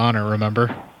without honor,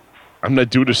 remember? I'm not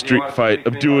doing a street fight.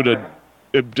 I'm doing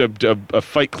a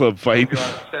Fight Club fight.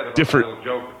 Different.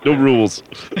 No rules.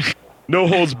 No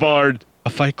holds barred. A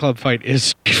Fight Club fight is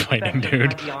street fighting,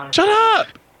 dude. Shut up!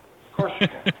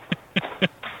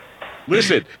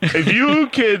 Listen, if you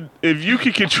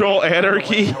could control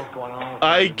anarchy,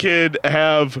 I could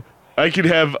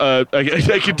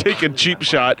take a cheap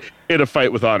shot in a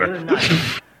fight with honor.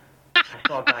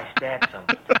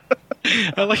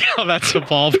 I like how that's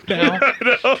evolved now.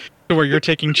 To where you're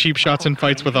taking cheap shots in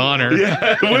fights with honor.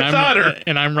 Yeah, with honor.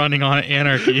 And I'm running on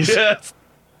anarchies. Yes.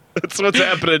 That's what's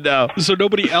happening now. So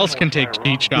nobody else can take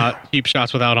cheap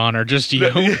shots without honor, just you.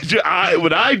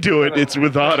 When I do it, it's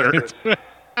with honor.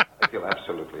 I feel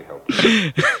absolutely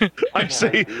helpless.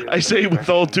 I say with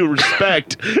all due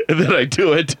respect, and then I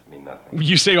do it.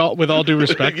 You say with all due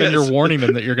respect, then you're warning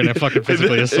them that you're going to fucking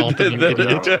physically assault them, you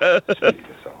idiot. Speak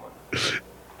to someone.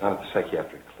 Not at the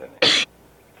psychiatric clinic.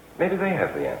 Maybe they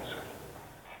have the answer.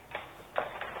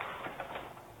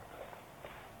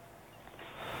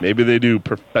 Maybe they do,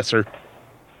 Professor.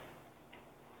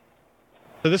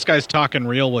 So this guy's talking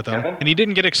real with him, and he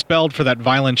didn't get expelled for that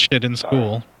violent shit in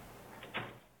school.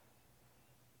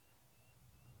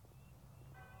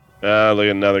 Look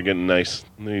at now they're getting nice.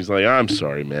 And he's like, I'm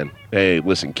sorry, man. Hey,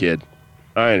 listen, kid.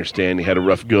 I understand you had a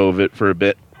rough go of it for a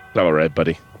bit. It's all right,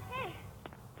 buddy.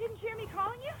 Didn't you hear me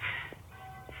calling you?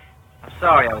 I'm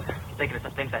sorry, I was thinking of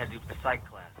some things I had to do for the psych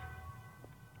class.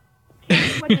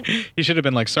 He should have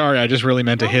been like, sorry, I just really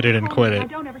meant to hit it and quit I it.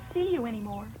 don't ever see you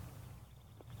anymore.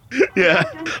 Yeah,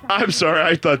 I'm sorry.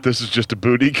 I thought this was just a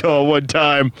booty call one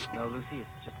time. No, Lucy, it's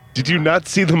just... Did you not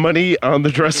see the money on the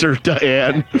dresser,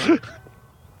 Diane?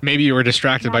 Maybe you were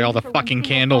distracted by all the fucking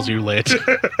candles you lit.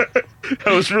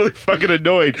 I was really fucking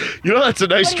annoyed. You know, that's a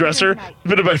nice dresser. It's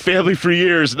been in my family for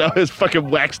years. Now it has fucking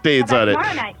wax stains on it.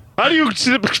 How do you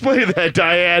explain that,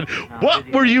 Diane?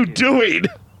 What were you doing?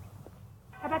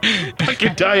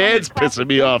 Fucking Diane's pissing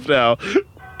me off now.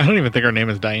 I don't even think her name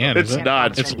is Diane. It's is it?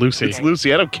 not. It's Lucy. It's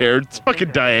Lucy. I don't care. It's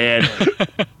fucking Diane.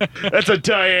 That's a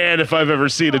Diane if I've ever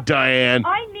seen a Diane.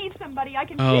 I need somebody I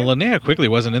can. Oh, kiss. Linnea Quigley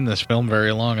wasn't in this film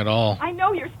very long at all. I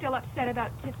know you're still upset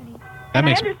about Tiffany. That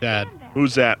makes me sad.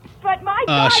 Who's that? But my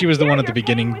God, She was the one at the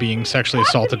beginning being sexually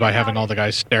assaulted by having all the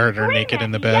guys stare at her naked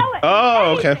in the bed.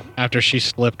 Oh, okay. After she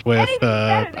slipped with,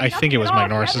 I think it was Mike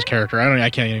Norris's character. I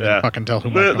can't even fucking tell who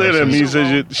Mike Let him. Norris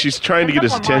is. She's trying to get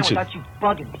his attention.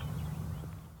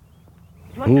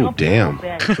 Ooh, damn.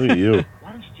 Look at you.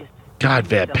 God,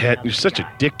 Van Pet, you're such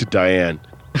a dick to Diane.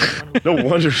 No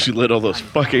wonder she lit all those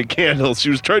fucking candles. She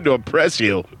was trying to impress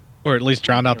you. Or at least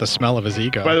drown out the smell of his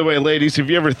ego. By the way, ladies, if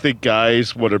you ever think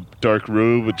guys want a dark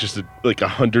room with just like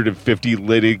 150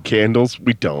 lit candles,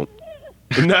 we don't.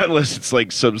 Not unless it's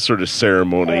like some sort of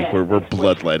ceremony where we're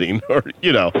bloodletting or,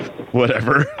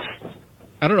 whatever.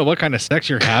 I don't know what kind of sex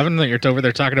you're having that you're over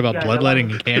there talking about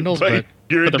bloodletting and candles, but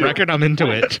for the record, I'm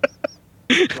into it.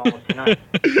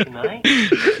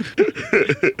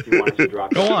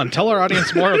 Go on, tell our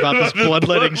audience more about this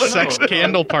bloodletting sex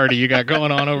candle party you got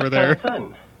going on over there.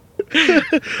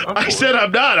 I said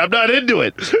I'm not into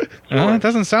it. It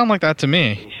doesn't sound like that to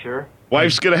me. You sure?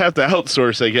 Wife's gonna have to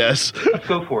outsource, I guess. Let's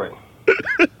go for it.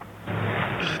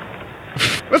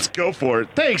 Let's go for it.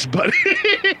 Thanks, buddy.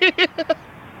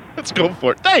 Let's go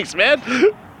for it. Thanks, man.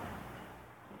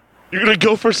 You're gonna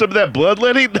go for some of that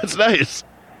bloodletting? That's nice.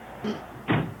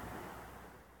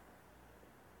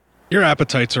 Your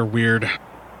appetites are weird.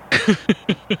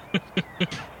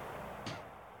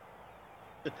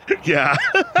 Yeah.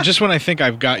 Just when I think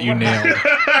I've got you nailed,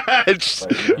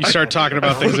 you start talking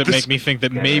about things that make me think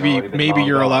that maybe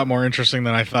you're a lot more interesting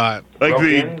than I thought. Like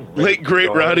the late great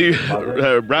Roddy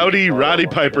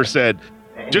Piper said,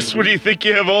 just when you think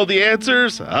you have all the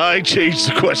answers, I change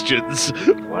the questions.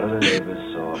 What are the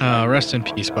neighbors saw? Rest in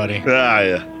peace, buddy. Ah,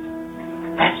 yeah.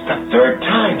 That's the third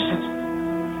time since...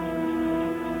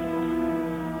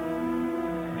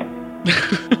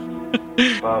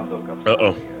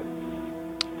 Uh-oh.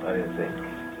 I didn't think.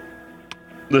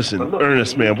 Listen,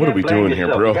 Ernest, man, what are we doing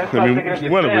here, bro? I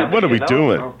mean, what are we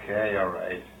doing? Okay, all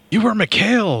right. You were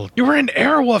McHale. You were in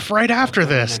Airwolf right after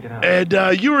this. And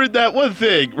you were in that one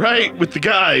thing, right? With the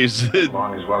guys.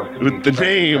 With the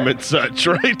name and such,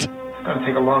 right? It's going to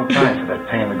take a long time for that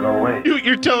pain to go away.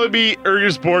 You're telling me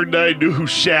Ernest Borgnine knew who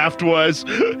Shaft was?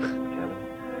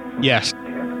 Yes.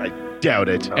 I doubt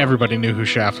it. Everybody knew who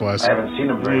Shaft was. I haven't seen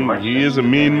him very much. He is a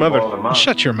mean mother.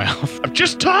 Shut your mouth. I'm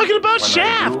just talking about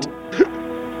Shaft. He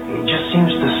just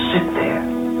seems to sit there.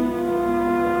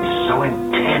 He's so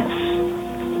intense.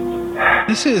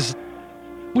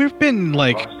 We've been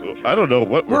like, I don't know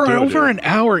what we're doing over here. an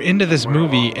hour into this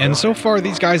movie, and so far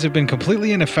these guys have been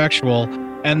completely ineffectual,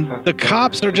 and the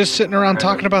cops are just sitting around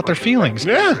talking about their feelings.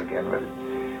 Yeah.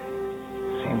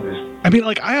 I mean,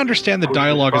 like, I understand the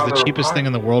dialogue is the cheapest thing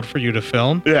in the world for you to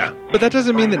film. Yeah. But that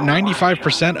doesn't mean that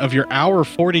 95% of your hour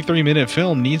 43-minute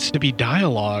film needs to be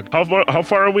dialogue. How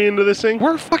far are we into this thing?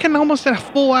 We're fucking almost at a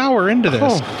full hour into this.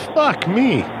 Oh, fuck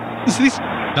me.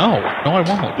 No, I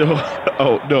won't.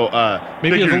 No,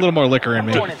 maybe there's a little more liquor in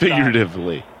me.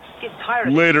 Figuratively.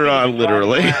 Later on,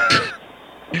 literally.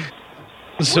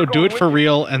 So do it for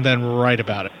real and then write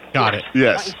about it. Got it.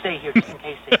 Yes. Stay here just in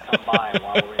case they come by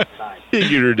while we're inside.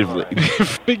 Figuratively.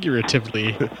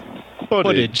 Figuratively.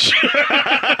 Footage.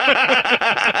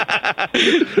 I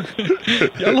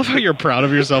love how you're proud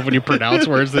of yourself when you pronounce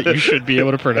words that you should be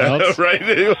able to pronounce. Right.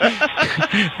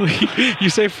 You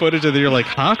say footage and then you're like,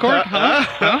 huh, Court?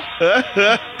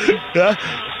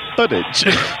 Footage.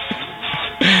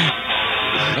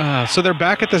 So they're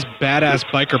back at this badass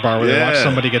biker bar where they watch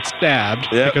somebody get stabbed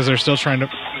because they're still trying to...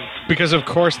 Because, of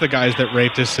course, the guys that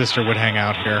raped his sister would hang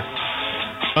out here.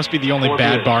 Must be the only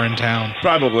bad bar in town.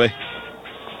 Probably.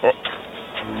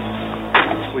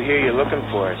 We hear you looking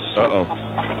for us.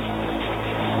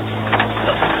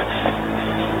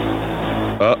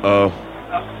 Uh-oh.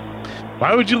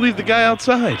 Why would you leave the guy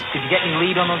outside? Did you get any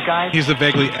lead on those guys? He's the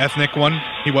vaguely ethnic one.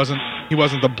 He wasn't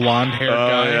the blonde-haired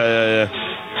guy. Yeah.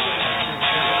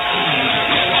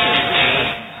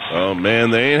 Oh, Oh,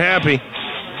 man, they ain't happy.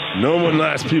 No one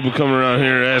likes people coming around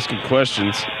here asking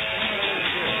questions.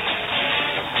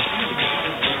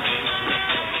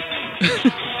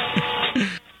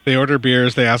 They order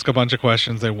beers, they ask a bunch of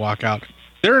questions, they walk out.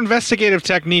 Their investigative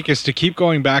technique is to keep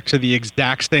going back to the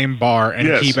exact same bar and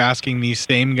Yes. keep asking these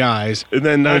same guys And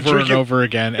then not over drinking, and over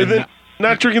again. And then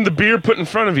not drinking the beer put in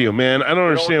front of you, man. I don't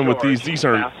understand what these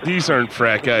aren't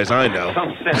frat guys I know.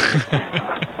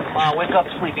 Wow, wake up,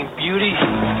 sleeping beauty.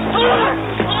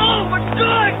 Oh, my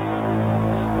God!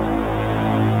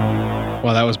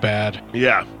 Well, that was bad.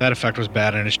 Yeah. That effect was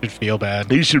bad, and it should feel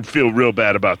bad. You should feel real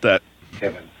bad about that.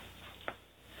 Kevin,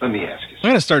 let me ask you. I'm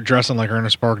going to start dressing like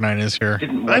Ernest Borgnine is here.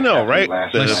 I know, right?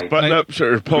 The button-up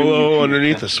or polo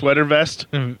underneath a sweater vest.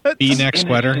 V-neck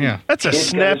sweater, yeah. That's a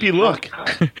snappy look.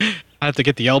 I have to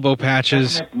get the elbow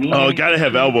patches. Oh, gotta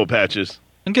have elbow patches.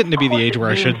 I'm getting to be the age where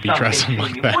I should be dressing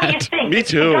like What do you that. think? Me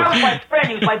too. That was my friend.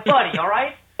 He was my buddy, all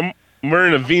right? I'm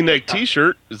wearing a V-neck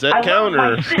T-shirt. Does that I count?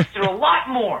 love Or my sister a lot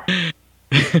more.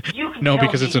 No,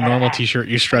 because it's a normal T-shirt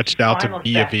you stretched out to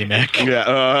be a V-neck. Yeah,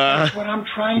 That's what I'm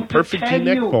trying to perfect tell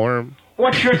V-neck you. form.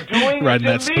 What you're doing Riding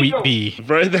is that sweet illegal. V.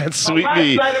 Right, that sweet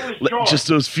V. Let just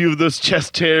those few of those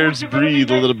chest hairs breathe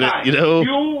a little bit, you know?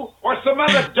 You or some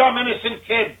other dumb innocent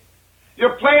kid.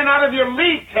 You're playing out of your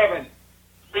league, Kevin.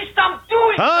 Please stop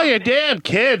doing Oh, you damn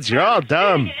kids, you're all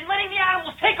dumb. and letting the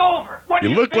animals take over. What You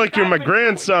do look like you're my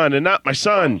grandson and not my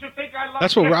son.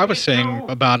 That's what I was saying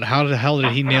about how the hell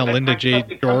did he nail Linda J.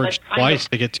 George twice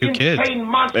to get 2 kids?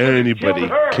 Anybody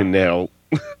can nail.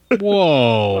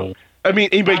 Whoa. I mean,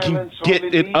 anybody can get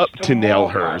it up to nail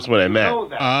her, is what I meant.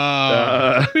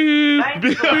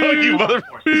 You mother.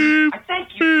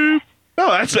 No,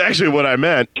 that's actually what I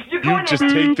meant. You just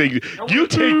take things. You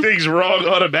take things wrong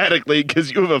automatically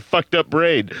because you have a fucked up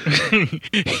brain.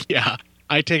 Yeah,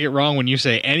 I take it wrong when you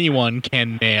say anyone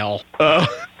can nail.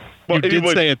 Well, you did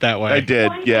say it that way. I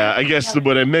did, yeah. I guess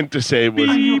what I meant to say was,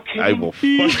 I will fuck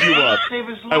you up.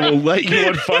 I will let you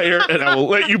on fire, and I will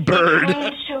let you burn.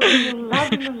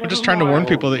 I'm just trying to warn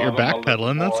people that you're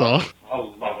backpedaling, that's all.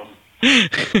 I'll love him.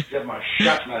 Get my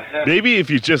shot in the head. Maybe if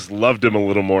you just loved him a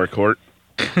little more, Court.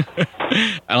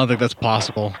 I don't think that's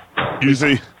possible.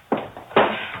 Usually,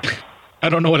 I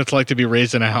don't know what it's like to be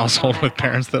raised in a household with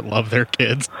parents that love their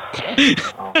kids.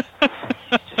 I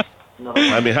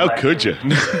mean, how could you?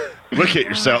 Look at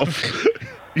yourself.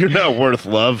 You're not worth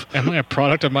love. Am I a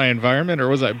product of my environment, or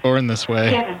was I born this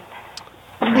way?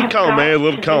 Little column A,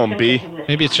 little column B.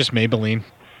 Maybe it's just Maybelline.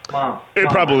 It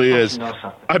probably is.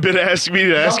 I've been asking me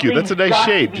to ask you. That's a nice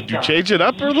shade. Did you change it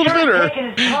up a little bit, or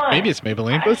maybe it's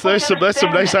Maybelline? That's nice. That's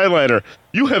some nice eyeliner.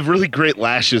 You have really great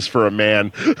lashes for a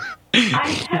man.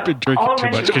 You've been drinking too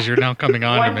much because you're now coming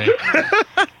on to me.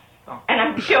 And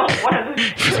I'm killed one of them.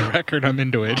 For the record, I'm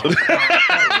into it.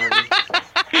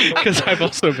 Because I've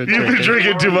also been You've been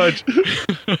drinking too much.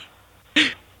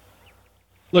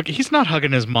 Look, he's not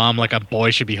hugging his mom like a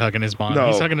boy should be hugging his mom. No,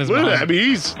 He's hugging his look at mom. that. I mean,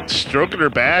 he's stroking her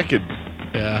back, and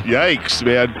yeah, yikes,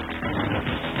 man.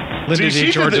 Linda See, J.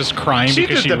 she George did is crying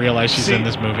because did she realized she's in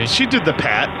this movie. She did the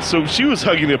pat, so she was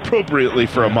hugging appropriately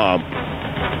for a mom.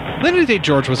 Linda J.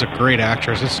 George was a great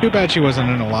actress. It's too bad she wasn't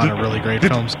in a lot of really great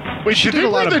films. Wait, she did they a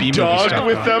lot bring of the B-movie dog stuff,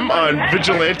 with though. them on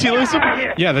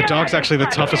Vigilantelism? Yeah, the dog's actually the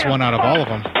toughest one out of all of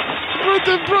them. Look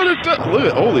at,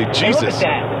 holy Jesus.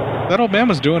 That old man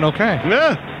was doing okay.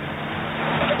 Yeah.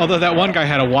 Although that one guy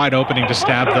had a wide opening to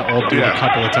stab the old dude a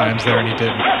couple of times there, and he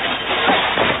didn't.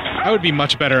 I would be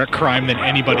much better at crime than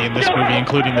anybody in this movie,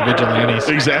 including the vigilantes.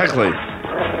 Exactly.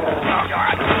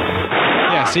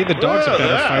 Yeah, see, the dog's a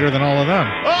better fighter than all of them.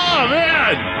 Oh,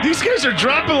 man. These guys are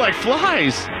dropping like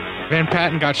flies. Van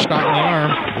Patten got shot in the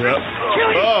arm. Yep.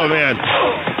 Oh, man.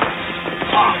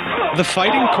 The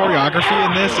fighting choreography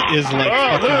in this is like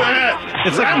look at that.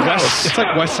 It's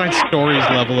like West Side Story's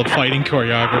level of fighting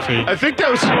choreography. I think that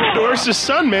was Doris'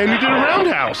 son, man. He did a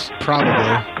roundhouse. Probably.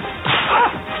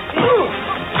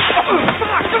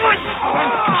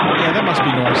 Yeah, that must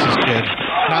be Norris's kid.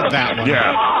 Not that one.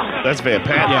 Yeah, that's Van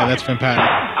Patten. Yeah, that's Van Patten.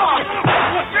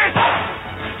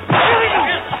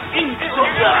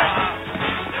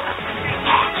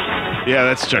 Yeah,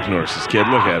 that's Chuck Norris's kid.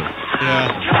 Look at him.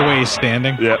 Yeah, the way he's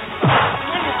standing. Yep.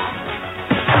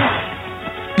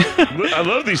 I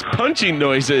love these punching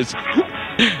noises.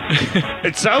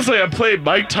 It sounds like I played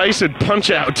Mike Tyson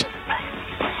Punch-Out.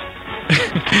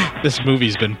 This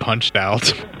movie's been punched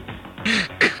out.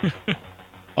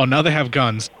 Oh, now they have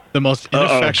guns. The most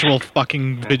ineffectual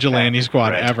fucking vigilante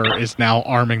squad ever is now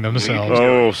arming themselves.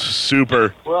 Oh,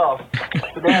 super. Well,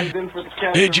 Sudan's in for the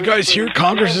count. Hey, did you guys hear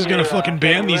Congress is gonna fucking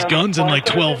ban these guns in like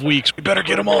 12 weeks? We better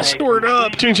get them all stored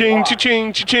up. Ching, ching,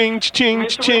 ching, ching, ching,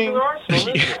 ching.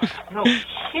 No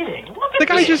kidding. Look The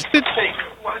guy just did.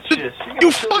 Watch this.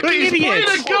 You fucking He's idiot!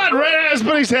 pointing a gun right at his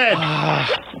buddy's head.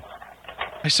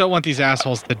 I so want these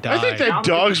assholes to die. I think that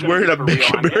dog's wearing a Make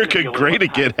America Great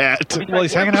Again hat. Well,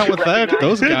 he's hanging out with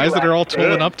those guys that are all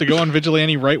tooling up to go on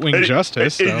vigilante right-wing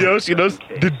justice. So. You know,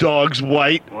 the dog's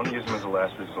white. I want to use them as a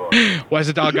last resort. Why's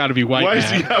the dog got to be white?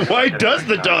 Why does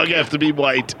the dog have to be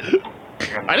white?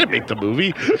 I didn't make the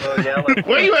movie.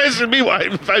 Why are you asking me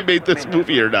if I made this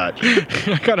movie or not?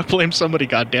 I gotta blame somebody,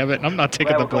 goddammit, and I'm not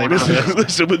taking the blame.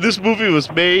 Listen, when this movie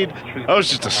was made, I was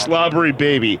just a slobbery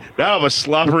baby. Now I'm a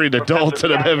slobbering adult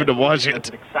and I'm having to watch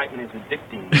it. Excitement is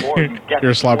addicting.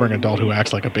 You're a slobbering adult who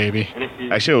acts like a baby.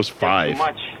 Actually, I was 5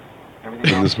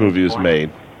 when this movie was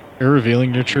made. You're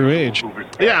revealing your true age.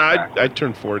 Yeah, I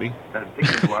turned 40.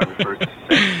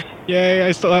 Yay,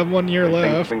 I still have 1 year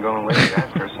left.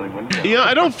 Yeah,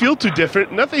 I don't feel too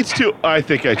different. Nothing's too... I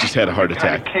think I just had a heart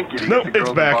attack. Nope,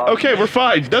 it's back. Okay, we're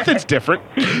fine. Nothing's different.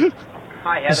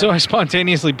 So I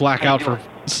spontaneously black out for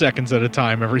seconds at a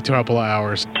time every couple of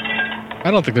hours. I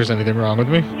don't think there's anything wrong with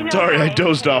me. Sorry, I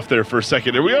dozed off there for a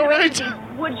second. Are we all right?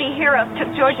 Would-be heroes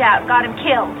took George out, got him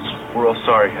killed. We're all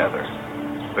sorry, Heather.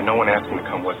 But no one asked him to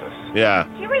come with us. Yeah.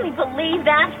 Do you really believe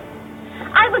that?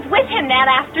 I was with him that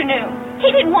afternoon.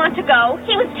 He didn't want to go.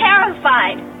 He was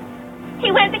terrified.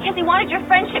 He went because he wanted your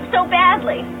friendship so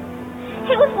badly.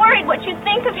 He was worried what you'd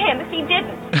think of him if he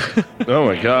didn't. Oh,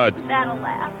 my God. That'll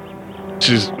laugh.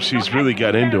 She's really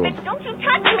got into him. Don't you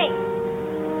touch me!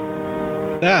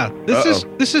 Yeah,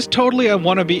 this is totally a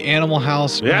wannabe Animal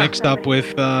House mixed up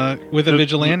with a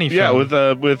vigilante film.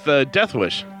 Yeah, with Death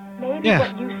Wish. Maybe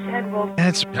Yeah. what you said will... And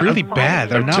it's really bad.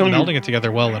 They're not melding it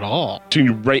together well at all. Telling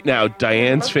you right now,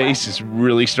 Diane's face is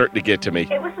really starting to get to me.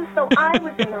 It was as though I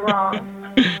was in the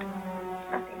wrong.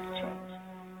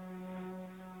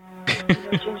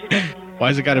 Nothing's changed.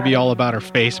 Why's it got to be all about her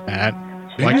face, Matt?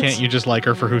 Why can't you just like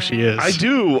her for who she is? I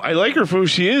do. I like her for who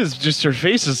she is. Just her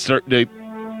face is starting to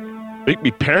make me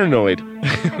paranoid.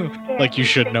 Like you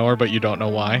should know her, but you don't know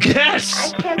why.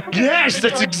 Yes! Yes,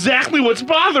 that's exactly what's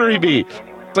bothering me.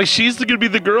 It's like she's going to be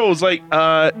the girl who's like,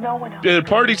 at a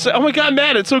party, say, oh my God,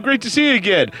 Matt, it's so great to see you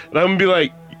again. And I'm going to be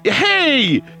like,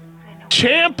 hey,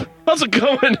 champ, how's it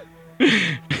going?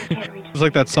 It's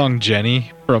like that song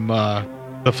Jenny from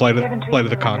the Flight of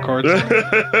the Conchords.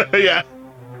 Yeah.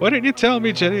 Why didn't you tell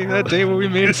me, Jenny, that day when we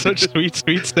made such sweet,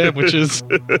 sweet sandwiches?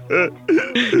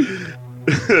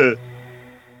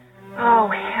 Oh,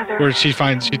 Heather. Where she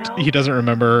finds he doesn't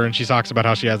remember her, and she talks about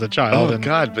how she has a child. Oh,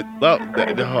 God, but no,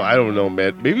 I don't know,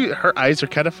 man. Maybe her eyes are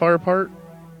kind of far apart.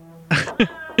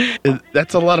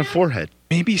 That's a lot of forehead.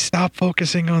 Maybe stop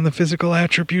focusing on the physical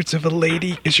attributes of a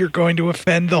lady, because you're going to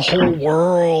offend the whole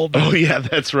world. Oh, yeah,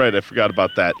 that's right. I forgot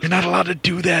about that. You're not allowed to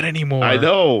do that anymore. I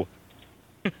know.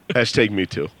 Hashtag me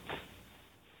too.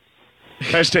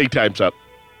 Hashtag time's up.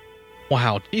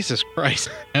 Wow, Jesus Christ,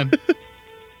 man.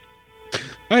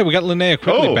 All right, we got Linnea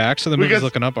quickly back, so the movie's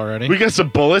looking up already. We got some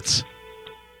bullets.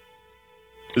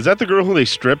 Is that the girl who they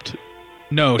stripped?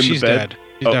 No, she's dead.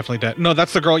 She's definitely dead. No,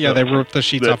 that's the girl. Yeah, they ripped the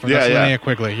sheets off. That's Linnea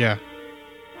Quigley. Yeah.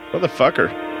 Motherfucker.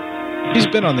 He's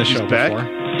been on this show before.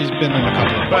 He's been in a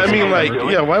couple of. But I mean, like,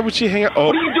 yeah. Why would she hang out? Oh,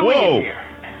 What are you doing whoa! here?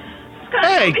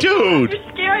 Hey, dude!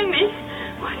 You're scaring me.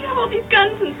 Why do you have all these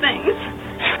guns and things?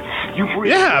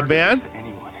 Yeah, man.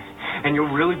 And you'll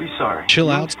really be sorry. Chill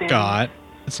out, Scott.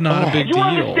 It's not a big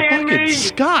deal. Fucking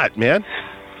Scott, man.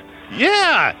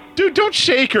 Yeah, dude, don't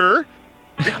shake her.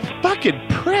 Fucking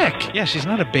prick. Yeah, she's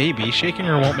not a baby. Shaking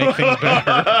her won't make things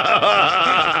better.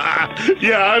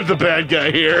 Yeah, I'm the bad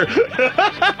guy here.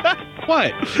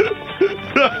 What?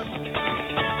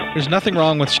 There's nothing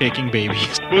wrong with shaking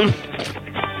babies.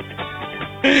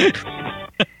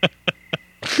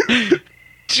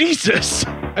 Jesus.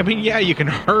 I mean, yeah, you can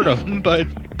hurt them, but...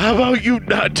 How about you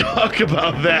not talk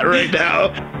about that right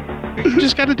now? You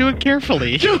just gotta do it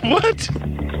carefully. What?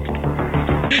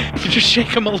 You just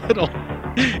shake them a little.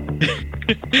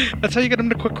 That's how you get them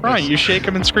to quit crying. You shake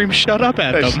them and scream, shut up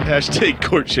at them. Hashtag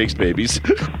Court shakes babies.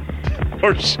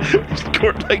 Or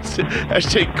Court likes...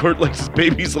 Hashtag Court likes his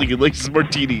babies like he likes his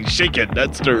martini. Shake it,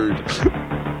 not stirred.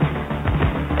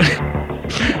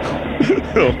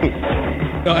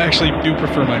 No, I actually do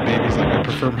prefer my babies like I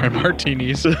prefer my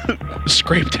martinis.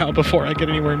 Scraped out before I get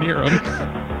anywhere near them.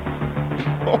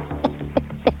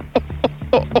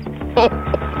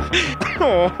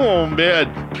 Oh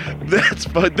man, that's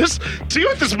fun. See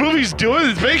what this movie's doing?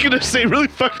 It's making us say really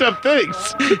fucked up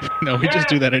things. No, we just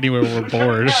do that anywhere we're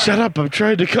bored. Shut up! I'm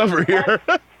trying to cover here.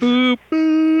 Boop,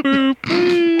 boop,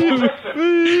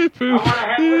 boop, boop, I want to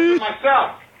have this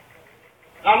myself.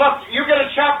 Now look, you get a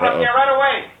chopper up there right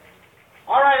away.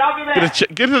 All right, I'll be there.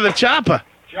 Get to the chopper.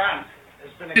 John,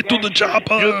 there's been a Get to the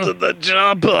chopper. Get to the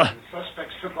chopper. The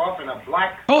suspects took off in a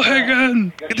black. Oh,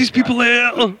 Hagen, get these people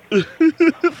out.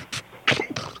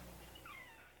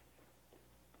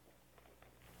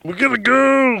 We're gonna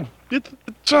go. Get to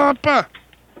the chopper.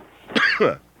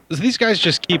 These guys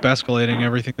just keep escalating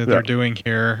everything that they're doing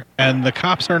here, and the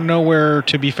cops are nowhere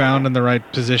to be found in the right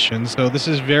position. So this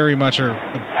is very much a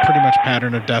pretty much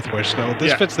pattern of Death Wish. So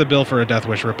this fits the bill for a Death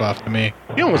Wish ripoff to me.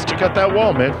 You almost took out that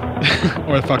wall, man.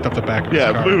 Or fucked up the back of his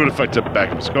car. Yeah, we would have fucked up the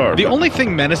back of his car. The only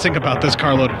thing menacing about this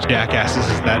carload of jackasses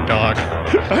is that dog.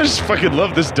 I just fucking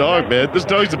love this dog, man. This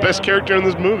dog's the best character in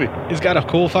this movie. He's got a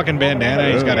cool fucking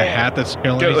bandana. He's got a hat that's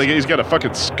chilling. He's got a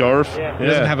fucking scarf. He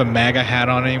doesn't have a MAGA hat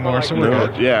on anymore, so we're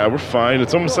good. Yeah, we're fine.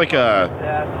 It's almost like a...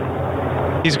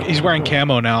 He's wearing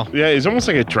camo now. Yeah, he's almost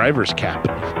like a driver's cap.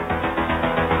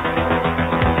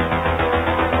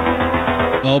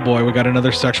 Oh boy, we got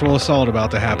another sexual assault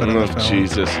about to happen in the film.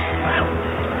 Jesus.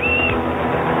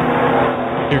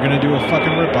 You're gonna do a fucking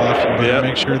ripoff. You better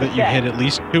make sure that you hit at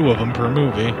least 2 of them per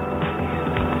movie.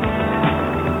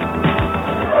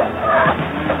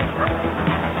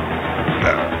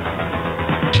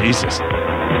 Jesus.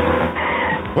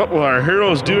 What will our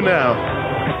heroes do now?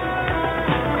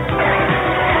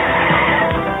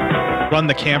 Run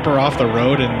the camper off the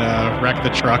road and wreck the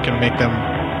truck and make them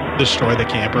destroy the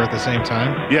camper at the same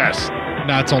time? Yes.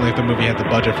 No, it's only if the movie had the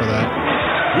budget for that.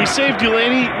 We saved you,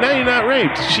 Laney. Now you're not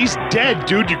raped. She's dead,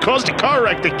 dude. You caused a car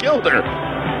wreck that killed her.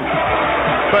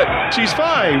 But she's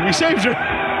fine. We saved her.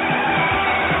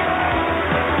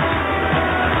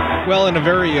 Well, in a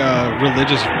very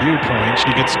religious viewpoint,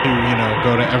 she gets to,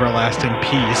 go to everlasting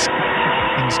peace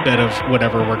instead of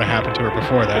whatever were to happen to her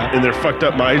before that. In their fucked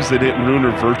up minds, they didn't ruin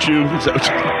her virtue. Is that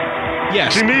what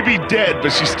yes. She may be dead,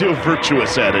 but she's still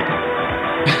virtuous at it.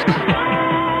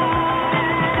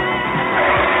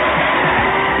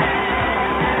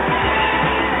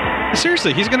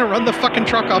 Seriously, he's gonna run the fucking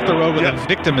truck off the road with a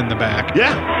victim in the back.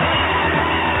 Yeah.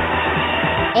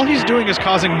 All he's doing is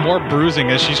causing more bruising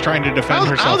as she's trying to defend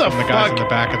herself from the guys in the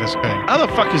back of this thing. How the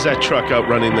fuck is that truck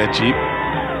outrunning that Jeep?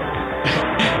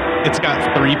 It's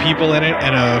got 3 people in it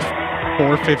and a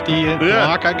 450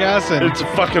 block, I guess. And it's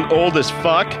fucking old as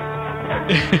fuck.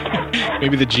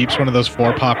 Maybe the Jeep's one of those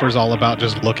 4-poppers all about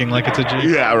just looking like it's a Jeep.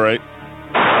 Yeah, right.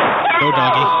 Go,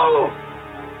 doggy.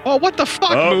 Oh, what the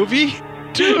fuck, movie?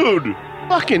 Dude,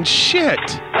 fucking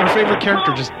shit. Our favorite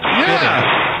character just did it.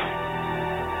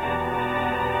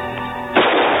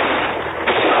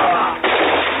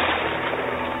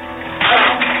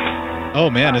 Oh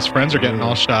man, his friends are getting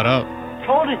all shot up.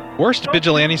 Worst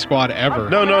vigilante squad ever.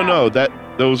 No.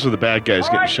 Those are the bad guys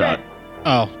getting shot.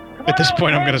 Oh, at this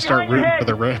point, I'm gonna start rooting for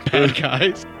the bad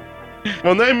guys.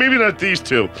 Well, maybe not these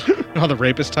 2. Oh, the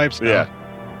rapist types. No. Yeah.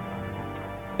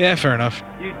 Yeah, fair enough.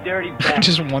 You dirty I bastard.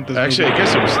 just want this. Actually, movie. I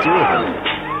guess it was 3 of them.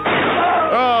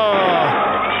 Oh.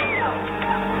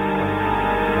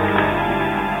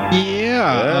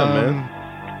 Yeah,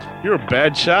 man. You're a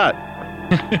bad shot.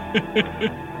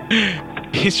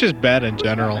 He's just bad in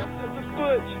general.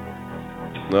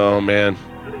 Oh, man.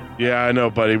 Yeah, I know,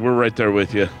 buddy. We're right there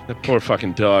with you. That poor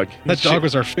fucking dog. That dog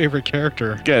was our favorite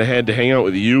character. Had to hang out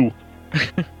with you.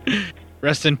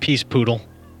 Rest in peace, Poodle.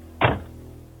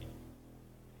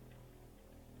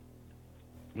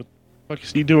 What the fuck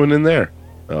is he doing in there?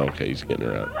 Oh, okay. He's getting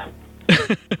her out.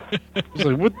 I was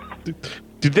like, what?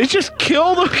 Did they just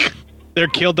kill the... They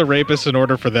killed the rapist in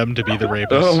order for them to be the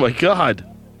rapist. Oh, my God.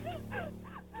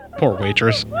 Poor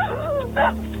waitress.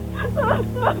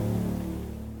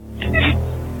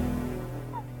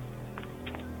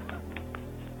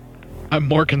 I'm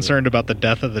more concerned about the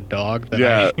death of the dog than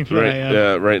I am.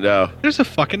 Yeah, right now. There's a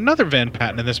fucking another Van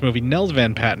Patten in this movie, Nels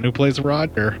Van Patten, who plays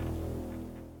Roger.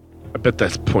 I bet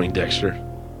that's Poindexter.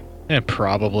 Yeah,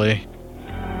 probably.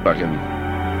 Fucking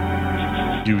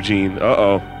Eugene.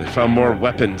 Uh-oh. They found more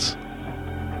weapons.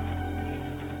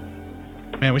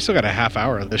 Man, we still got a half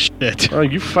hour of this shit. Are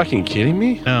you fucking kidding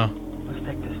me? No. Let's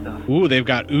take this stuff. Ooh, they've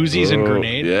got Uzis and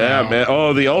grenades. Yeah, now. man.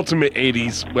 Oh, the ultimate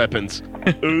 80s weapons.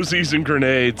 Uzis and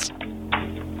grenades.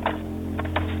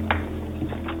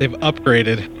 They've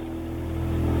upgraded.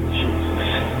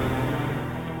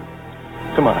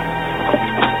 Come on.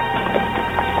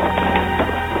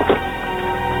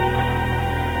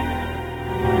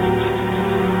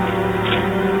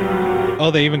 Oh,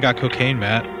 Oh, they even got cocaine,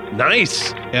 Matt.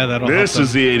 Nice. Yeah, that'll This help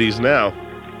is the 80s now.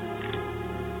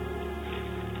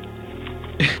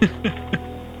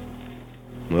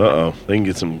 Uh-oh. They can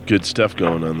get some good stuff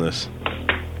going on this.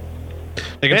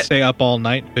 They can stay up all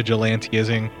night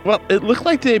vigilanteising. Well, it looked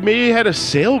like they maybe had a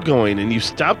sale going, and you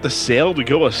stopped the sale to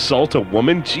go assault a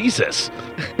woman? Jesus.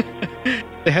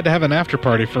 They had to have an after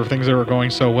party for things that were going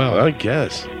so well. I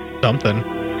guess. Something.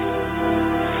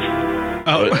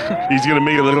 Oh. He's going to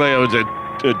make it look like it was a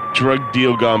drug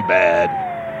deal gone bad.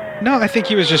 No, I think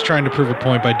he was just trying to prove a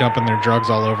point by dumping their drugs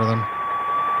all over them.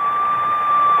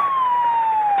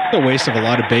 It's a waste of a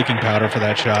lot of baking powder for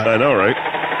that shot. I know, right?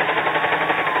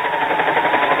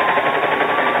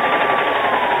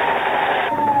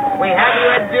 We have you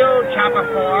in view, Chopper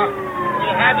 4. We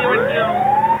have you in view.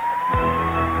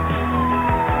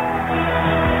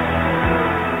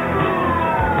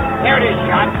 There it is,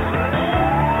 John.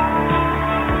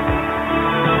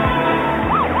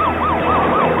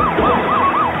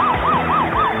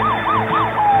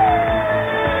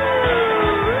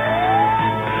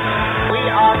 We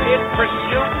are in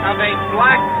pursuit of a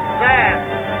black van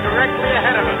directly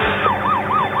ahead of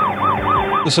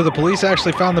us. So the police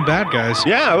actually found the bad guys.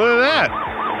 Yeah, look at that.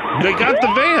 They got the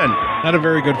van. Not a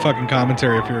very good fucking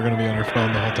commentary if you were going to be on your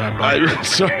phone the whole time.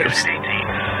 Sorry.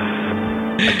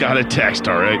 I got a text,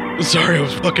 all right? Sorry, I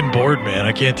was fucking bored, man.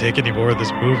 I can't take any more of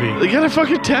this movie. I got a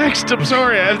fucking text. I'm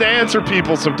sorry. I have to answer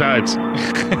people sometimes.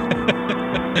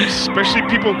 Especially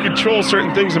people who control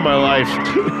certain things in my life.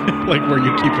 Like where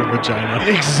you keep a vagina.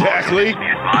 Exactly.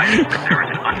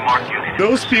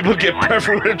 Those people get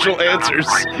preferential answers.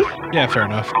 Yeah, fair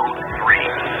enough.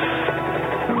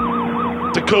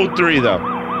 The code 3, though.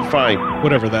 Fine.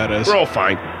 Whatever that is. We're all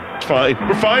fine. It's fine.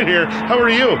 We're fine here. How are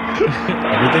you?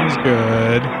 Everything's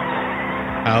good.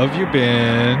 How have you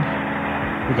been?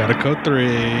 We got a code 3.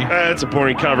 That's a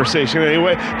boring conversation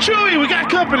anyway. Chewie, we got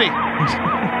company.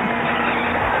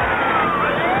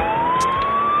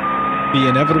 The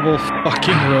inevitable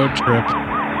fucking road trip.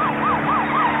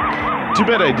 Too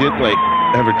bad I didn't,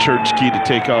 have a church key to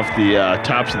take off the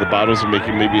tops of the bottles and make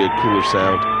it maybe a cooler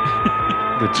sound.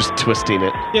 They're just twisting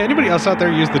it. Yeah, anybody else out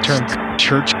there use the term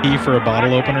church key for a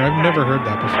bottle opener? I've never heard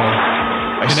that before.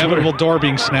 Inevitable door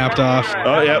being snapped off.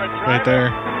 Oh, yep. Right there.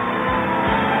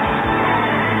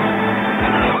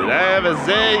 Did I ever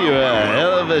say you're a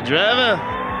hell of a driver?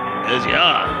 Yes, you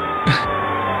are.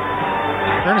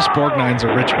 Ernest Borgnine's a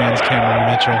rich man's Cameron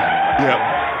Mitchell. Yep.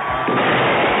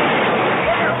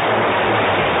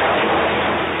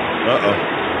 Uh-oh.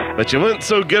 But you weren't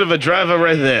so good of a driver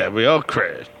right there. We all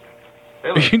crashed.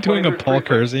 Are you doing a Paul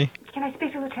Kersey? Can I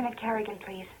speak to Lieutenant Kerrigan,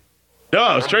 please? No,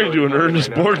 I was trying to do an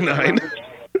Ernest Borgnine.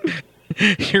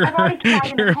 Your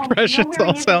impressions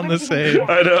all sound the same.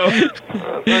 I know.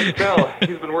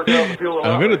 He's been working out the field.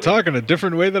 I'm going to talk in a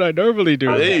different way than I normally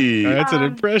do. Hey. That's an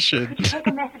impression. Could you take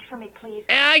a message for me, please?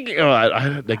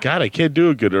 God, I can't do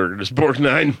a good Ernest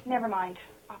Borgnine. Never mind.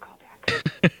 I'll call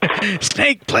back.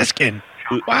 Snake Plissken.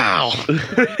 Wow.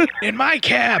 In my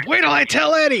cab. Wait till I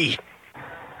tell Eddie.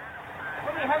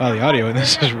 Wow, the audio in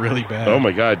this is really bad. Oh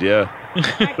my God, yeah.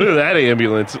 Look at that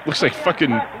ambulance. It looks like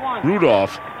fucking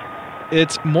Rudolph.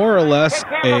 It's more or less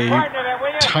a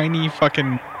tiny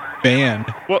fucking van.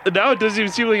 Well, now it doesn't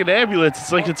even seem like an ambulance.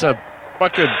 It's like it's a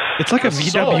fucking... It's like a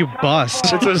VW bus.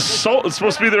 It's an assault. It's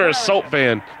supposed to be their assault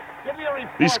van.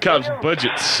 These cops'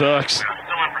 budget sucks.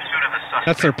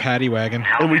 That's their paddy wagon.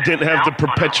 And we didn't have the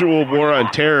perpetual war on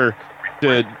terror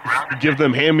to give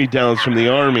them hand-me-downs from the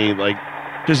army,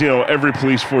 because, every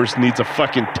police force needs a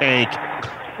fucking tank.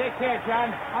 Take care,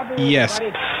 John. I'll be Yes. with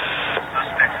you, buddy.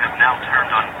 Suspects have now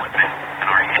turned on Woodman and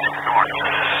are headed north.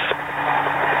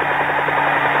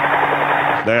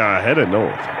 They are headed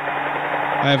north.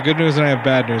 I have good news and I have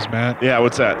bad news, Matt. Yeah,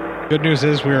 what's that? Good news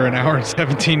is we're an hour and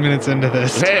 17 minutes into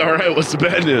this. Hey, all right, what's the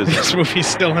bad news? This movie's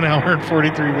still an hour and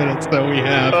 43 minutes, though we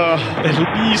have at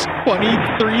least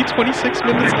 23, 26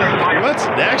 minutes left. What's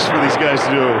next for these guys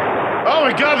to do? Oh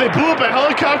my God, they blew up a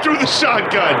helicopter with a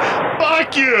shotgun.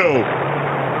 Fuck you.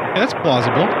 Yeah, that's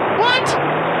plausible. What?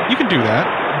 You can do that.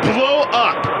 Blow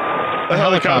up a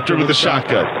helicopter with a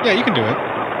shotgun. Yeah, you can do it.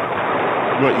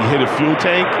 What, you hit a fuel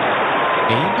tank?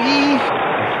 Maybe.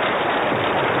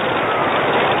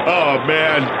 Oh,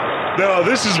 man. No,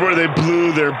 this is where they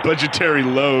blew their budgetary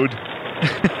load.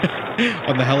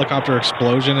 On the helicopter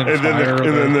explosion and fire.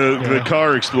 Then the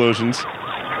car explosions.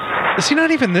 See,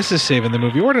 not even this is saving the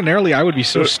movie. Ordinarily, I would be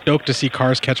so stoked to see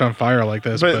cars catch on fire like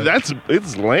this. But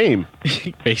it's lame.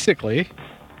 Basically.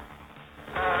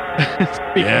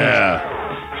 Yeah.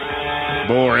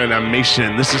 More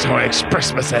animation. This is how I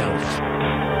express myself.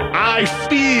 I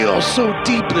feel so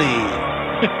deeply.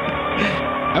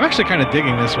 I'm actually kind of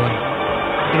digging this one.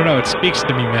 I don't know, it speaks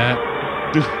to me, Matt.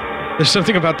 There's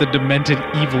something about the demented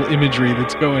evil imagery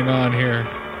that's going on here.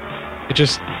 It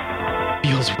just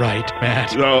feels right,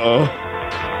 Matt. Uh-oh.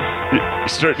 You're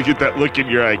starting to get that look in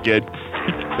your eye again.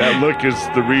 That look is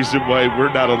the reason why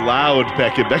we're not allowed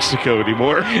back in Mexico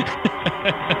anymore.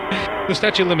 The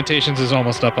statute of limitations is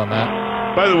almost up on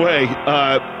that. By the way,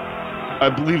 I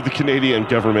believe the Canadian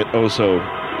government also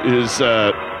is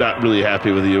not really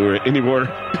happy with you anymore.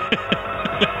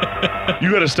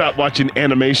 You gotta stop watching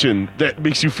animation that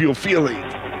makes you feel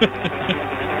feelings.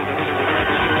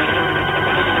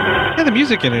 Yeah, the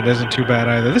music in it isn't too bad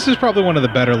either. This is probably one of the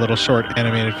better little short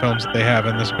animated films that they have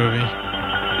in this movie.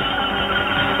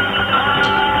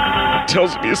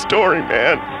 Tells me a story,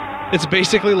 man. It's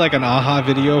basically like an aha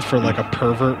video for like a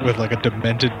pervert with like a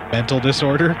demented mental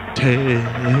disorder.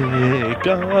 Take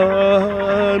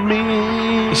on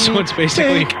me. So it's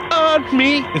basically Take on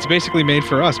me. It's basically made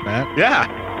for us, Matt.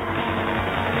 Yeah.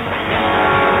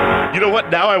 You know what?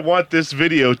 Now I want this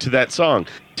video to that song.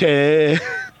 That's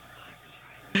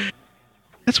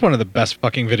one of the best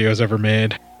fucking videos ever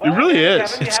made. It really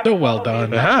is. It's so well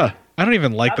done. Yeah. I don't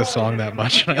even like the song that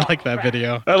much, and I like that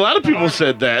video. A lot of people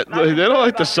said that. Like, they don't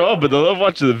like the song, but they love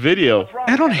watching the video.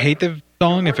 I don't hate the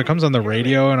song. If it comes on the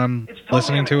radio and I'm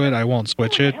listening to it, I won't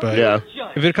switch it. But yeah.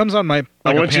 If it comes on my I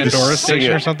like a want you to Pandora sing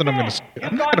station it. or something, I'm not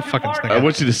gonna fucking sing I it.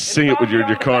 want you to sing it when you're in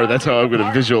your car. That's how I'm going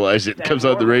to visualize it. It comes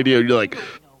on the radio, and you're like,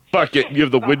 fuck it. You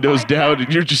have the windows down,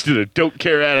 and you're just in a don't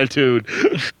care attitude.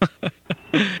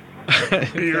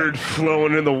 Beard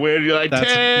flowing in the wind. You're like,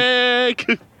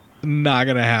 take. Not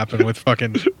gonna happen with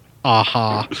fucking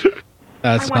aha.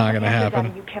 That's not gonna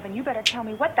happen. You, Kevin, you better tell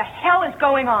me what the hell is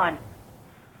going on.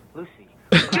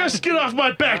 Just get off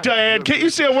my back, Diane. Can't you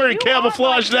see I'm wearing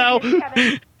camouflage now?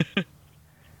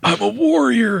 I'm a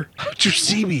warrior. How'd you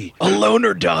see me? A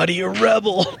loner, Dottie, a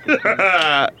rebel.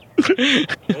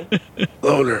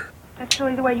 Loner. That's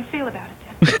really the way you feel about it,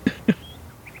 then.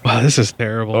 Wow, this is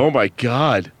terrible. Oh my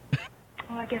god.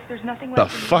 Well, I guess there's nothing The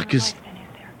left. fuck is...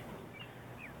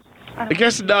 I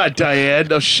guess not, Diane.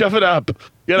 Now shove it up.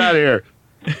 Get out of here.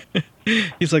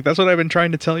 He's like, that's what I've been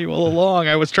trying to tell you all along.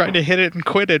 I was trying to hit it and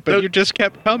quit it, but you just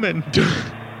kept coming.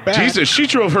 Jesus, she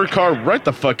drove her car right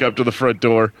the fuck up to the front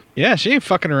door. Yeah, she ain't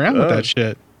fucking around with that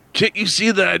shit. Can't you see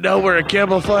that I now wear a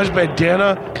camouflage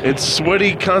bandana and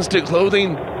sweaty, constant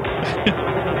clothing?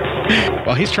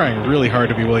 Well, he's trying really hard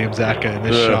to be William Zatka in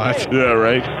this shot. Yeah,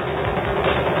 right.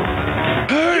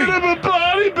 Hey! Get him a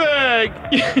body bag!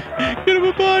 Get him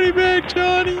a body bag,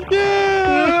 Johnny! Yeah!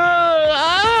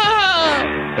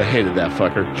 I hated that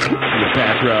fucker. In the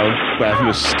background, laughing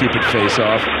his stupid face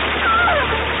off.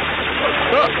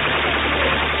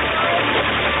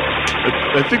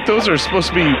 I think those are supposed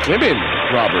to be women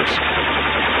robbers.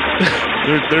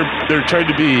 they're trying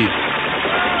to be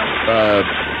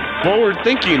forward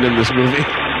thinking in this movie.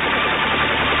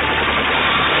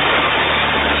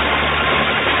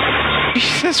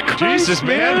 Jesus Christ, Jesus,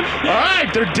 man! All right,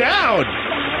 they're down.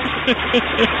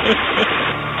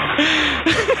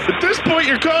 At this point,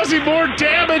 you're causing more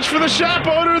damage for the shop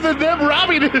owner than them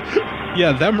robbing it.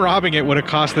 Yeah, them robbing it would have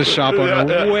cost the shop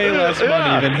owner way less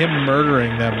money than him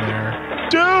murdering them there.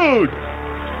 Dude!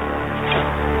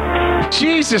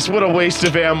 Jesus, what a waste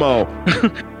of ammo.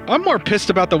 I'm more pissed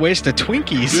about the waste of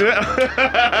Twinkies.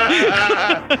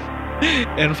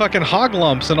 And fucking hog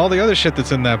lumps and all the other shit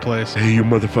that's in that place. Hey, you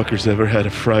motherfuckers ever had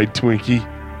a fried Twinkie?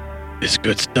 It's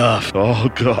good stuff. Oh,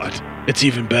 God. It's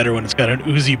even better when it's got an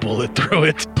Uzi bullet through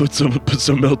it. Put some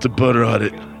melted butter on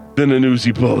it, then an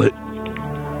Uzi bullet.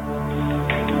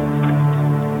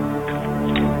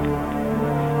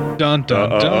 Dun, dun,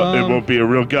 dun. It won't be a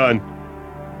real gun.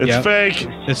 It's fake.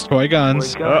 It's toy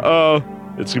guns. Uh-oh.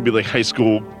 It's gonna be like high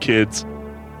school kids.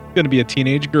 It's gonna be a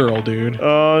teenage girl, dude.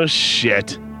 Oh,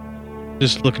 shit.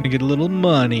 Just looking to get a little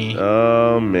money.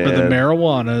 Oh, man. For the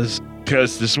marijuanas.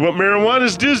 Because this is what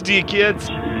marijuana's does to you, kids.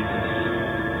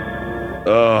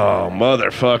 Oh,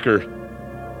 motherfucker.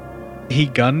 He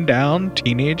gunned down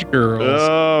teenage girls.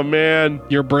 Oh, man.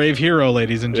 You're a brave hero,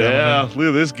 ladies and gentlemen. Yeah, look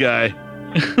at this guy.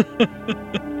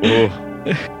 Oh.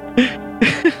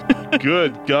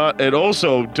 Good God. And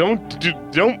also,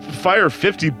 don't fire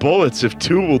 50 bullets if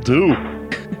 2 will do.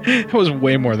 It was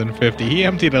way more than 50. He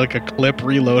emptied like a clip,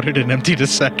 reloaded, and emptied a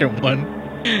second one.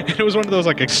 It was one of those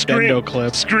like extendo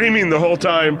clips. Screaming the whole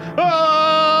time.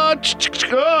 Ah!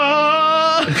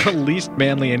 The least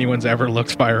manly anyone's ever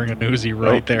looked firing an Uzi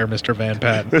right there, Mr. Van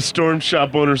Patten. The storm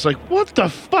shop owner's like, what the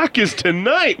fuck is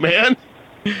tonight, man?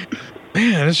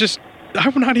 Man, it's just...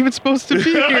 I'm not even supposed to be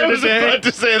here today. I was about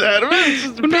to say that.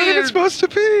 I'm not even supposed to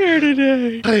be here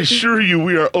today. I assure you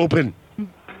we are open.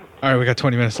 All right, we got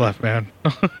 20 minutes left, man.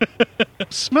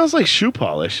 Smells like shoe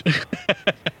polish.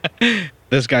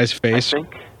 This guy's face.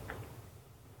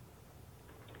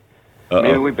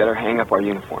 Maybe we better hang up our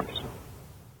uniforms.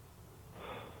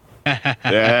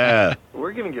 Yeah.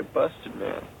 We're gonna get busted,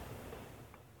 man.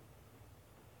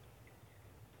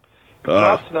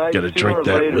 Oh, tonight, gotta sooner drink or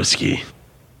that later. whiskey.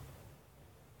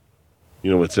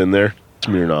 You know what's in there?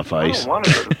 Smirnoff I Ice. don't want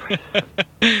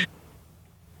to.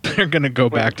 They're going to go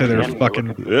back to their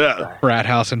fucking frat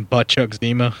house in Butt Chug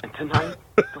Zima. Tonight?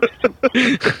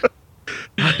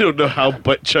 I don't know how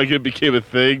butt chugging became a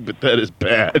thing, but that is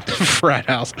bad. Frat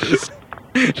houses.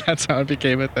 That's how it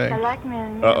became a thing. I like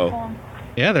men in Uh-oh. uniform.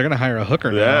 Yeah, they're going to hire a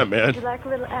hooker now. Yeah, Would you man. like a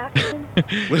little action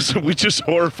Listen, we just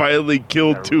horrifyingly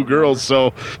killed 2 girls,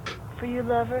 so for you,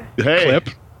 lover? hey. Clip.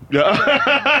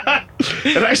 Yeah.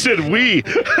 And I said we.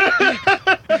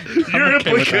 You're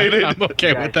implicated. I'm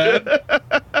okay with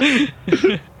that.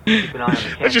 Keep an eye on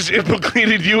the I just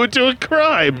implicated you into a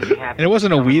crime. And it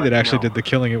wasn't a we that actually did the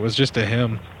killing. It was just a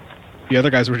him. The other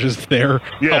guys were just there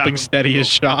Yeah. helping steady his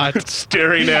shot.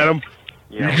 Staring at him.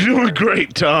 You're doing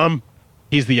great, Tom.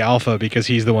 He's the alpha because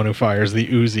he's the one who fires the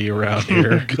Uzi around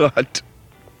here. God.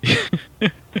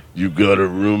 You got a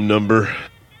room number?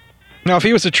 Now, if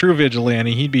he was a true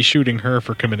vigilante, he'd be shooting her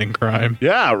for committing crime.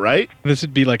 Yeah, right? This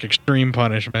would be like extreme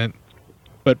punishment.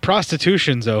 But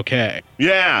prostitution's okay.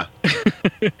 Yeah.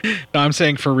 No, I'm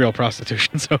saying for real,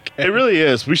 prostitution's okay. It really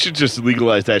is. We should just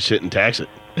legalize that shit and tax it.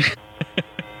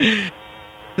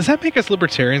 Does that make us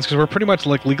libertarians? Because we're pretty much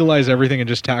like legalize everything and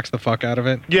just tax the fuck out of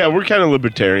it. Yeah, we're kind of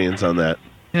libertarians on that.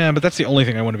 Yeah, but that's the only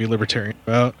thing I want to be libertarian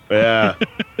about. Yeah.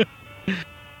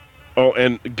 Oh,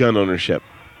 and gun ownership.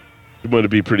 You want to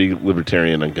be pretty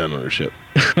libertarian on gun ownership.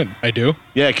 I do?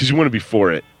 Yeah, because you want to be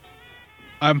for it.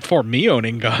 I'm for me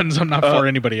owning guns. I'm not for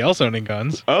anybody else owning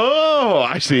guns. Oh,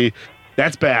 I see.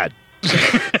 That's bad.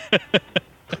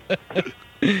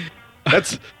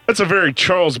 That's a very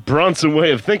Charles Bronson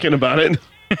way of thinking about it.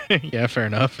 Yeah, fair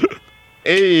enough.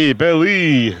 Hey,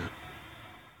 Belly.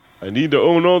 I need to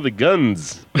own all the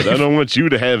guns, but I don't want you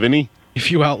to have any.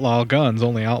 If you outlaw guns,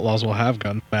 only outlaws will have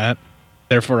guns, Matt.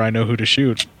 Therefore, I know who to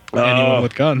shoot. Anyone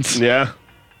with guns. Yeah.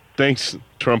 Thanks,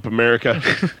 Trump America.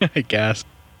 I guess.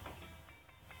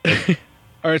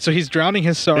 All right, so he's drowning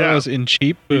his sorrows in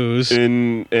cheap booze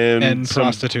and some,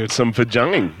 prostitutes. Some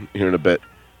vagina here in a bit.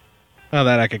 Oh,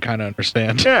 that I could kind of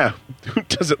understand. Yeah. Who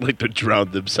doesn't like to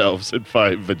drown themselves in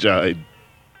 5 vagina?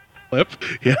 Flip?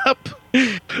 Yep.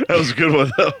 That was a good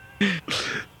one, though.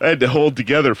 I had to hold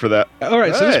together for that. All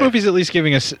right, so this Hey. movie's at least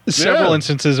giving us several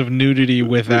instances of nudity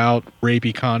without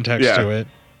rapey context Yeah. to it.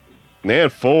 Man,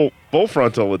 full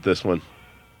frontal with this one.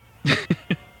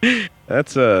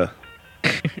 That's a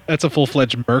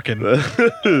full-fledged merkin.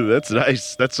 That's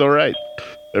nice. That's all right.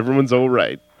 Everyone's all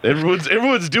right.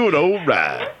 Everyone's doing all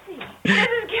right.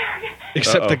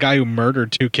 Except the Uh-oh. guy who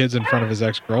murdered 2 kids in front of his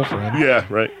ex-girlfriend. Yeah,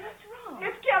 right.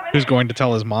 Who's going to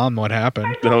tell his mom what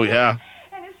happened. Oh, yeah.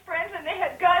 And his friends, and they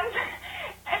had guns,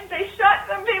 and they shot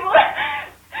some people.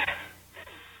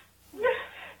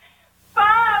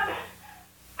 Bob!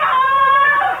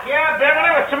 Yeah, Beverly,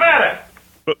 what's the matter?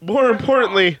 But more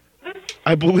importantly,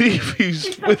 I believe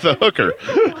he's with a hooker.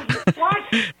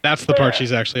 That's the part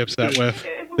she's actually upset with,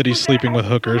 that he's sleeping with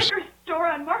hookers. Store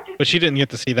on Market. But she didn't get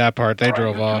to see that part. They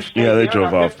drove off. Yeah, they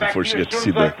drove off before she got to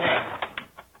see the...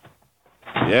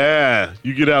 Yeah,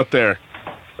 you get out there,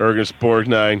 Ergus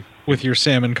Borgnine. With your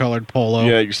salmon-colored polo.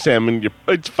 Yeah, your salmon.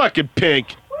 It's fucking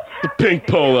pink. The pink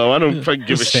polo. I don't fucking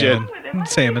give a Salmon. shit.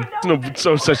 Salmon. There's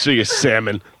no such thing as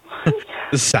salmon.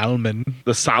 The salmon.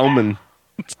 The salmon.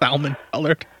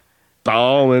 Salmon-colored.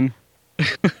 Salmon.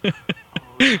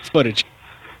 Footage.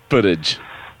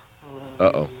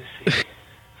 Uh-oh.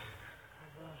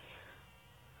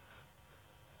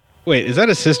 Wait, is that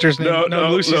his sister's name? No,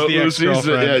 Lucy's the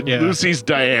ex-girlfriend. yeah, Lucy's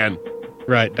Diane.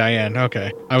 Right, Diane.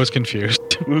 Okay. I was confused.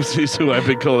 Lucy's who I've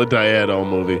been calling Diane all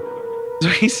movie. So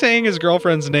he's saying his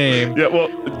girlfriend's name Yeah, well,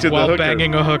 to while the hooker.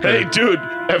 banging a hooker. Hey, dude,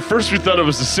 at first we thought it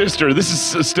was a sister. This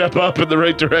is a step up in the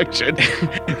right direction.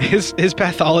 His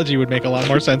pathology would make a lot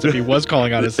more sense if he was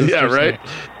calling out his sister's Yeah, right?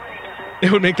 name.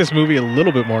 It would make this movie a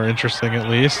little bit more interesting, at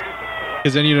least.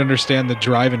 Because then you'd understand the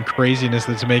drive and craziness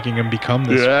that's making him become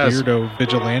this Yes. weirdo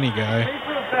vigilante guy.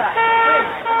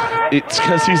 It's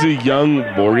because he's a young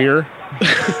warrior.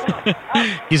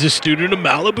 He's a student of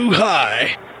Malibu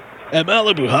High. At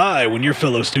Malibu High, when your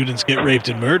fellow students get raped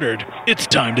and murdered, it's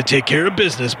time to take care of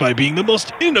business by being the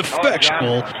most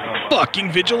ineffectual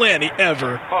fucking vigilante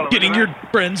ever. Getting your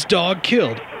friend's dog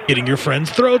killed. Getting your friend's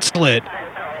throat slit.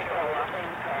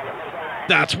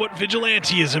 That's what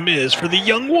vigilantism is for the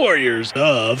young warriors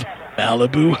of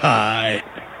Malibu High.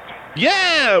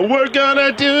 Yeah, we're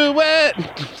gonna do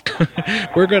it.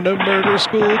 We're gonna murder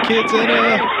school kids in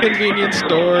a convenience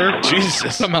store.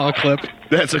 Jesus. Somehow a clip.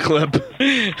 That's a clip.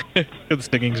 The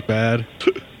stinging's bad.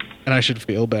 And I should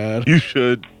feel bad. You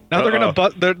should. Now they're gonna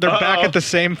they're back at the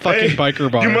same fucking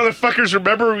biker bar. You motherfuckers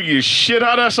remember when you shit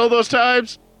on us all those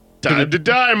times? Time to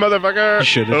die, motherfucker. You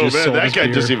should've oh just man, sold that his guy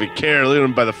beer. doesn't even care. Look at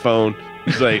him by the phone.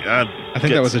 He's like, I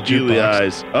think that was a steely jukebox.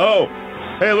 eyes. Oh,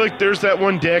 hey, look, there's that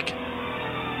one dick.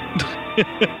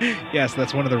 Yes,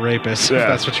 that's one of the rapists. Yeah. If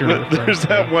that's what you're referring There's to.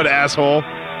 that one asshole.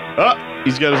 Oh,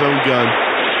 he's got his own gun.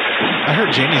 I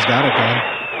heard Janie's got a gun.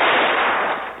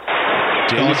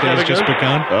 Janie's Dog got Days a just gun?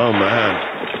 begun. Oh man,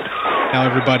 Now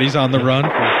everybody's on the run.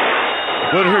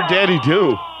 what did her daddy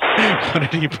do?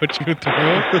 What did he put you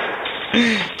through?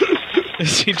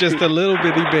 Is he just a little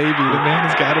bitty baby? The man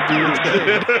has got to be his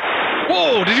dad.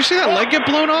 Whoa, did you see that leg get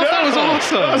blown off? That was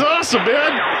awesome. That was awesome,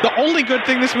 man. The only good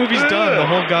thing this movie's done the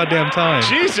whole goddamn time.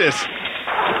 Jesus.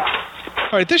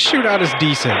 All right, this shootout is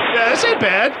decent. Yeah, this ain't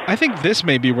bad. I think this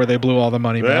may be where they blew all the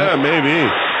money back. Yeah, maybe.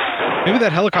 Maybe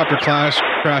that helicopter crash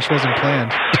wasn't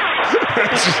planned.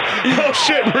 Oh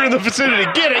shit, we're in the vicinity.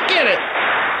 Get it, get it.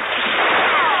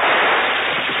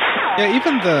 Yeah,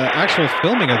 even the actual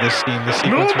filming of this scene, the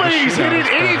sequence. Nobody's hitting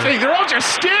anything. They're all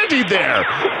just standing there.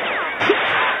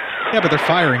 Yeah, but they're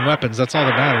firing weapons. That's all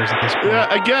that matters at this point. Yeah,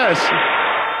 I guess.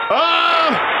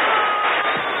 Oh!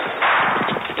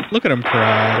 Look at him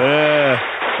cry.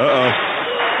 Uh-oh.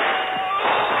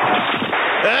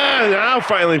 Now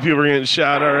finally people are getting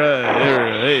shot. All right.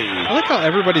 Hey. I like how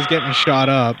everybody's getting shot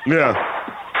up. Yeah.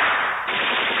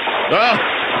 Oh!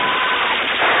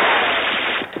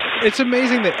 It's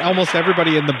amazing that almost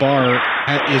everybody in the bar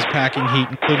is packing heat,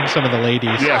 including some of the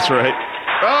ladies. Yes, right.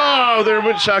 Oh, there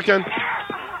went shotgun.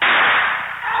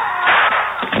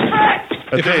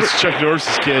 I think it's Chuck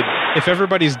Norris's kid. If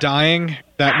everybody's dying,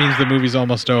 that means the movie's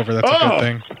almost over. That's a good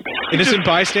thing. Innocent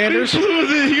bystanders? He blew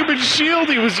the human shield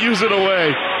he was using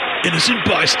away. Innocent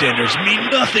bystanders mean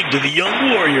nothing to the young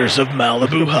warriors of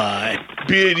Malibu High.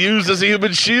 Being used as a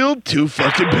human shield? Too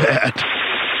fucking bad.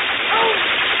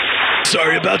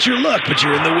 Sorry about your luck, but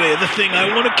you're in the way of the thing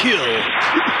I want to kill.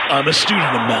 I'm a student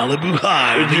of Malibu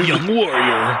High, the young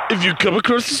warrior. If you come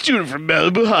across a student from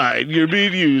Malibu High and you're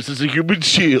being used as a human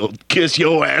shield, kiss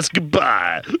your ass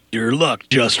goodbye. Your luck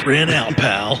just ran out,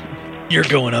 pal. You're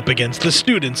going up against the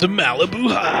students of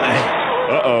Malibu High.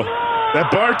 Uh-oh.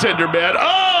 That bartender, man.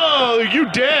 Oh,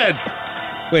 you dead.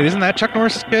 Wait, isn't that Chuck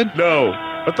Norris's kid? No.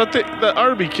 I thought the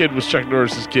Arby kid was Chuck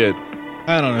Norris's kid.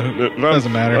 I don't know.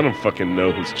 Doesn't matter. I don't fucking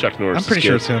know who's Chuck Norris's I'm pretty kid.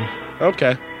 sure it's him.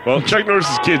 Okay. Well, Chuck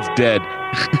Norris's kid's dead.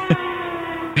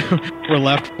 We're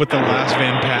left with the last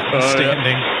Van Patten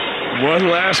standing. Yeah. One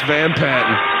last Van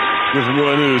Patten with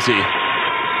one Uzi.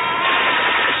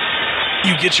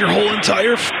 You get your whole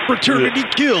entire fraternity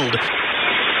killed.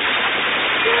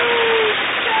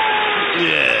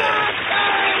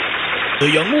 Yeah. The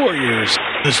young warriors,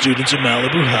 the students of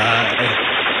Malibu High.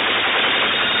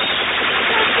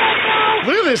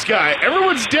 Look at this guy.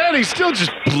 Everyone's dead. He's still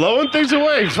just blowing things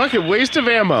away. Fucking waste of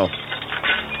ammo.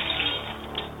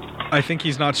 I think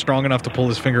he's not strong enough to pull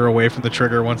his finger away from the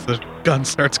trigger once the gun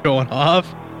starts going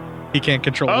off. He can't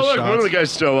control his Oh, look, shots. one of the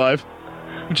guys still alive.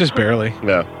 Just barely.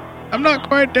 Yeah. I'm not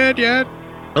quite dead yet.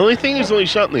 The only thing is only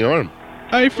shot in the arm.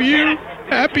 I feel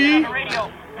happy.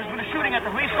 Shooting at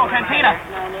the Wasteful Cantina.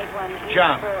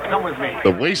 John, come with me.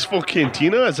 The Wasteful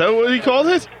Cantina? Is that what he called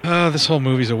it? This whole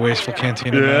movie's a wasteful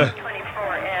cantina. Yeah.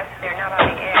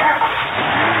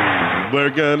 We're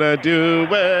gonna do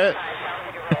it.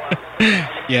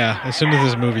 Yeah, as soon as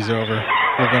this movie's over,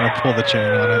 we're gonna pull the chain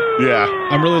on it. Yeah.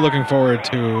 I'm really looking forward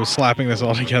to slapping this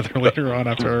all together later on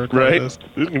after I record Right? this.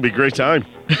 This is gonna be a great time.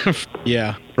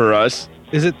 Yeah. For us.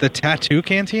 Is it the Tattoo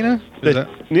Cantina?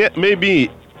 Yeah, maybe.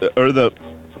 Or the...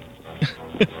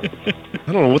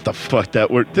 I don't know what the fuck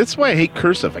that word... That's why I hate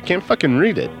cursive. I can't fucking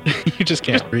read it. You just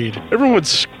can't read.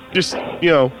 Everyone's just,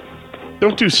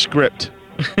 don't do script.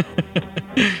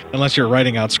 Unless you're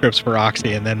writing out scripts for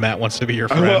Oxy and then Matt wants to be your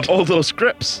I friend. want all those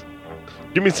scripts.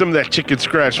 Give me some of that chicken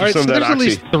scratch All or right, some so of that there's at oxy.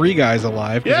 least 3 guys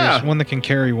alive. 'Cause Yeah. There's one that can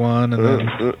carry one, and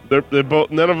then They're both.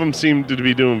 None of them seem to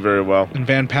be doing very well. and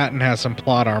Van Patten has some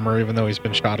plot armor, even though he's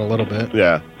been shot a little bit.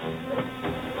 Yeah.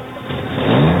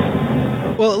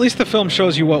 Well, at least the film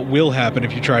shows you what will happen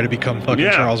if you try to become fucking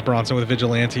Yeah. Charles Bronson with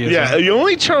vigilanteism. Yeah.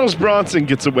 Only Charles Bronson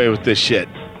gets away with this shit.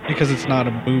 Because it's not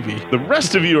a movie. The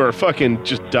rest of you are fucking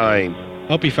just dying.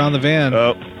 Hope he found the van.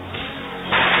 Oh.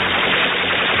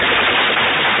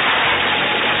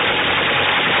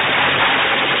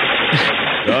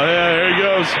 Oh yeah, there he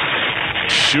goes.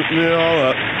 Shooting it all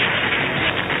up.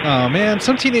 Oh man,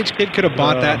 some teenage kid could have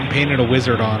bought that and painted a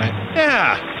wizard on it.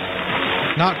 Yeah.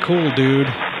 Not cool, dude.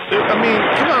 I mean,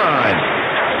 come on.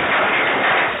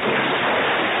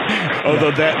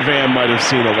 Although that van might have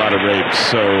seen a lot of rapes,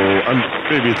 so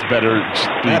maybe it's better.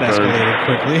 That escalated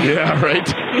quickly. Yeah, right.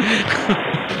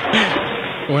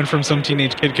 Went from some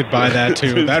teenage kid could buy that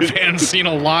to that van's seen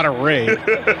a lot of rape.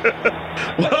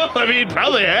 Well, I mean,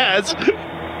 probably has.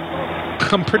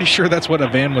 I'm pretty sure that's what a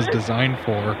van was designed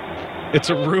for. It's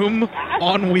a room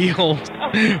on wheels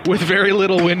with very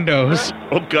little windows.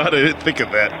 Oh, God, I didn't think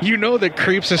of that. You know that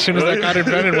creeps as soon as that got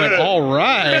invented went, all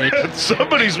right.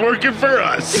 Somebody's working for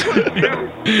us.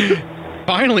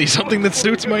 Finally, something that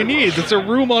suits my needs. It's a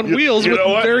room on wheels with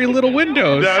very little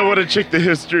windows. Now I want to check the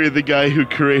history of the guy who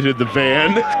created the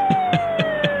van.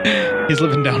 He's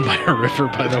living down by a river,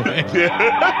 by the way. Yeah.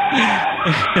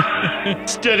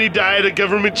 Steady diet of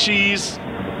government cheese.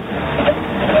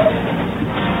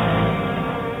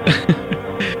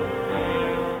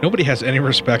 Nobody has any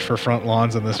respect for front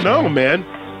lawns in this No, film. man.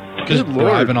 Just Good Lord.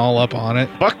 driving all up on it.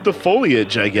 Fuck the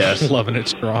foliage, I guess. Loving it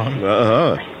strong.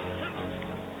 Uh-huh.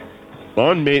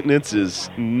 Lawn maintenance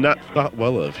is not thought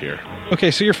well of here.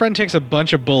 Okay, so your friend takes a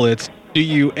bunch of bullets. Do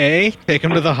you A, take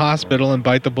him to the hospital and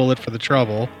bite the bullet for the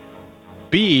trouble?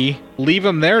 B, leave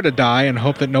him there to die and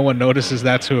hope that no one notices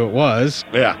that's who it was?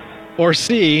 Yeah. Or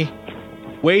C,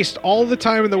 waste all the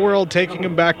time in the world taking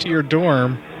him back to your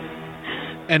dorm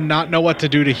and not know what to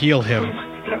do to heal him?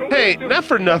 Hey, not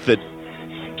for nothing.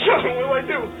 Kevin, what do I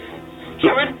do?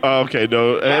 Kevin? Oh, okay,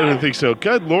 no, I don't think so.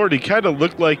 Good Lord, he kind of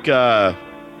looked like the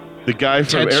guy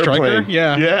from Ted Airplane. Stryker?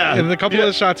 Yeah. Yeah. In a couple of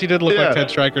the shots, he did look like Ted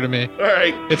Stryker to me. All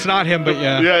right. It's not him, but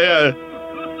yeah. Yeah.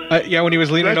 Yeah, when he was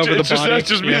leaning over the body. That's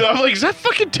just me. Yeah. I'm like, is that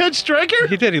fucking Ted Stryker?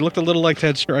 He did. He looked a little like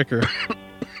Ted Stryker.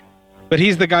 But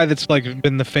he's the guy that's like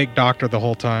been the fake doctor the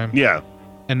whole time. Yeah.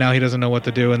 And now he doesn't know what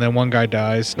to do, and then one guy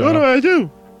dies. So. What do I do?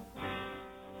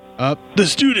 The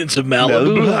students of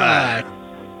Malibu High,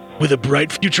 with a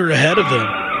bright future ahead of them.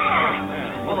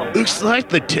 Looks like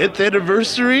the 10th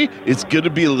anniversary is going to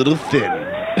be a little thin.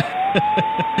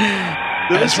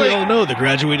 As we all know, the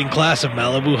graduating class of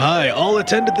Malibu High all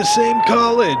attended the same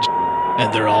college,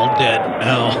 and they're all dead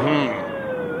now.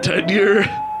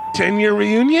 10-year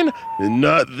reunion?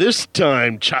 Not this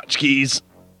time, tchotchkes.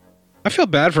 I feel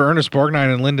bad for Ernest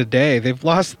Borgnine and Linda Day. They've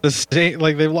lost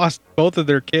they've lost both of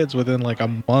their kids within like a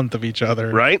month of each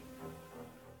other. Right?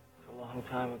 A long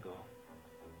time ago.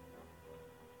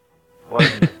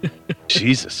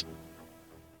 Jesus.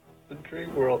 The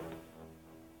dream world.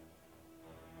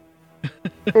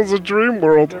 It was a dream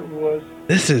world. It was.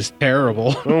 This is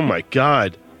terrible. Oh my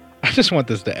God. I just want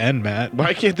this to end, Matt.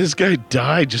 Why can't this guy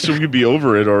die just so we can be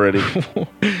over it already?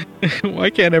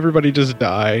 Why can't everybody just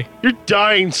die? You're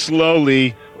dying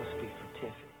slowly.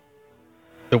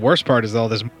 The worst part is all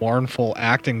this mournful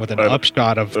acting with an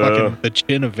upshot of fucking the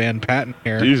chin of Van Patten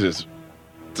here. Jesus.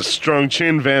 It's a strong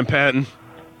chin, Van Patten.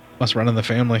 Must run in the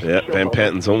family. Yeah, Van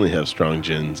Pattens only have strong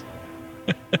chins.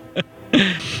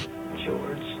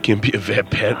 Can't be a Van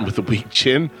Patten with a weak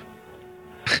chin.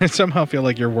 I somehow feel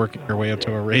like you're working your way up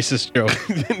to a racist joke.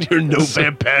 You're no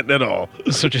Van Patten at all.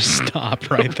 So just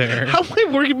stop right there. How am I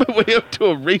working my way up to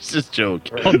a racist joke?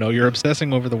 Oh no, you're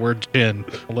obsessing over the word chin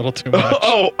a little too much.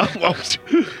 Oh,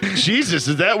 Jesus,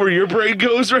 is that where your brain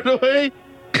goes right away?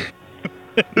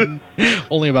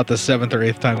 Only about the 7th or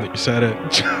 8th time that you said it.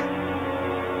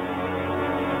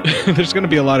 There's going to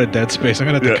be a lot of dead space. I'm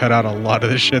going to have to cut out a lot of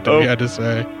this shit that we had to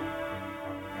say.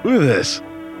 Look at this.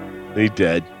 He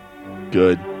dead.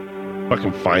 Good.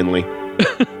 Fucking finally.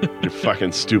 Your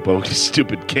fucking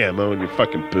stupid camo and your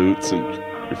fucking boots and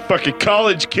your fucking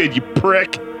college kid, you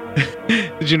prick.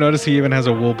 Did you notice he even has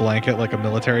a wool blanket like a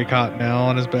military cot now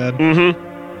on his bed? Mm-hmm.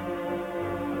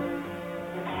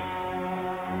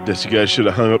 Guess you guys should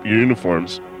have hung up your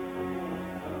uniforms.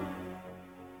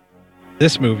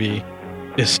 This movie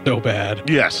is so bad.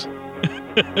 Yes.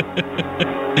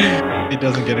 It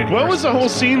doesn't get any What worse was the than whole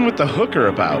this scene with the hooker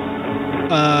about?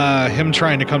 him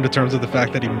trying to come to terms with the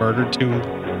fact that he murdered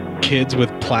 2 kids with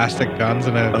plastic guns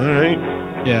and a... All right.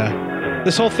 Yeah.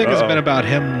 This whole thing has been about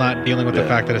him not dealing with the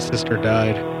fact that his sister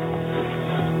died.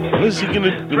 What is he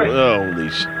gonna do? Holy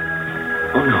shit.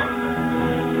 Oh no.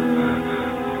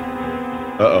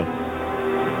 Uh-oh.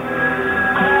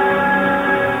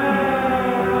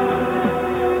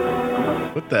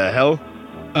 What the hell?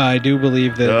 I do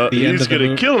believe that the end he's of the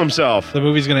gonna kill himself. The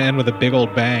movie's gonna end with a big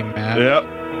old bang, Matt. Yep.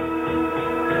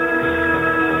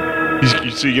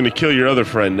 So you're gonna kill your other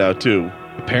friend now too?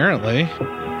 Apparently.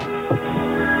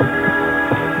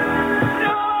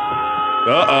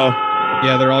 Uh-oh.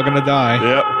 Yeah, they're all gonna die.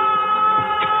 Yep.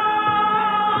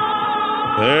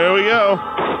 There we go.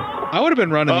 I would have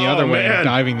been running the other way man. and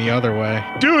diving the other way.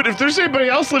 Dude, if there's anybody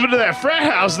else living in that frat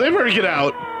house, they better get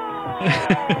out.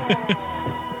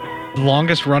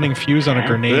 Longest running fuse on a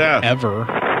grenade ever.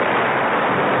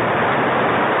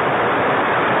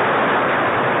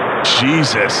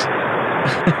 Jesus.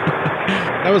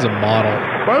 That was a model.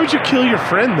 Why would you kill your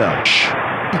friend, though?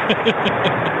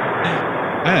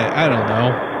 I don't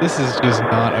know. This is just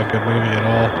not a good movie at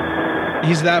all.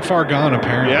 He's that far gone,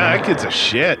 apparently. Yeah, that kid's a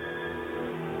shit.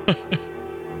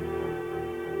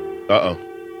 Uh-oh.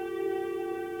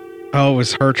 Oh, it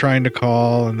was her trying to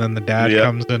call, and then the dad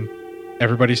comes in.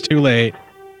 Everybody's too late.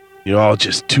 You're all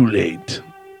just too late.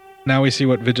 Now we see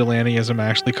what vigilantism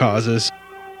actually causes.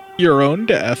 Your own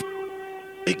death.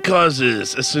 It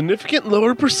causes a significant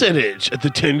lower percentage at the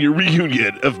 10-year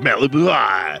reunion of Malibu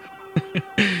High.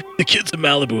 The kids of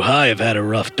Malibu High have had a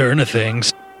rough turn of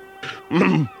things.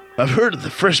 I've heard of the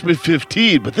freshman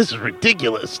 15, but this is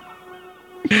ridiculous.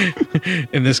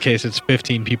 In this case, it's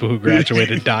 15 people who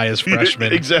graduated die as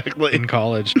freshmen in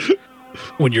college.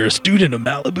 When you're a student of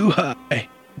Malibu High,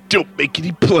 don't make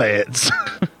any plans.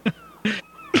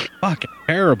 Fucking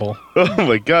terrible. Oh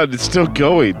my god, it's still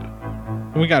going.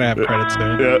 We gotta have credits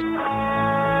there. Yeah.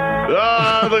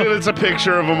 Oh, look at it's a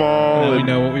picture of them all. Now we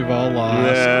know what we've all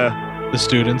lost. Yeah. The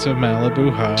students of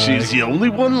Malibu High. She's the only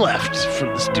one left from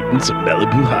the students of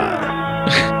Malibu High.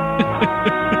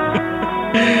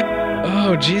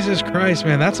 Oh, Jesus Christ,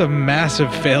 man. That's a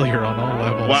massive failure on all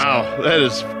levels. Wow, that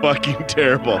is fucking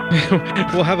terrible.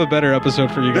 We'll have a better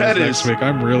episode for you guys next week.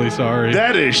 I'm really sorry.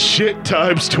 That is shit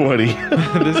times 20.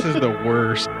 This is the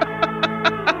worst.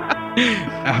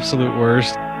 Absolute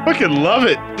worst. Fucking love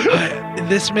it.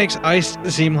 This makes Ice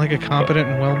seem like a competent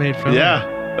and well-made film. Yeah.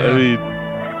 I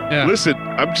mean, listen,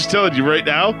 I'm just telling you right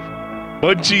now,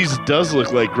 Munchies does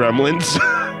look like Gremlins.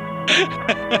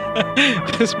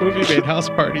 This movie made House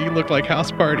Party look like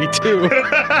House Party too.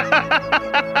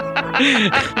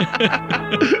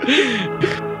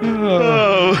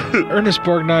 Ernest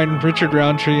Borgnine, Richard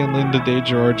Roundtree, and Linda Day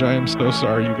George. I am so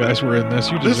sorry you guys were in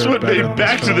this. You deserve This one better made than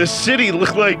Back this to film. the City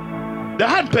look like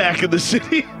not Back in the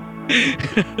City.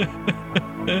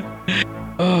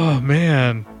 Oh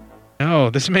man.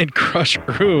 No, this made Crush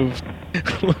Groove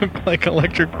look like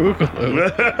Electric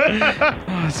Boogaloo.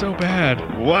 Oh, so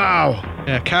bad. Wow.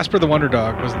 Yeah, Casper the Wonder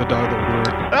Dog was the dog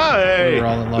that we were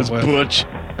all in love with. Butch.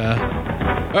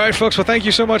 All right, folks. Well, thank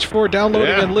you so much for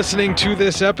downloading and listening to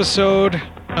this episode.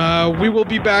 We will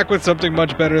be back with something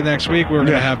much better next week. We're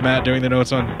going to have Matt doing the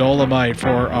notes on Dolomite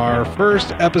for our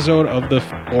first episode of the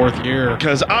 4th year.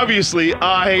 Because obviously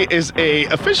I, as a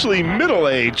officially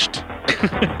middle-aged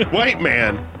white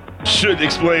man, should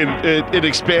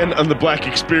expand on the black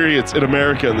experience in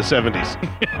America in the 70s.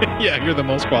 Yeah, you're the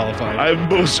most qualified. I'm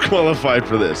most qualified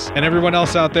for this. And everyone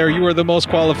else out there, you are the most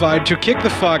qualified to kick the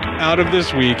fuck out of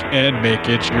this week and make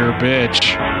it your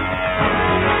bitch.